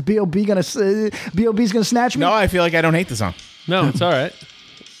 What is B.O.B. gonna say? B.O.B.'s gonna snatch me? No, I feel like I don't hate the song. No, it's all right.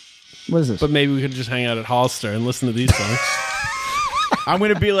 What is this? But maybe we could just hang out at Hollister and listen to these songs. I'm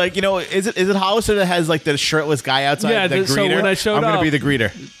gonna be like, is it Hollister that has like the shirtless guy outside? Yeah, the greeter? so when I showed I'm gonna up, be the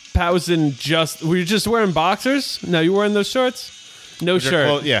greeter. Pat was were you just wearing boxers? No, you wearing those shorts? No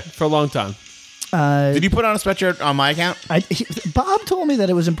shirt. Yeah, for a long time. Did you put on a sweatshirt on my account? Bob told me that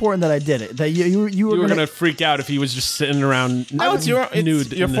it was important that I did it. That you were gonna freak out if he was just sitting around. No, it's your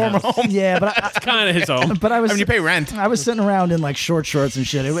former home. Yeah, but it's kind of his home. But I was. I mean, you pay rent. I was sitting around in like short shorts and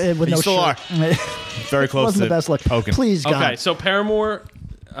shit with you no still shirt. are. Very close. Wasn't to the best look. Poking. Please, God. Okay, so Paramore.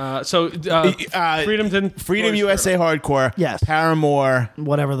 Freedom USA Hardcore. Yes. Paramore.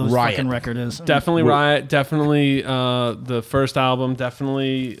 Whatever the Riot. fucking record is. Definitely Riot. Definitely the first album.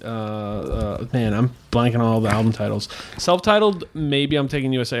 Definitely. Man, I'm blanking on all the album titles. Self-titled. Maybe I'm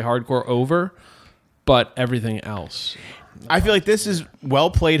taking USA Hardcore over, but everything else. I feel like this is well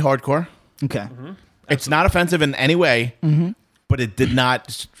played hardcore. Okay. Mm-hmm. It's not offensive in any way, but it did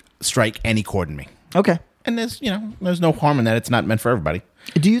not strike any chord in me. Okay. And there's no harm in that. It's not meant for everybody.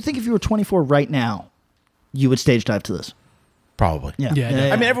 Do you think if you were 24 right now, you would stage dive to this? Probably. Yeah.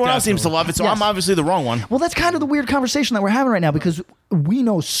 I mean, everyone else seems to love it, so Yes. I'm obviously the wrong one. Well, that's kind of the weird conversation that we're having right now because we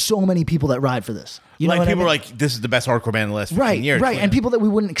know so many people that ride for this. You know like what people I mean? are like, this is the best hardcore band in the last 15 years. Right, and people that we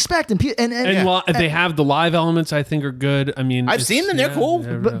wouldn't expect, and They have the live elements. I think are good. I mean, I've seen them; they're cool.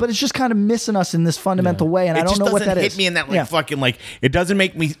 But it's just kind of missing us in this fundamental way, and I don't know what that is. It just doesn't hit me in that fucking like. It doesn't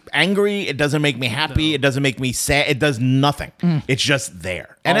make me angry. It doesn't make me happy. It doesn't make me sad. It does nothing. It's just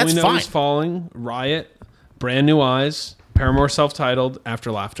there, and all that's we know fine. is Falling, Riot, Brand New Eyes, Paramore self-titled,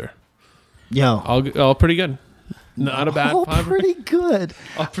 After Laughter. Yo, all pretty good. Not a bad. Oh, five. pretty good.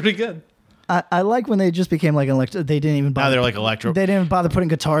 All pretty good. I like when they just became like electro. They didn't even bother. Now they're like electro. They didn't bother putting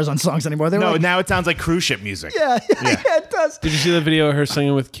guitars on songs anymore. They were No, like, now it sounds like cruise ship music. yeah, it does. Did you see the video of her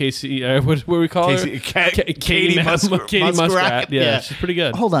singing with Casey? What we call her? Katie Muskrat. Yeah, she's pretty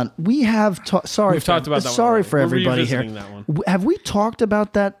good. Hold on, we have sorry. We've talked about that one Sorry already. for We're everybody here. revisiting that one. Have we talked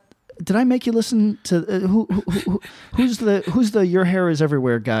about that? Did I make you listen to who's the Your Hair Is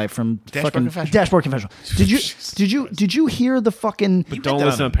Everywhere guy from Dashboard Confessional? Did you hear the fucking? But don't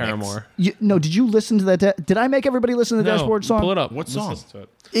listen to Paramore. Did you listen to that? Did I make everybody listen to the Dashboard song? Pull it up. What Let's song? listen to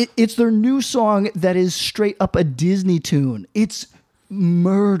it. It's their new song that is straight up a Disney tune. It's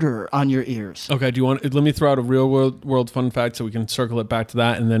murder on your ears. Okay, do you want? Let me throw out a real world fun fact so we can circle it back to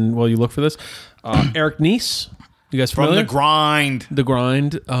that, and then while you look for this, Eric Nies. You guys familiar? From The Grind. The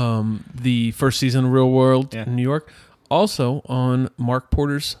Grind, the first season of Real World in New York. Also on Mark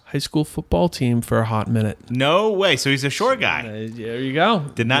Porter's high school football team for a hot minute. No way. So he's a short guy. There you go.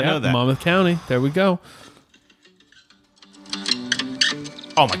 Did not know that. Monmouth County. There we go.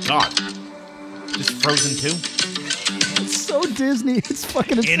 Oh my God. Just Frozen 2? It's so Disney. It's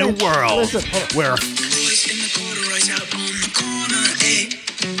fucking insane. In a world Listen, where...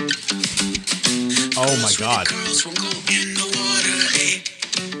 Oh my God.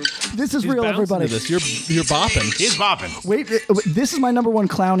 This is He's real, bouncing everybody. to this. You're bopping. He's bopping. Wait, this is my number one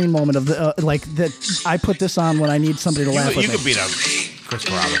clowning moment of the like that. I put this on when I need somebody to laugh with You me. could beat up Chris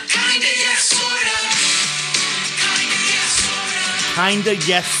Carrabba. Kinda,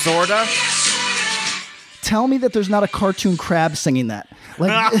 yes, sorta. tell me that there's not a cartoon crab singing that. Like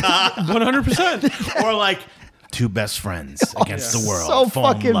 100%. Or like two best friends against the world. so fall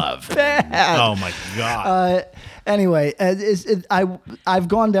in fucking love. bad. Oh my god. Anyway, I've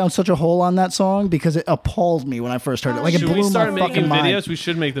gone down such a hole on that song because it appalled me when I first heard it. Like it Should blew we my start making fucking mind. videos? We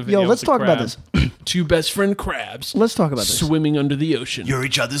should make the video. Yo, let's of the talk about crab. this. Two best friend crabs. Let's talk about this. Swimming under the ocean. You're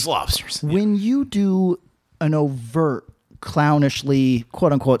each other's lobsters. When you do an overt, clownishly,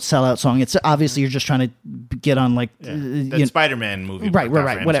 quote unquote, sellout song, it's obviously you're just trying to get on like That Spider-Man movie. right, worked out for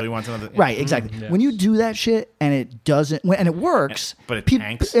right, him, whatever. So he wants another, Right, exactly. When you do that shit and it doesn't, and it works, but it peop-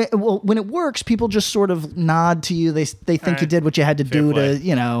 tanks? well, when it works, people just sort of nod to you. They think you right. did what you had to Fair do play. to,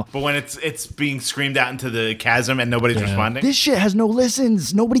 you know. But when it's being screamed out into the chasm and nobody's responding. This shit has no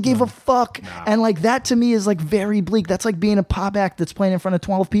listens. Nobody gave a fuck. And like that to me is like very bleak. That's like being a pop act that's playing in front of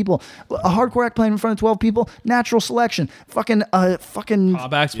 12 people. A hardcore act playing in front of 12 people, natural selection. Fucking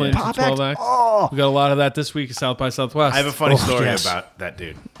Pop acts playing pop for 12 acts. acts. Oh. We got a lot of that this week at South by Southwest. I have a funny story yes. about that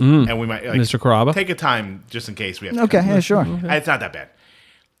dude. And we might Mr. Caraba? take a time just in case we have to Okay, yeah, sure. It's not that bad.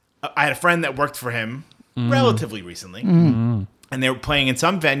 I had a friend that worked for him relatively recently, and they were playing in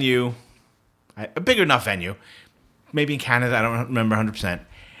some venue, a big enough venue, maybe in Canada. I don't remember 100%.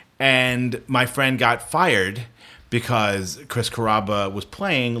 And my friend got fired because Chris Caraba was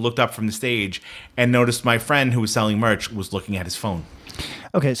playing, looked up from the stage, and noticed my friend who was selling merch was looking at his phone.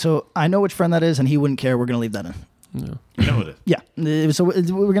 Okay, so I know which friend that is, and he wouldn't care. We're going to leave that in. You know who it is? Yeah. So we're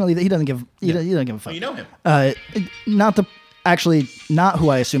going to leave that. He doesn't give he doesn't give a fuck. Oh, you know him. Not who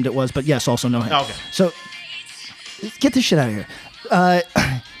I assumed it was, but yes, also know him. Oh, okay. So get this shit out of here.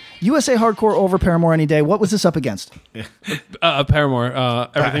 USA Hardcore over Paramore any day. What was this up against? Paramore.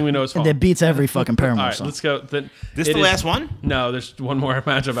 Everything we know is false. That beats every fucking Paramore All right, song. let's go. This the last one? No, there's one more matchup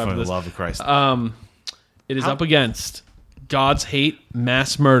after For the this. love of Christ. It is up against God's Hate,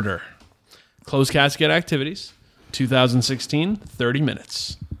 Mass Murder, Closed Casket Activities, 2016, 30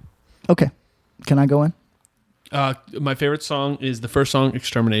 minutes. Okay. Can I go in? My favorite song is the first song,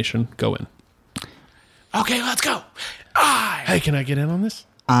 Extermination. Go in. Okay, let's go. Hey, can I get in on this?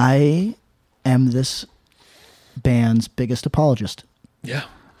 I am this band's biggest apologist. Yeah.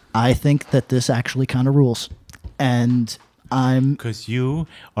 I think that this actually kind of rules. And I'm... Because you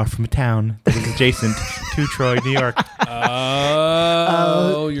are from a town that is adjacent to Troy, New York.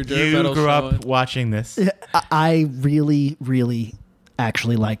 Oh, your dirt You metal grew showing. up watching this. I really, really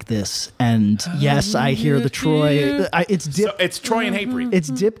actually like this. And yes, I hear the Troy... It's dipped... So it's Troy and Hatebreed. It's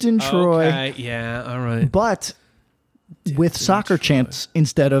dipped in Troy, Okay, yeah, all right. but with soccer chants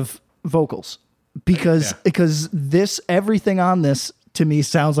instead of vocals. Because this, everything on this to me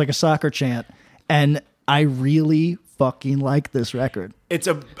sounds like a soccer chant. And I really fucking like this record. It's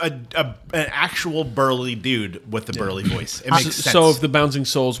an actual burly dude with the burly voice. It makes sense. So if the Bouncing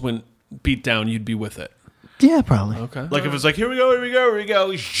Souls went beat down, you'd be with it. Yeah, probably. Okay. like if it was like, here we go, here we go, here we go.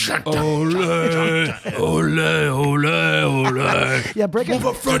 Yeah, break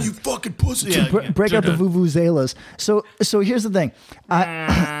out, front, you fucking pussy. break out the vuvuzelas. So here's the thing.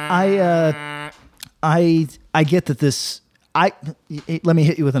 I get that this. Let me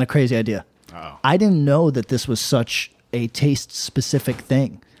hit you with a crazy idea. Uh-oh. I didn't know that this was such a taste specific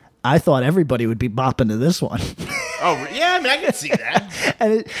thing. I thought everybody would be bopping to this one. Oh, yeah, I mean, I can see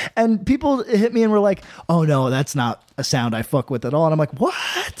that. and people hit me and were like, "Oh no, that's not a sound I fuck with at all." And I'm like,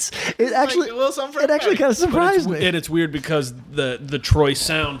 "What?" It actually, a little something for it actually kind of surprised me. And it's weird because the Troy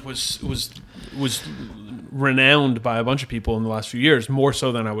sound was renowned by a bunch of people in the last few years, more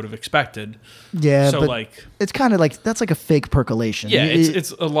so than I would have expected. Yeah, So but like, it's kind of like that's like a fake percolation. yeah,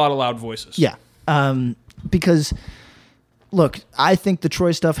 it's a lot of loud voices. Yeah, because look, I think the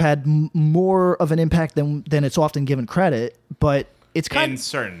Troy stuff had more of an impact than it's often given credit, but it's kind In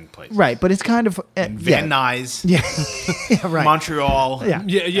certain places. right. But it's kind of Van Nuys, yeah, right. Montreal. Yeah.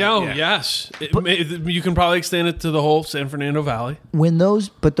 Yes. You can probably extend it to the whole San Fernando Valley. When those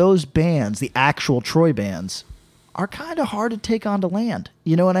bands, the actual Troy bands, are kind of hard to take onto land.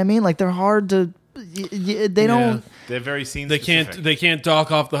 You know what I mean? Like they're hard to. They don't. They're very scene They specific. can't dock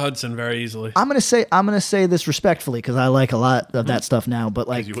off the Hudson very easily. I'm gonna say this respectly because I like a lot of that stuff now. But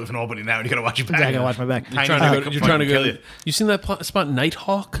like, You live in Albany now, and you gotta watch your back. I gotta watch my back. Tiny You're trying to kill go. you. You seen that spot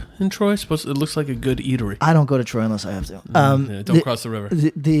Nighthawk in Troy? It looks like a good eatery. I don't go to Troy unless I have to. Yeah, don't cross the river.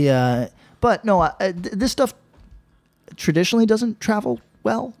 But no, this stuff traditionally doesn't travel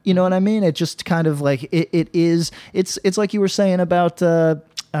well. You know what I mean? It just kind of like it's like you were saying about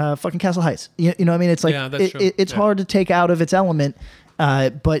fucking Castle Heights. You know what I mean? It's like Yeah, that's true. it's hard to take out of its element.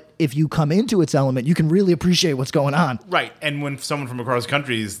 But if you come into its element, you can really appreciate what's going on. Right, and when someone from across the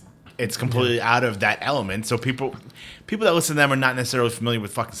country it's completely out of that element. So people that listen to them are not necessarily familiar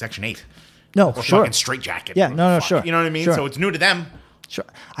with fucking Section 8. No, or sure. fucking Straight Jacket. Yeah, no, Fuck, sure. You know what I mean? Sure. So it's new to them. Sure.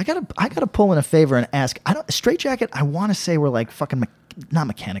 I gotta pull in a favor and ask. Straight Jacket. I want to say we're like fucking not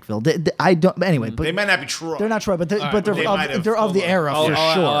Mechanicville. I don't. But anyway, but They might not be Troy. they're not Troy, but they're they might have- they're of the era for sure.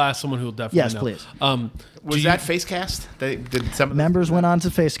 I'll ask someone who'll definitely Yes, know. please. Was that Facecast? They did some of Members went on to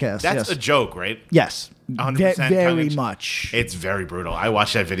Facecast. That's yes. a joke, right? Yes. 100% Very tongue-in-cheek. much. It's very brutal. I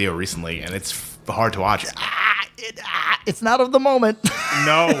watched that video recently, and it's hard to watch. It's not of the moment.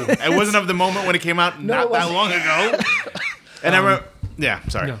 No, it wasn't of the moment when it came out not it that long ago. And I remember, yeah,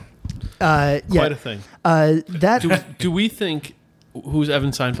 sorry. No. Yeah. Quite a thing. That Do we think who's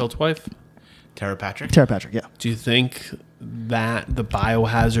Evan Seinfeld's wife? Tara Patrick. Tara Patrick. Yeah. Do you think that the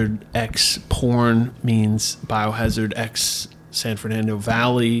Biohazard X porn means Biohazard X San Fernando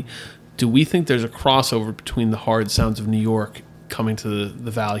Valley? Do we think there's a crossover between the hard sounds of New York coming to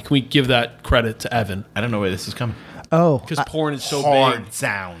the Valley? Can we give that credit to Evan? I don't know where this is coming. Oh, Because porn is so Hard big.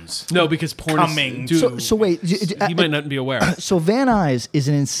 sounds. No, because porn Coming. is... Dude, so wait. he might not be aware. So Van Nuys is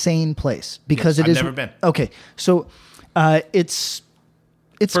an insane place because Yes, it I've is. never been. Okay, so it's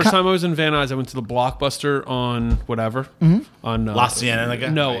First time I was in Van Nuys, I went to the Blockbuster on whatever. On La Cienega?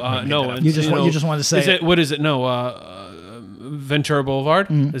 no. You just wanted to say Is it, what is it? No, Ventura Boulevard.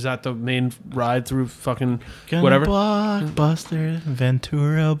 Is that the main ride through fucking whatever? Blockbuster,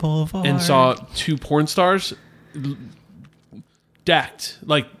 Ventura Boulevard. And saw two porn stars decked,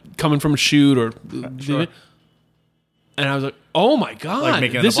 like coming from a shoot or. Sure. And I was like, "Oh my god, Like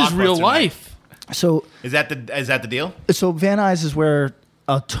making it this a is real Blockbuster life." so Is that the deal? so Van Nuys is where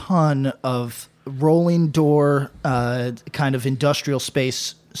a ton of rolling door kind of industrial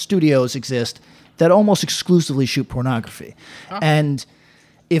space studios exist that almost exclusively shoot pornography. And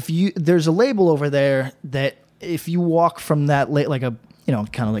if you there's a label over there that if you walk from that like a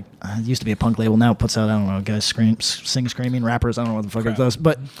kind of like it used to be a punk label, now it puts out I don't know guys sing screaming rappers, I don't know what the fuck it does,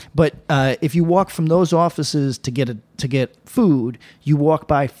 but if you walk from those offices to get food, you walk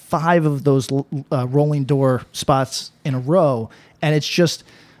by 5 of those rolling door spots in a row, and it's just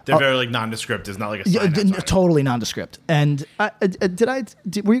They're very like nondescript. It's not like a sign outside. totally nondescript. And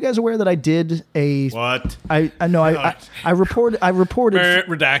were you guys aware that I did a What? I reported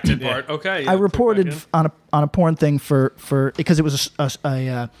Redacted part. Okay. I reported on a porn thing for because it was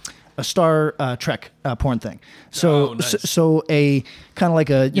a Star Trek porn thing. So nice. so a kind of like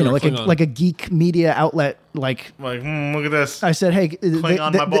a You were Klingon. like a geek media outlet like look at this. I said, hey,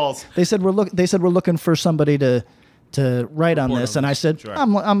 Klingon my balls. They said we're looking for somebody to write on this, and I said, Sure.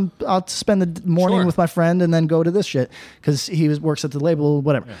 I'll spend the morning Sure. with my friend and then go to this shit because he works at the label,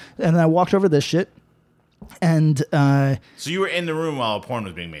 whatever. And then I walked over to this shit, and So you were in the room while a porn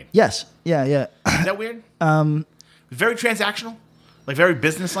was being made. yes, yeah. Is that weird? Very transactional, like very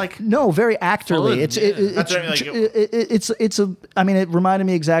business-like. No, very actorly. Fun, That's what I mean, I mean, it reminded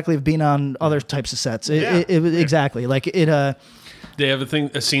me exactly of being on other types of sets. Exactly, like it. They have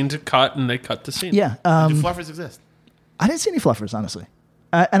a scene to cut, and they cut the scene. Yeah. Do fluffers exist? I didn't see any fluffers, honestly.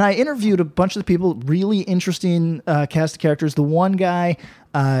 And I interviewed a bunch of the people, really interesting cast of characters. The one guy,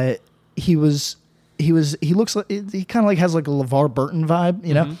 he looks like he kind of like has like a LeVar Burton vibe,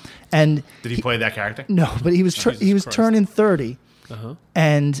 you know. And Did he play that character? no, but he was Christ. turning 30.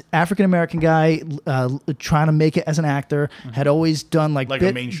 And African American guy trying to make it as an actor, had always done like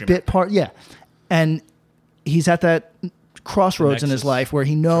a mainstream bit actor. part, yeah. And he's at that crossroads in his nexus. life where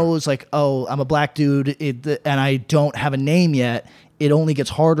he knows like, oh, I'm a black dude and I don't have a name yet. It only gets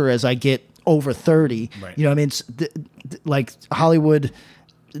harder as I get over 30. Right. You know what I mean? It's like Hollywood,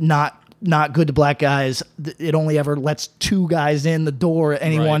 not good to black guys. It only ever lets 2 guys in the door at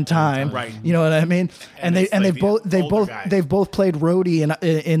any one time. Right. You know what I mean? And it's like they've both played Rhodey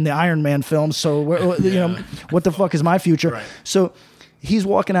in the Iron Man films. So you know, what the fuck is my future? Right. So he's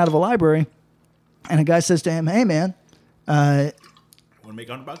walking out of a library, and a guy says to him, "Hey man, Want to make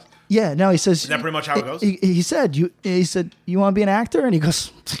 $100? yeah." No, he says, Is that pretty much how it goes? He said, "You want to be an actor?" And he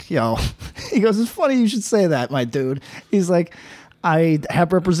goes, "Yo," he goes, "It's funny you should say that, my dude." He's like, I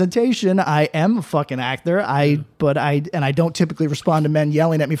have representation. I am a fucking actor. I don't typically respond to men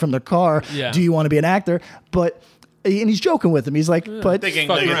yelling at me from their car. Yeah. Do you want to be an actor? And he's joking with him. He's like, but Thinking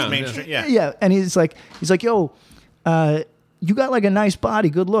Fuck like it's around, mainstream. Yeah. yeah. And he's like, yo, you got like a nice body,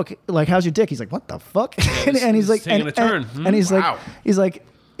 good look. Like, how's your dick? He's like, what the fuck? and he's like, taking a turn. and he's Wow. like,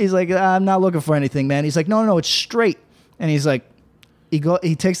 I'm not looking for anything, man. He's like, no, it's straight. And he's like,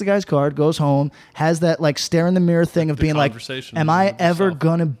 he takes the guy's card, goes home, has that like stare in the mirror thing of being like, conversation am I with ever yourself.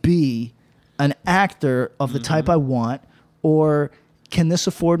 gonna be an actor of the type I want, or can this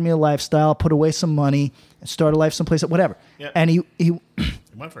afford me a lifestyle? Put away some money and start a life someplace, whatever. Yep. And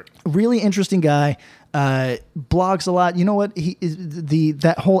Went for it. Really interesting guy. Blogs a lot. You know what? He is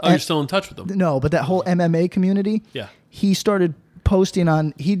that whole. Oh, you're still in touch with him? No, but that whole MMA community. Yeah. He started posting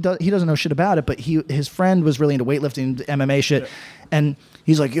on. He doesn't know shit about it, but his friend was really into weightlifting, MMA shit, and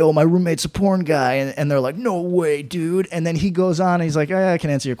he's like, "Yo, my roommate's a porn guy," and they're like, "No way, dude!" And then he goes on and he's like, "I can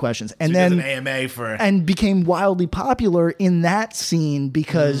answer your questions," and So then he does an AMA for and became wildly popular in that scene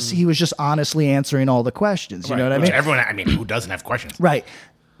because he was just honestly answering all the questions. You know what I mean? Everyone, who doesn't have questions? Right.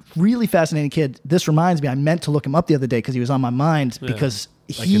 Really fascinating kid. This reminds me, I meant to look him up the other day because he was on my mind because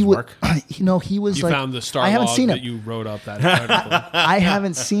he his was, work? he was You like, found the star I haven't log seen that him. you wrote up that article. I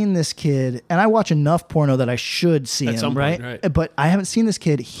haven't seen this kid, and I watch enough porno that I should see At him, some point, right? right. But I haven't seen this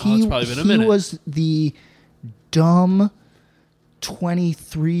kid. it's probably been a He minute. was the dumb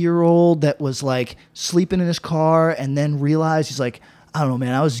 23-year-old that was like sleeping in his car and then realized he's like, I don't know,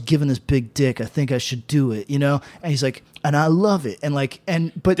 man, I was given this big dick. I think I should do it, And he's like, and I love it.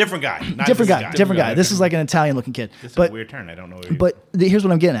 But Different guy. Not different this guy. Different guy. This is like an Italian looking kid. This is But a weird turn. I don't know. here's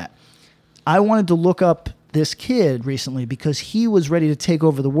what I'm getting at. I wanted to look up this kid recently because he was ready to take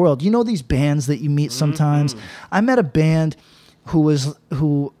over the world. You know these bands that you meet sometimes? I met a band who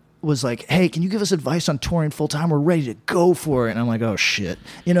was like, "Hey, can you give us advice on touring full time? We're ready to go for it." And I'm like, "Oh shit."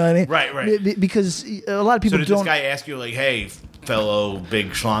 You know what I mean? Right. Because a lot of people So did don't this guy ask you like, "Hey, fellow big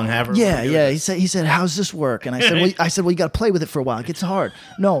schlong haver"? Yeah, yeah. He said, "How's this work?" And I said, "Well, you got to play with it for a while. It gets hard."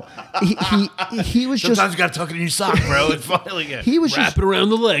 No, he was just. Sometimes you got to tuck it in your sock, bro. It's finally good. He was Wrap just it around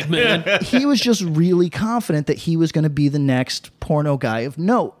the leg, man. he was just really confident that he was going to be the next porno guy of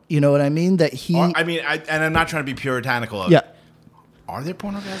note. You know what I mean? That he. and I'm not trying to be puritanical. Yeah. Are there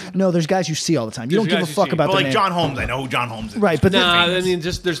porno guys? No, there's guys you see all the time. You There's don't give a guys you fuck see. about But their like name. John Holmes, I know who John Holmes is. Right, but Nah, the- I mean,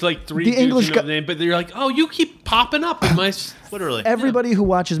 just there's like three The dudes English you know guy- the name, but you're like, oh, you keep popping up in my. Literally. Everybody who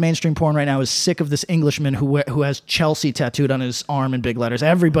watches mainstream porn right now is sick of this Englishman who has Chelsea tattooed on his arm in big letters.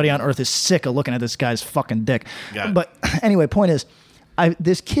 Everybody on earth is sick of looking at this guy's fucking dick. Got it. But anyway, point is,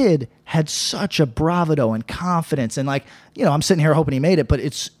 this kid had such a bravado and confidence, and I'm sitting here hoping he made it. But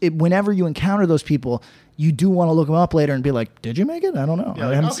whenever you encounter those people, you do want to look them up later and be like, "Did you make it? I don't know.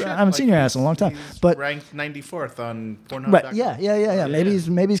 I haven't seen your ass in a long time." But ranked 94th on Pornhub. right, yeah. Maybe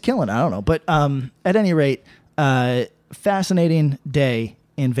he's killing it. I don't know. But at any rate, fascinating day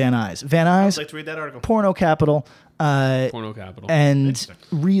in Van Nuys. Van Nuys, I'd like to read that article. porno capital. Porno capital. And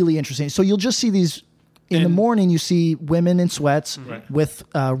really interesting. So you'll just see these in the morning. You see women in sweats with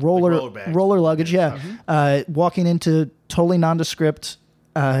roller bags. luggage. Walking into totally nondescript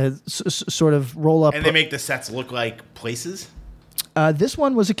sort of roll up. And they make the sets look like places. This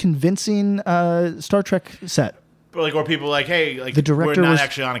one was a convincing Star Trek set. Or people like, hey, like The director we're not was-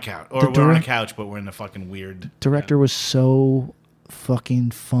 actually on a couch, or the we're on a direct- couch, but we're in a fucking weird. Director was so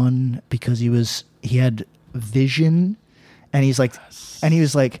fucking fun because he had vision, and he was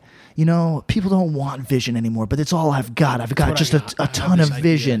like, people don't want vision anymore, but it's all I've got. I've got just a ton of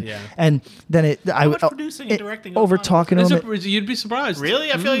vision. yeah. And then much producing and directing over goes on? talking to him. You'd be surprised.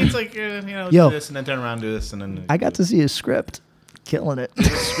 Really, I feel like it's like Yo. do this and then turn around, do this and then. I got to see his script, killing it. the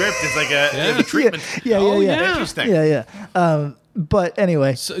script is like a treatment. yeah. Interesting. Yeah. But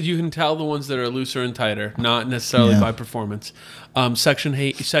anyway, So you can tell the ones that are looser and tighter, not necessarily by performance. Section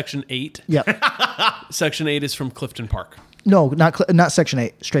 8. yeah. Section 8 is from Clifton Park. No, not Section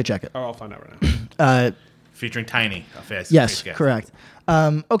 8. Straight Jacket. Oh, I'll find out right now. Featuring Tiny. A fast Yes, guest. correct.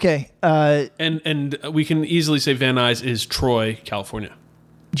 Okay. And we can easily say Van Nuys is Troy, California.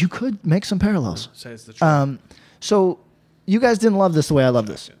 You could make some parallels. Say it's the Troy. So you guys didn't love this the way I love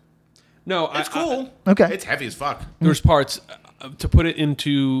this. No, It's cool. Okay. It's heavy as fuck. There's parts to put it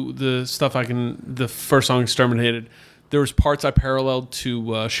into the stuff the first song Exterminated. There was parts I paralleled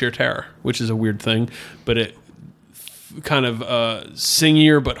to Sheer Terror, which is a weird thing, but it kind of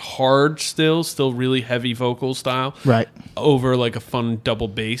singier but hard still really heavy vocal style. Right. Over like a fun double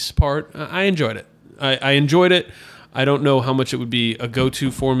bass part. I enjoyed it. I enjoyed it. I don't know how much it would be a go-to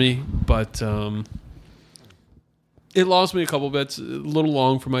for me, but it lost me a couple bits, a little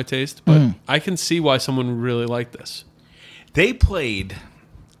long for my taste, but I can see why someone really liked this. They played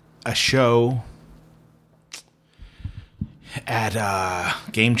a show at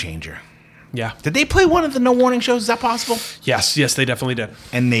Game Changer. Yeah. Did they play one of the No Warning shows? Is that possible? Yes, they definitely did.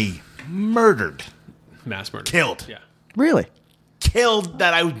 And they murdered, Mass murder. killed, Yeah. Really? killed.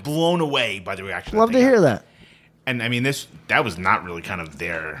 That I was blown away by the reaction. Love to hear that. And I mean, that was not really kind of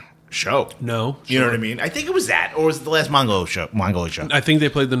their show. No. You know what I mean? I think it was that, or was it the last Mongolia show? I think they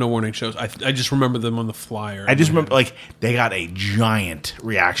played the No Warning shows. I just remember them on the flyer. I just remember, like, they got a giant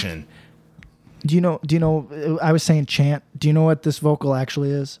reaction. Do you know, I was saying chant. Do you know what this vocal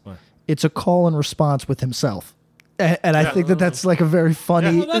actually is? What? It's a call and response with himself. And I think that's like a very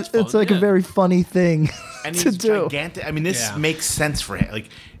funny. Yeah, well, that's fun, it's like a yeah. very funny thing And to he's do. gigantic. I mean, this Yeah. makes sense for him. Like,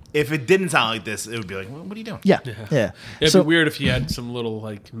 if it didn't sound like this, it would be like, well, what are you doing? Yeah. It'd So be weird if he had some little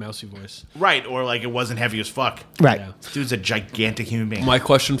like mousy voice. Right, or like it wasn't heavy as fuck. right. Yeah. Dude's a gigantic human being. My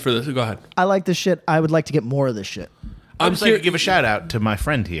question for this. Go ahead. I like this shit. I would like to get more of this shit. I'm just here- like to give a shout out to my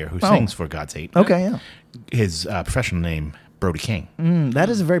friend here who sings for God's Hate. Okay, yeah. His professional name, Brody King. That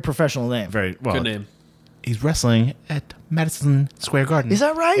is a very professional name. Very well. Good name. He's wrestling at Madison Square Garden. Is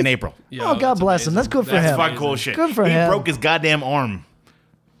that right? In April. Yeah, Oh, God that's bless him. amazing. That's good for That's him. fucking cool shit. Good for he him. broke his goddamn arm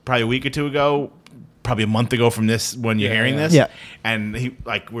probably a week or two ago, probably a month ago from this when you're Yeah, hearing yeah. this. Yeah. And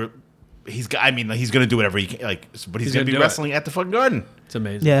he's gonna do whatever he can, like, but he's gonna be gonna do wrestling at the fucking garden. It's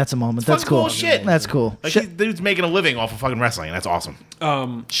amazing. Yeah, that's a moment. That's Fucking cool. cool shit. That's cool. Like, dude's making a living off of fucking wrestling, and that's awesome.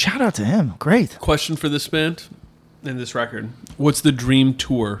 Shout out to him. Great. Question for this band and this record: what's the dream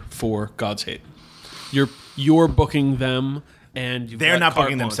tour for God's Hate? You're booking them, and They're got not carte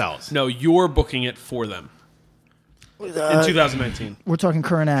booking blanche. themselves. No, you're booking it for them in 2019. We're talking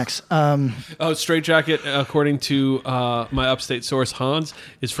current acts. Oh, Straight Jacket, according to my upstate source Hans,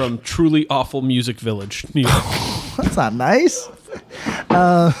 is from Truly Awful Music Village, New York. That's not nice.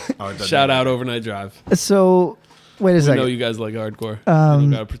 Shout out Overnight Drive. So, wait a We second. know you guys like hardcore. You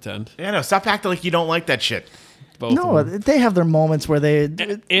don't gotta pretend. Yeah, no, stop acting like you don't like that shit. Both No, of them. they have their moments where they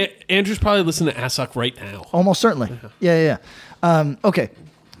Andrew's probably listening to Assuck right now. almost certainly. Yeah. Okay.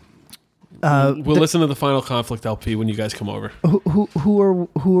 We'll listen to the Final Conflict LP when you guys come over.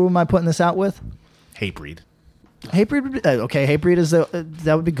 Who am I putting this out with? Hatebreed. Hatebreed. Okay, Hatebreed is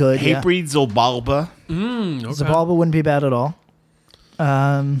that would be good. Yeah. Hatebreed, Zolbalba. Zabalba wouldn't be bad at all.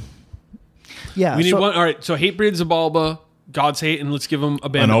 Yeah. We need so- one. All right, so Hatebreed, Zabalba, God's Hate, and let's give them a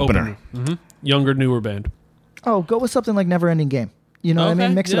band An opener. Younger, newer band. Oh, go with something like Never Ending Game. You know what I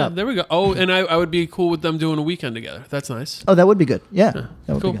mean? Mix it up. There we go. Oh, and I would be cool with them doing a weekend together. That's nice. Oh, that would be good. Yeah,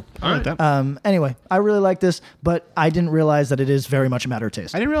 that would Cool. be good. All right. Anyway, I really like this, but I didn't realize that it is very much a matter of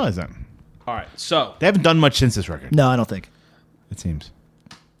taste. I didn't realize that. All right. So They haven't done much since this record, No, I don't think. it seems.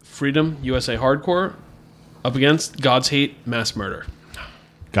 Freedom, USA Hardcore, up against God's Hate, Mass Murder.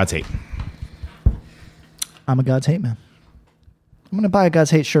 God's Hate. I'm a God's Hate man. I'm gonna buy a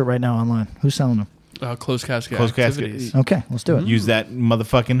God's Hate shirt right now online. Who's selling them? Closed casket Closed casket. activities. Okay, let's do it. Use that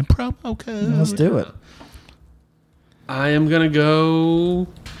motherfucking promo code. Let's do it. I am gonna go.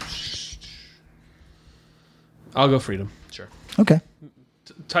 I'll go Freedom. Sure. Okay.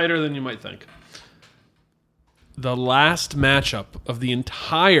 Tighter than you might think. The last matchup of the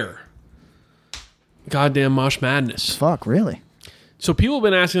entire goddamn Mosh Madness. Fuck, really? So people have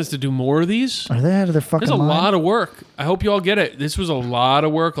been asking us to do more of these. Are they out of their fucking There's a mind? lot of work. I hope you all get it. This was a lot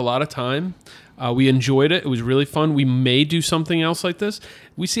of work, a lot of time. We enjoyed it. It was really fun. We may do something else like this.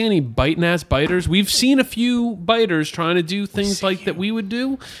 We see any biting ass biters? We've seen a few biters trying to do things like that we would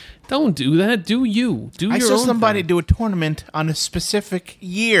do. Don't do that. Do you? Do I your saw own somebody thing. do a tournament on a specific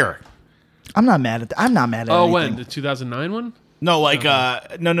year. I'm not mad at. I'm not mad at. Oh, anything. when? The 2009 one? No, like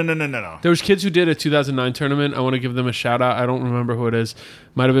no. There was kids who did a 2009 tournament. I want to give them a shout out. I don't remember who it is.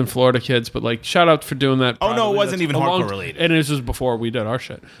 Might have been Florida kids, but like shout out for doing that. Oh, no, it privately. wasn't That's even a long hardcore related. And this was before we did our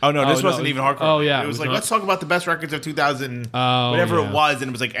shit. Oh no, this wasn't even hardcore. Oh yeah, it was like not. let's talk about the best records of 2000, Oh, whatever yeah. it was, and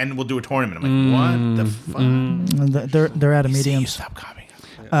it was like, and we'll do a tournament. I'm like, what the fuck? They're out of mediums. Stop copying.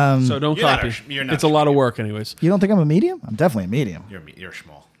 So don't You're not copy. you're not It's a lot of work, anyways. You don't think I'm a medium? I'm definitely a medium. You're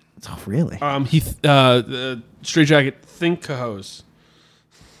small. Oh, really? Straight Jacket, think Cahos.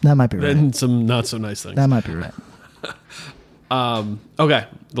 That might be right. And some not so nice things. That might be right. Okay,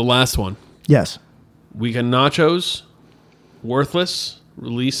 the last one. Yes. Weekend Nachos, Worthless,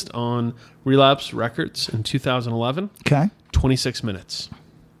 released on Relapse Records in 2011. Okay. 26 minutes.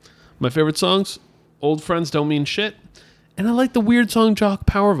 My favorite songs, Old Friends Don't Mean Shit, and I like the weird song Jock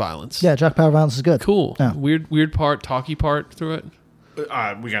Power Violence. Yeah, Jock Power Violence is good. Cool. Yeah. Weird part, talky part through it. We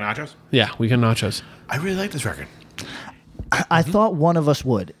got nachos. Yeah, Weekend Nachos. I really like this record. I thought one of us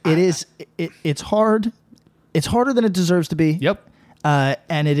would. It's hard. It's harder than it deserves to be. Yep.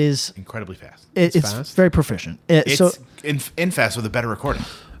 And it is Incredibly fast. it's fast. very proficient. It's So in fast with a better recording.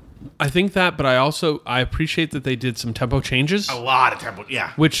 I think that, but I appreciate that they did some tempo changes. A lot of tempo.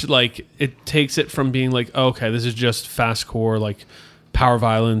 Yeah. Which, like, it takes it from being like, oh, okay, this is just fast core, like power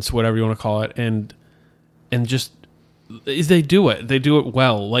violence, whatever you want to call it, and just they do it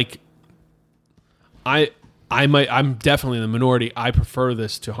well. Like, I'm definitely in the minority. I prefer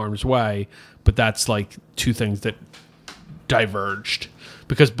this to Harm's Way, but that's like two things that diverged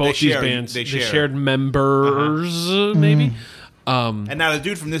because both these bands they shared members, maybe. And now the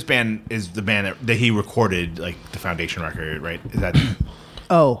dude from this band is the band that he recorded, like the Foundation record, right? Is that?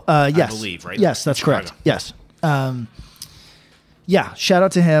 yes. believe, right? Yes, that's Chicago. correct. Yes. Yeah, shout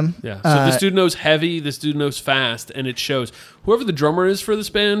out to him. Yeah. So this dude knows heavy. This dude knows fast, and it shows. Whoever the drummer is for this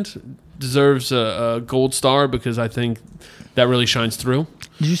band deserves a gold star because I think that really shines through.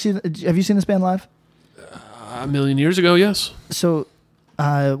 Have you seen this band live? A million years ago, yes. So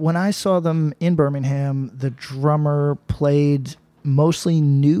when I saw them in Birmingham, the drummer played mostly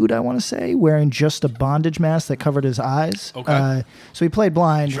nude, I want to say, wearing just a bondage mask that covered his eyes. Okay. So he played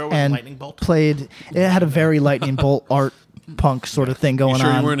blind Sure it was a and lightning bolt? played. It had a very lightning bolt art punk sort of thing going You sure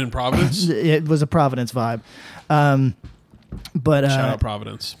on. you weren't in Providence? It was a Providence vibe. But Shout out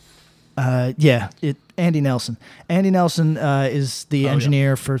Providence. Andy Nelson. Andy Nelson is the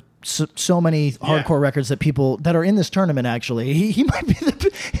engineer for so many hardcore records that people that are in this tournament. Actually, he might be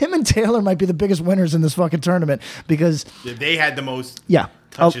him and Taylor might be the biggest winners in this fucking tournament because they had the most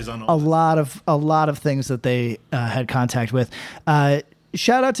touches on a lot of things that they had contact with.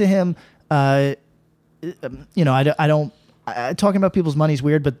 Shout out to him. I don't. Talking about people's money is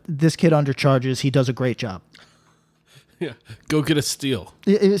weird, but this kid undercharges. He does a great job. Yeah, go get a steal.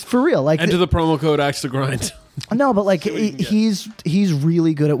 It's for real. Like enter the promo code Axe to Grind. No, but like he's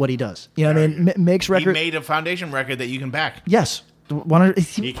really good at what he does. You know what I mean? Makes record. He made a foundation record that you can back. Yes,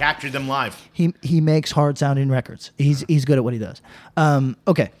 he captured them live. He makes hard sounding records. He's good at what he does.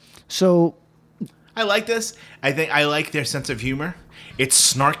 Okay, so I like this. I think I like their sense of humor.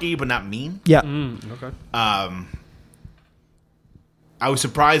 It's snarky but not mean. Yeah. Okay. I was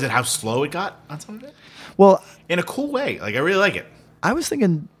surprised at how slow it got on some of it. Well, in a cool way. Like I really like it. I was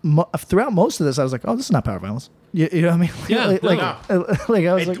thinking throughout most of this, I was like, "Oh, this is not power violence." You know what I mean? Yeah. Like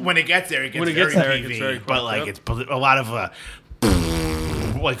I was like, when it gets there, it gets when it very gets there, PV, it gets very but like it's a lot of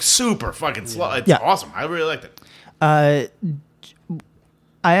like super fucking slow. It's Yeah. awesome. I really liked it. I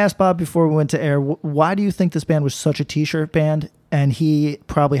asked Bob before we went to air, why do you think this band was such a T-shirt band? And he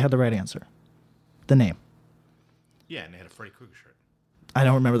probably had the right answer. The name. Yeah, and they had a Freddy Krueger shirt. I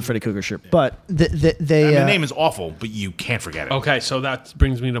don't remember the Freddy Krueger shirt, but they. The name is awful, but you can't forget it. Okay, so that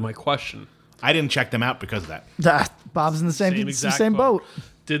brings me to my question. I didn't check them out because of that. Bob's in the same exact boat.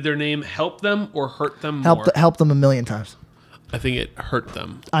 Did their name help them or hurt them more? Helped them a million times. I think it hurt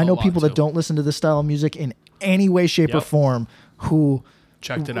them. I know people that don't listen to this style of music in any way, shape, or form who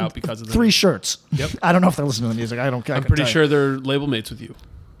checked it out because of the 3 name. shirts. Yep. I don't know if they listen to the music. I'm pretty sure they're label mates with you.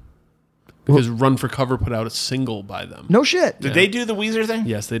 Because Run for Cover put out a single by them. No shit. Did they do the Weezer thing?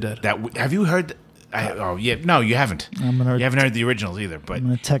 Yes, they did. Have you heard? No, you haven't. You haven't heard the originals either. But I'm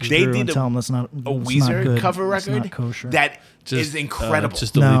gonna text they Drew did and tell him that's not a not Weezer good. cover It's record not kosher. that is incredible.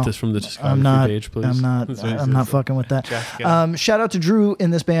 Just delete this from the discography page, please. I'm not fucking with that. Shout out to Drew in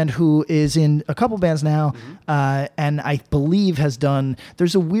this band who is in a couple bands now, and I believe has done.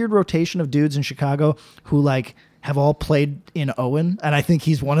 There's a weird rotation of dudes in Chicago who like have all played in Owen, and I think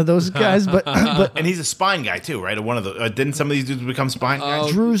he's one of those guys. But and he's a spine guy too, right? One of the didn't some of these dudes become spine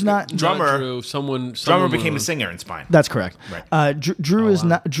guys? Drew's not drummer. Not Drew. Someone drummer became a singer in Spine. That's correct. Right. Drew is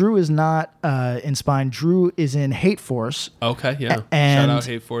not in Spine. Drew is in Hate Force. Okay, yeah. And, shout out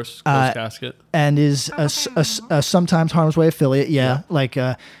Hate Force, Closed Casket, and is a sometimes Harm's Way affiliate. Yeah, like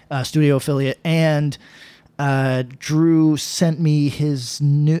a studio affiliate. And Drew sent me his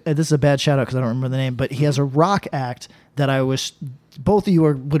new. This is a bad shout out because I don't remember the name, but he has a rock act that both of you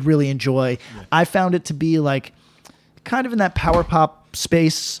would really enjoy. Yeah. I found it to be like kind of in that power pop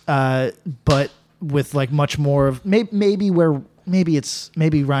space, but with like much more of maybe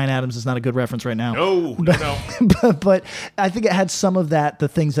Ryan Adams is not a good reference right now. No. but I think it had some of that, the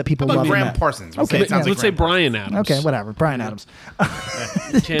things that people love. Graham Parsons. Let's say Brian Adams. Okay, whatever. Brian Adams.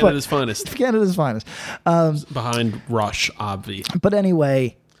 Canada's finest. Canada's finest. Behind Rush, obvi. But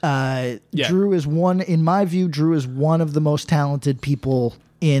anyway, Drew is in my view, Drew is one of the most talented people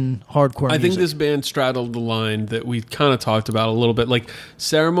in hardcore music. I think this band straddled the line that we kind of talked about a little bit. Like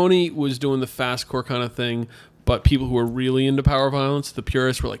Ceremony was doing the fastcore kind of thing, but people who were really into power violence, the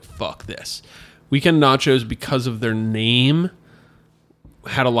purists, were like, fuck this. Weekend Nachos, because of their name,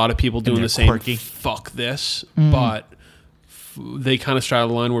 had a lot of people doing the same quirky. Fuck this, but they kind of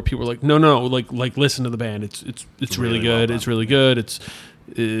straddled the line where people were like, no, like listen to the band. It's really good. It's really good. It's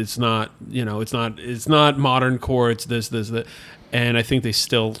not, it's not modern core. It's this, that. And I think they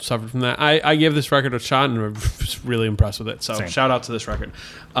still suffered from that. I gave this record a shot and was really impressed with it. So shout out to this record.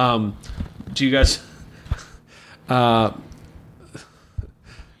 Do you guys... I've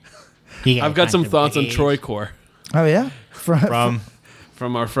got some thoughts on Troy Core. Oh yeah,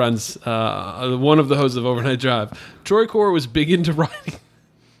 from our friends, one of the hosts of Overnight Drive. Troy Core was big into riding.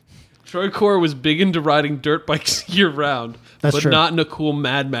 Troy Core was big into riding dirt bikes year round, but true. Not in a cool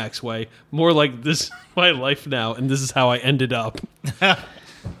Mad Max way. More like, this is my life now, and this is how I ended up.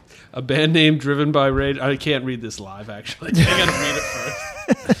 A band name driven by rage. I can't read this live, actually. I gotta read it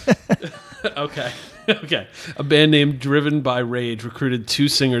first. Okay. A band name driven by rage recruited 2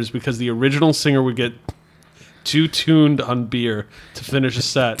 singers because the original singer would get too tuned on beer to finish a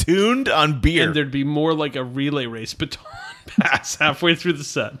set. Tuned on beer. And there'd be more like a relay race baton pass halfway through the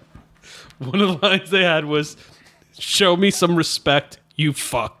set. One of the lines they had was, "Show me some respect, you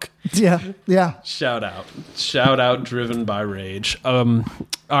fuck." Yeah. Shout out, driven by rage. All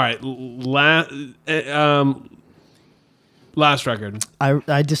right, last record.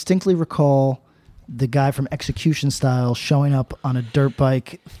 I distinctly recall the guy from Execution Style showing up on a dirt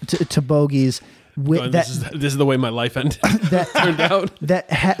bike to bogeys. With This is the way my life ended. That turned out. That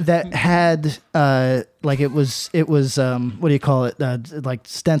had like it was what do you call it? Like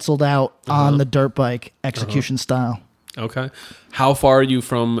stenciled out on the dirt bike, Execution Style. Okay. How far are you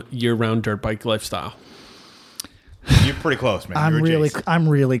from year-round dirt bike lifestyle? You're pretty close, man. I'm really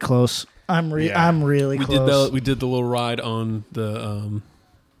close. I'm really We close. did the little ride on the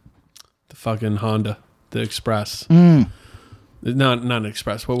fucking Honda, the Express. Not an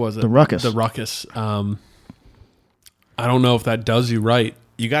Express. What was it? The Ruckus. The Ruckus. I don't know if that does you right.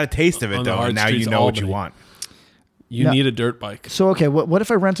 You got a taste of it, though, and now you know what you want. You need a dirt bike. So, okay, what if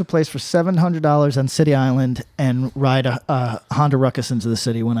I rent a place for $700 on City Island and ride a Honda Ruckus into the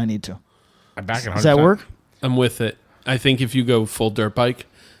city when I need to? I'm back in. Does that work? I'm with it. I think if you go full dirt bike,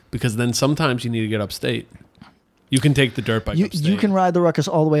 because then sometimes you need to get upstate. You can take the dirt bike upstate. You can ride the Ruckus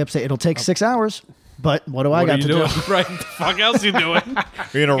all the way upstate. It'll take 6 hours. But what do I got to do? Right. The fuck else you doing? Are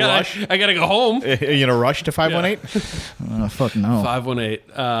you in a rush? I got to go home. Are you in a rush to 518? Fuck no.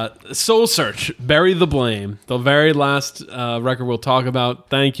 518. Soul Search, Bury the Blame. The very last record we'll talk about.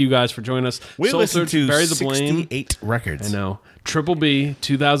 Thank you guys for joining us. We Soul listened Search, to Bury the Blame. 68 records. I know. Triple B,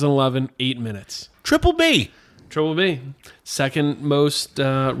 2011, 8 minutes. Triple B. Second most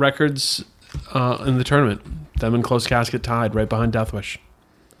records in the tournament. Them and Close Casket tied right behind Deathwish.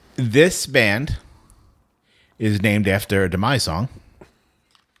 This band is named after a Demise song.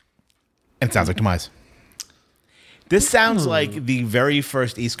 And it sounds like Demise. This sounds like the very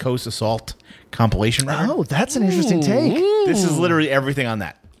first East Coast Assault compilation record. Oh, that's an interesting take. This is literally everything on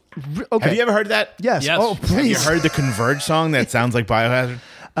that. Okay. Have you ever heard that? Yes. Oh, Have you please. heard the Converge song that sounds like Biohazard?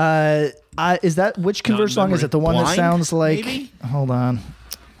 Is that which Converge song is it? The one that Blind, sounds like? maybe? Hold on.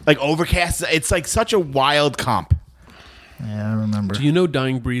 Like Overcast. It's like such a wild comp. Yeah, I remember. Do you know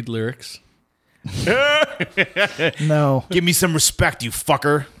Dying Breed lyrics? No. Give me some respect, you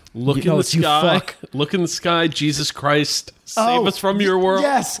fucker. Look in the sky. Look in the sky, Jesus Christ. Save us from your world.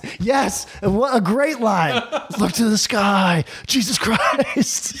 Yes. What a great line. Look to the sky. Jesus Christ.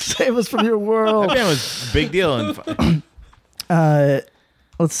 Save us from your world. That band was a big deal.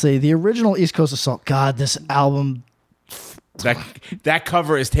 Let's see. The original East Coast Assault. God, this album. That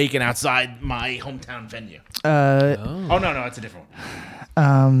cover is taken outside my hometown venue. Oh, no, it's a different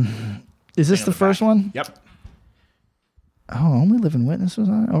one. Is this the first one? Yep. Oh, Only Living Witness was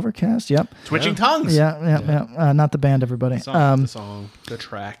on it? Overcast? Yep. Twitching Tongues. Yeah. Not the band, everybody. The song, the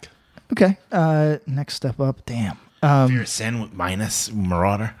track. Okay. Next step up. Damn. Fear of Sin with minus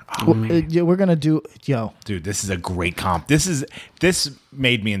Marauder. We're going to do... Yo. Dude, this is a great comp. This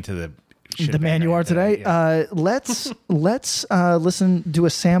made me into the shit The man you are today. Yeah. Let's do a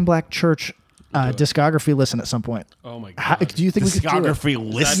Sam Black Church discography listen at some point. Oh my God. Do you think we could do it?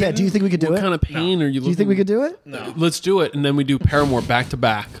 Discography listen? Yeah, do you think we could do it? What kind of pain are you looking? Do you think we could do it? No. Let's do it, and then we do Paramore back to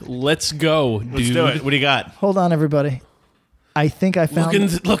back. Let's go, dude. Let's do it. What do you got? Hold on, everybody. I think I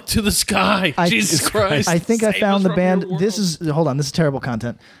found... Look to the sky. Jesus Christ. I think I Save found us the from band. your world. This is terrible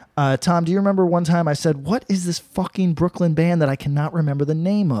content. Tom, do you remember one time I said, what is this fucking Brooklyn band that I cannot remember the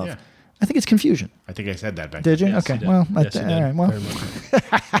name of? Yeah. I think it's Confusion. I think I said that back Did you? then. Okay. you did. Well, Yes, you did. all right.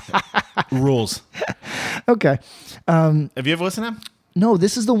 Well, Rules. okay. Have you ever listened to them? No,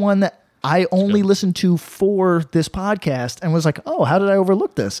 this is the one that I only listened to for this podcast and was like, oh, how did I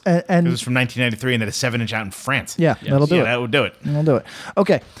overlook this? And It was from 1993 and it had a 7-inch out in France. yeah, that'll do Yeah, it. that would do it. That'll do it.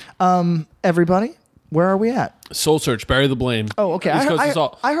 Okay. Everybody, where are we at? Soul Search, Bury the Blame. Oh, okay. East Coast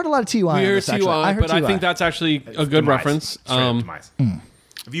Assault. I heard a lot of TUI. We on hear this, actually. TUI, heard but I TUI. think that's actually a good Demise. reference. Straight up Demise.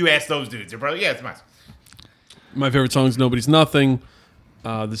 If you ask those dudes, they're probably, it's Demise. My favorite song is Nobody's Nothing.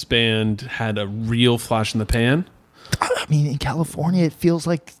 This band had a real flash in the pan. I mean, in California, it feels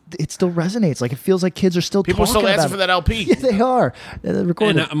like it still resonates. Like it feels like kids are still People talking still asking about for it. that LP. Yeah, they are. They're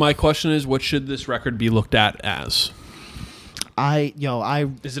recording. And my question is, what should this record be looked at as?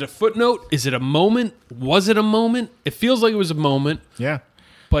 Is it a footnote? Is it a moment? Was it a moment? It feels like it was a moment. Yeah.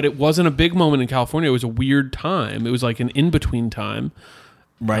 But it wasn't a big moment in California. It was a weird time. It was like an in-between time.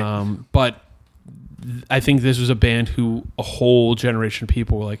 Right. But I think this was a band who a whole generation of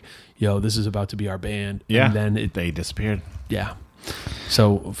people were like, yo, this is about to be our band. Yeah. And then they disappeared. Yeah.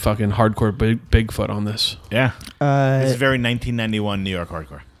 So fucking hardcore Bigfoot on this. Yeah. This is very 1991 New York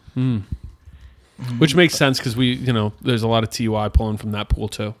hardcore. Which makes sense because there's a lot of TUI pulling from that pool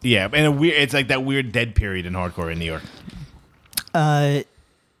too. Yeah, and it's like that weird dead period in hardcore in New York. I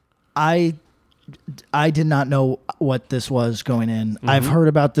did not know what this was going in. I've heard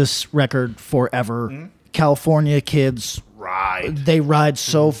about this record forever. California kids they ride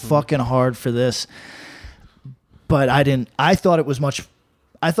so fucking hard for this. But I didn't. I thought it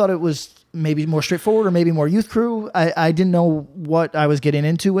was maybe more straightforward or maybe more Youth Crew. I didn't know what I was getting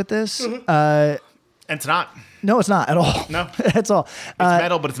into with this. And it's not. No, it's not at all. No. That's all. It's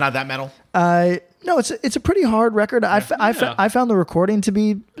metal, but it's not that metal. No, it's a pretty hard record. I found the recording to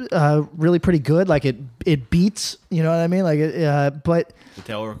be really pretty good. Like it beats, you know what I mean? Like but Did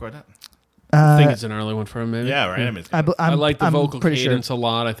Taylor record that? I think it's an early one for him, maybe. Yeah, right. I mean, I like the I'm vocal pretty cadence a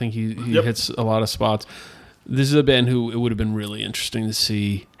lot. I think he hits a lot of spots. This is a band who it would have been really interesting to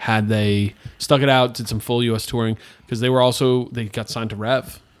see had they stuck it out, did some full U.S. touring, because they got signed to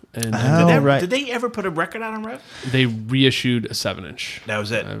Rev. And did they ever put a record out on Rev? They reissued a 7-inch. That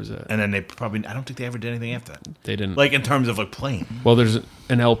was it. And then they probably, I don't think they ever did anything after that. They didn't. Like in terms of like playing. Well, there's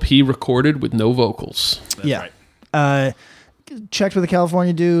an LP recorded with no vocals. That's right. Checked with a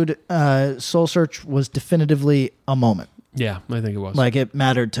California dude. Soul Search was definitively a moment. Yeah, I think it was. Like it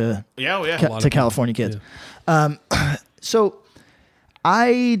mattered to to California kids. Yeah. So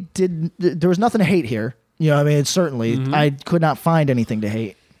there was nothing to hate here. You know, I mean, certainly I could not find anything to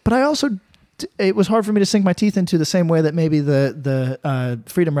hate. But I also, it was hard for me to sink my teeth into the same way that maybe the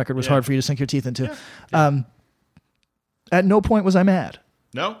Freedom record was hard for you to sink your teeth into. Yeah. At no point was I mad.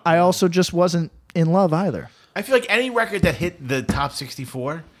 No. I also just wasn't in love either. I feel like any record that hit the top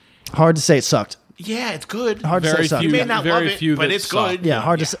 64. Hard to say it sucked. Yeah, it's good. Hard to say it sucked. You may not love it, but it's good. Yeah,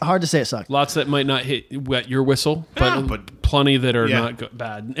 hard to say it sucked. Lots that might not wet your whistle, but plenty that are not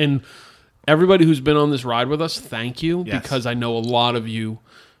bad. And everybody who's been on this ride with us, thank you, because I know a lot of you.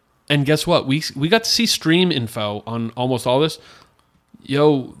 And guess what? We got to see stream info on almost all this.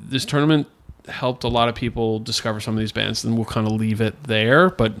 Yo, this tournament helped a lot of people discover some of these bands, and we'll kind of leave it there,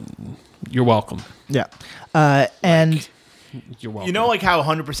 but you're welcome. Yeah. And you're welcome. You know, like how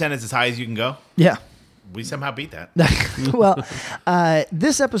 100% is as high as you can go? Yeah. We somehow beat that. Well,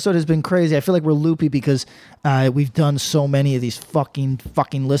 this episode has been crazy. I feel like we're loopy because we've done so many of these fucking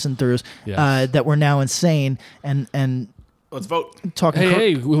listen throughs that we're now insane and let's vote. Talking.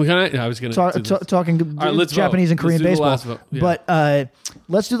 I was going to talking right, Japanese vote. and Korean baseball. But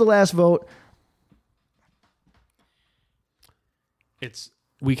let's do the last vote. It's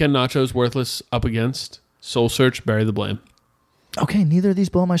Weekend Nachos Worthless up against Soul Search, Bury the Blame. Okay, neither of these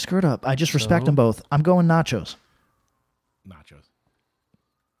blow my skirt up. I just respect them both. I'm going Nachos.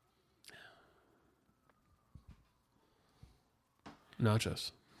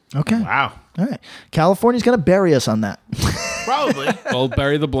 Nachos. Okay. Wow. All right. California's going to bury us on that. Probably. Well,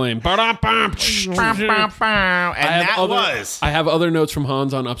 bury the blame. I have other notes from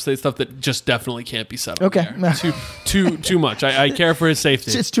Hans on Upstate stuff that just definitely can't be said on Okay. the air. Too much. I care for his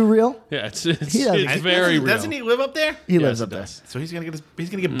safety. It's too real? Yeah, it's doesn't. very real. Doesn't he live up there? He lives up there. So he's gonna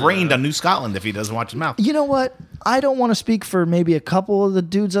get brained on New Scotland if he doesn't watch his mouth. You know what? I don't want to speak for maybe a couple of the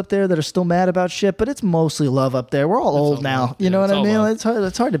dudes up there that are still mad about shit, but it's mostly love up there. We're all old now. You know what I mean?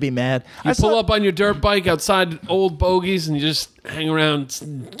 It's hard to be mad. You pull up on your dirt bike outside old bogeys and you just hang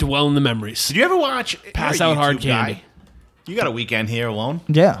around, dwell in the memories. Did you ever watch Pass Out Hard Candy? Guy? You got a weekend here alone?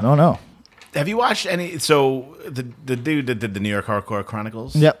 Yeah, I don't know. Have you watched any? So the dude that did the New York Hardcore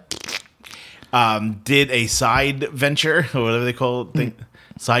Chronicles, yep, did a side venture or whatever they call it,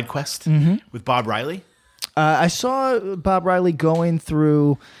 side quest with Bob Riley. I saw Bob Riley going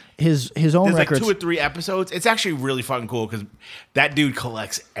through his own There's records. like 2 or 3 episodes. It's actually really fucking cool because that dude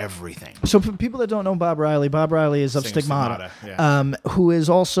collects everything. So for people that don't know Bob Riley is of Stigmata, who is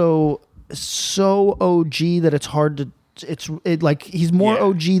also so OG that it's hard to. Like he's more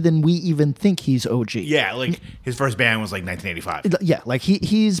OG than we even think he's OG. Yeah, like his first band was like 1985. Yeah, like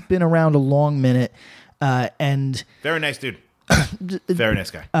he's been around a long minute, and very nice dude. Very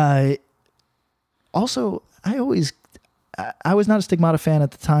nice guy. Also, I was not a Stigmata fan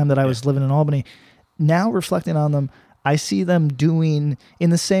at the time that I was living in Albany. Now reflecting on them, I see them doing in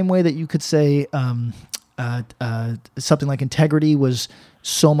the same way that you could say something like Integrity was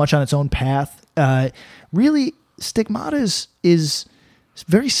so much on its own path. Really, Stigmata is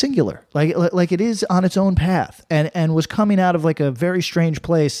very singular, like it is on its own path, and was coming out of like a very strange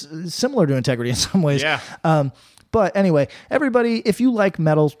place, similar to Integrity in some ways. Yeah. But anyway, everybody, if you like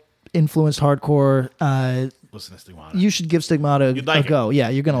metal, influenced hardcore. Listen to Stigmata. You should give Stigmata You'd like a go. Yeah,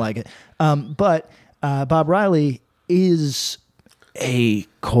 you're gonna like it. But Bob Riley is a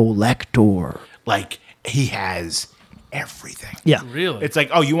collector. Like, he has everything. Yeah. Really? It's like,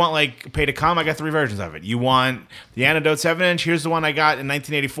 oh, you want like Pay to Come? I got 3 versions of it. You want the Antidote 7-inch? Here's the one I got in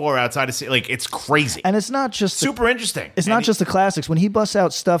 1984 outside of like, it's crazy. And it's not just super interesting. It's not just the classics. When he busts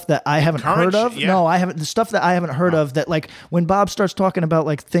out stuff that I haven't heard of, yeah. no, I haven't. The stuff that I haven't heard of, that like when Bob starts talking about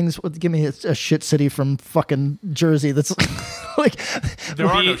like things, give me a shit city from fucking Jersey. That's like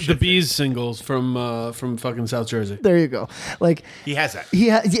the Bees singles from fucking South Jersey. There you go. Like he has that.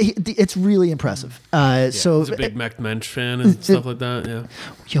 It's really impressive. So he's a big Mac Mensch fan and stuff like that. Yeah.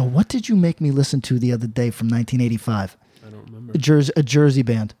 Yo, what did you make me listen to the other day from 1985? I don't remember. A Jersey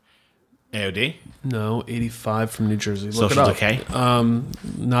band. AOD? No, 85 from New Jersey. Look Social it up. Decay?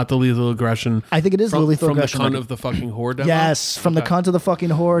 Not the Lethal Aggression. I think it is the Lethal Aggression. From the Cunt of the Fucking Whore demo? Yes, from the Cunt of the Fucking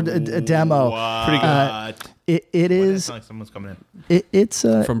Whore demo. Pretty good. It is. Like someone's coming in. It's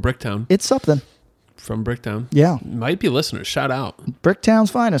from Bricktown. It's something. From Bricktown. Yeah. Might be listeners. Shout out.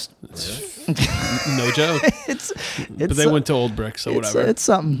 Bricktown's finest. No joke. But they went to Old Brick, so whatever. It's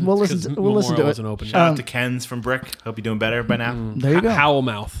something. We'll listen to it. Wasn't open yet. Shout out to Ken's from Brick. Hope you're doing better by now. There you go.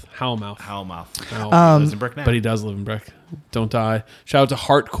 Howlmouth. He lives in Brick now. But he does live in Brick. Don't die. Shout out to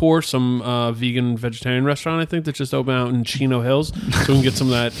Heartcore, some vegan vegetarian restaurant, I think, that just opened out in Chino Hills. So we can get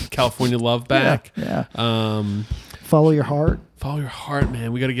some of that California love back. Yeah. Follow your heart. Follow your heart,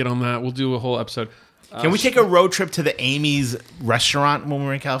 man. We got to get on that. We'll do a whole episode. Can we take a road trip to the Amy's restaurant when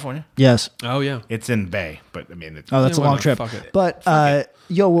we're in California? Yes. Oh, yeah. It's in Bay, but I mean... that's a long trip. Fuck it. But,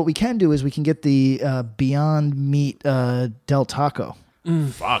 yo, what we can do is we can get the Beyond Meat Del Taco.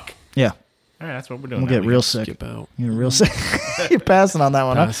 Fuck. Yeah. All right, that's what we're doing. We'll get real sick. Skip out. You're real sick. You're passing on that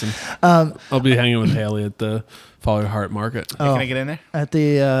one, Passing. huh? I'll be hanging with Haley at the Follow Your Heart Market. Can I get in there? At the...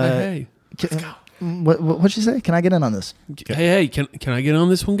 hey. Let's go. What'd you say? Can I get in on this? Hey, can I get on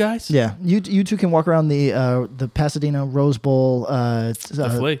this one, guys? Yeah, you two can walk around the Pasadena Rose Bowl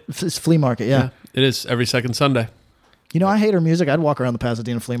flea market. Yeah, it is every second Sunday. You know, I hate her music. I'd walk around the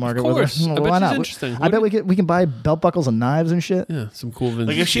Pasadena flea market Of course. with her. I bet Why she's not? interesting. I bet we can buy belt buckles and knives and shit. Yeah, some cool vintage.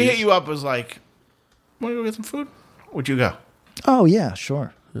 Like, if she hit you up, was like, want to go get some food? Would you go? Oh, yeah,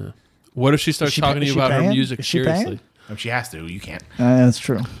 sure. Yeah. What if she starts talking to you about her music seriously? If she has to, you can't. That's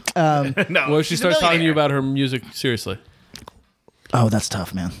true. No, what if she starts talking to you about her music seriously? Oh, that's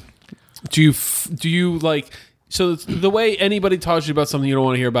tough, man. Do you like? So the way anybody talks to you about something you don't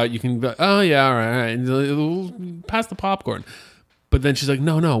want to hear about, you can be like, oh yeah, all right, and pass the popcorn. But then she's like,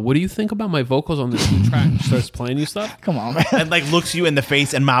 no, what do you think about my vocals on this new track? She starts playing you stuff. Come on, man. And like looks you in the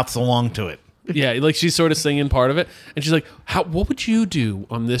face and mouths along to it. Yeah, like she's sort of singing part of it, and she's like, what would you do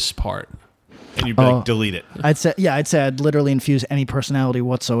on this part? And you'd be like, delete it. I'd say I'd literally infuse any personality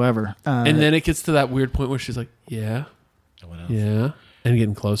whatsoever. And then it gets to that weird point where she's like, yeah, and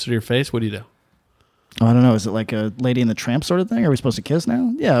getting closer to your face. What do you do? Oh, I don't know. Is it like a Lady and the Tramp sort of thing? Are we supposed to kiss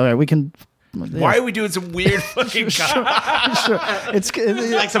now? Yeah, all right, we can. Yeah. Why are we doing some weird fucking sure. It's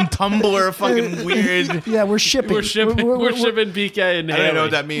like some Tumblr fucking weird. Yeah, we're shipping. We're shipping BK and I don't know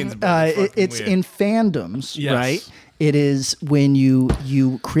what that means. It's weird. in fandoms, Yes. right? It is when you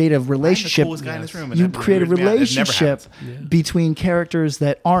create a relationship. You create a relationship between characters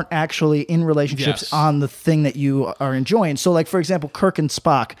that aren't actually in relationships Yes. on the thing that you are enjoying. So, like for example, Kirk and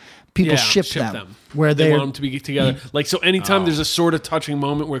Spock. People ship them where they they want them to be together. Like so, anytime there's a sort of touching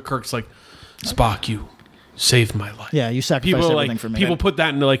moment where Kirk's like, "Spock, you saved my life." Yeah, you sacrificed people everything for me. People put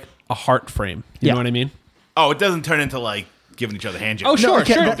that into like a heart frame. You know what I mean? Oh, it doesn't turn into like giving each other handshakes. Oh, sure, it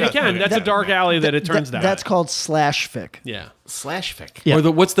can- it can. That's a dark alley that it turns down. That's called slash fic. Yeah. Slash fic. Yeah.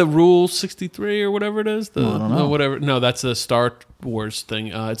 Or what's the Rule 63 or whatever it is? I don't know. Whatever. No, that's the Star Wars thing.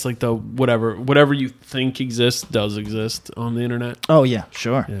 It's like the whatever you think exists does exist on the internet. Oh yeah,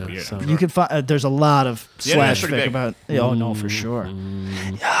 sure. Yeah, so. You can find. There's a lot of slash pretty fic big. about. Oh no, for sure.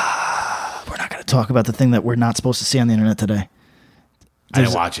 Yeah, we're not going to talk about the thing that we're not supposed to see on the internet today. I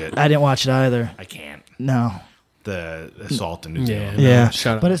didn't watch it. I didn't watch it either. I can't. No. The assault in New Zealand. Yeah.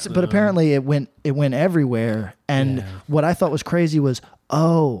 Shut But up. but apparently it went everywhere. And what I thought was crazy was,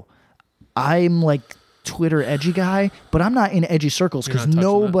 I'm like Twitter edgy guy, but I'm not in edgy circles because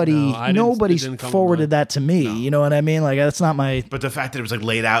nobody's forwarded that to me. No. You know what I mean? Like that's not my. But the fact that it was like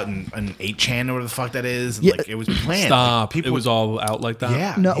laid out in an 8chan or whatever the fuck that is, and like it was planned. Stop. Like, people it was all out like that.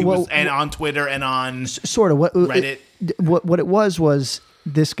 Yeah. No, well, and on Twitter and on sort of what Reddit. What it was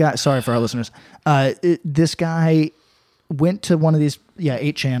this guy. Sorry for our listeners. This guy went to one of these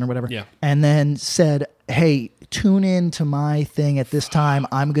 8chan or whatever, and then said, hey, tune in to my thing at this time.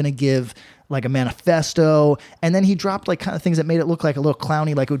 I'm going to give like a manifesto. And then he dropped like kind of things that made it look like a little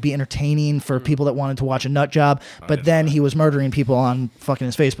clowny, like it would be entertaining for people that wanted to watch a nut job. But then he was murdering people on fucking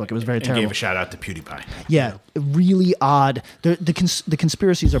his Facebook. It was very terrible. Gave a shout out to PewDiePie. Yeah, really odd. The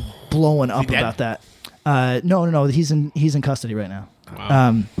conspiracies are blowing up about that. No. He's in custody right now.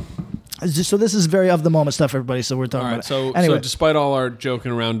 Wow. So this is very of the moment stuff, everybody. So we're talking about it. So anyway. so despite all our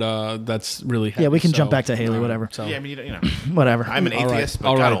joking around, that's really heavy, Yeah, we can so- jump back to Haley, whatever. So Yeah, I mean, you know, Whatever. I'm an atheist, but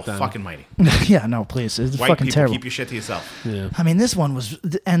All God right, then. fucking mighty. Yeah, no, please. It's White fucking people, terrible. keep your shit to yourself. yeah. I mean, this one was,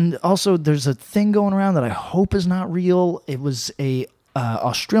 and also there's a thing going around that I hope is not real. It was a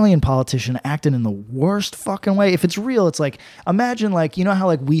Australian politician acting in the worst fucking way. If it's real, it's like, imagine like, you know how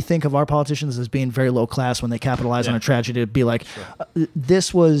like we think of our politicians as being very low class when they capitalize on a tragedy. It'd be like,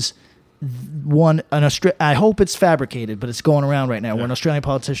 this was I hope it's fabricated, but it's going around right now where an Australian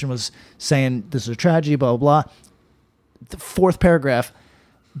politician was saying this is a tragedy, blah, blah, blah. The fourth paragraph,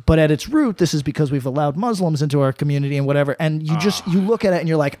 but at its root, this is because we've allowed Muslims into our community and whatever. And you you look at it and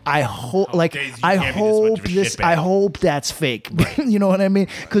you're like, I hope, like, I hope that's fake. You know what I mean?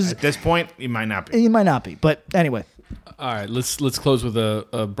 Because At this point, it might not be. it might not be. But anyway, All right, let's close with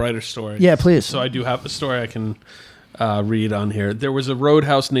a brighter story. Yeah, please. So I do have a story I can read on here. There was a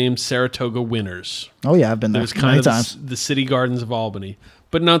roadhouse named Saratoga Winners. oh yeah, I've been It there was kind many of times. the city gardens of Albany,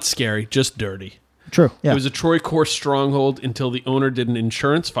 but not scary, just dirty. True. Yeah. It was a Troy Corps stronghold until the owner did an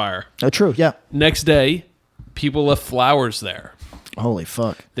insurance fire. True. Yeah. Next day, people left flowers there. Holy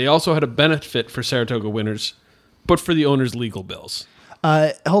fuck. They also had a benefit for Saratoga Winners, but for the owner's legal bills.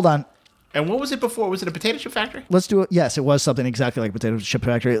 Hold on. And what was it before? Was it a potato chip factory? Let's do it. Yes, it was something exactly like a potato chip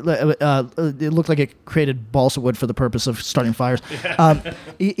factory. It looked like it created balsa wood for the purpose of starting fires.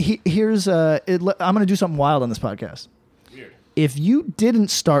 Here's I'm going to do something wild on this podcast. Weird. If you didn't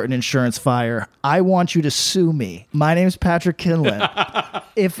start an insurance fire, I want you to sue me. My name's Patrick Kinlan.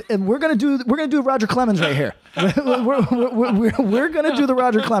 If we're gonna do Roger Clemens right here. We're gonna do the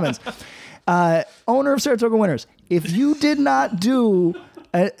Roger Clemens, owner of Saratoga Winners. If you did not do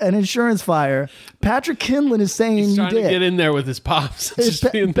an insurance fire, Patrick Kinlan is saying He's you trying did. to get in there with his pops. Just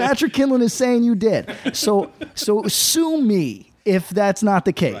being there. Patrick Kinlan is saying you did. So sue me if that's not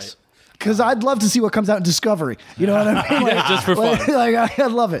the case. Because I'd love to see what comes out in Discovery. You know what I mean? Yeah, just for fun. I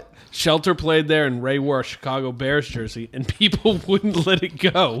love it. Shelter played there, and Ray wore a Chicago Bears jersey, and people wouldn't let it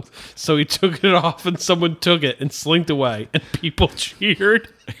go. So he took it off, and someone took it and slinked away, and people cheered.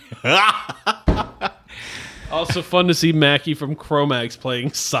 Also fun to see Mackie from Cro-Mags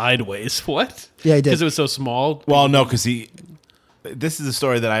playing Sideways. What? Yeah, he did. Because it was so small. Well, no, because this is the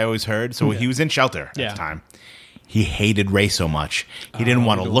story that I always heard. So he was in shelter at the time. He hated Ray so much. He didn't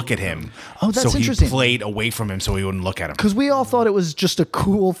want to look at him. Oh, that's so interesting. he played away from him so he wouldn't look at him. Because we all thought it was just a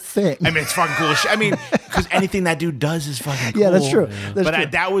cool thing. I mean, it's fucking cool as shit. I mean, because anything that dude does is fucking cool. Yeah, that's true. That's but true.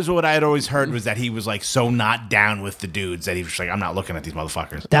 that was what I had always heard, was that he was like so not down with the dudes that he was just like, I'm not looking at these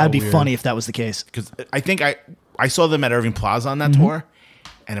motherfuckers. That would be funny if that was the case. Because I think I saw them at Irving Plaza on that tour,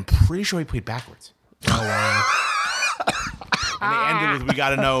 and I'm pretty sure he played backwards. Oh, wow. And they ended with "We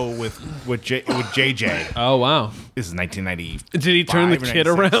Gotta Know" with JJ. Oh wow! This is 1990. Did he turn the kid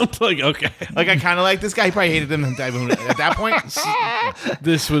around? Like, okay, like I kind of like this guy. He probably hated him at that point.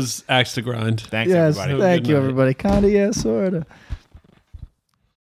 This was Axe to Grind. Thanks, Yes, everybody. thank you, everybody. Kinda, yeah, sorta.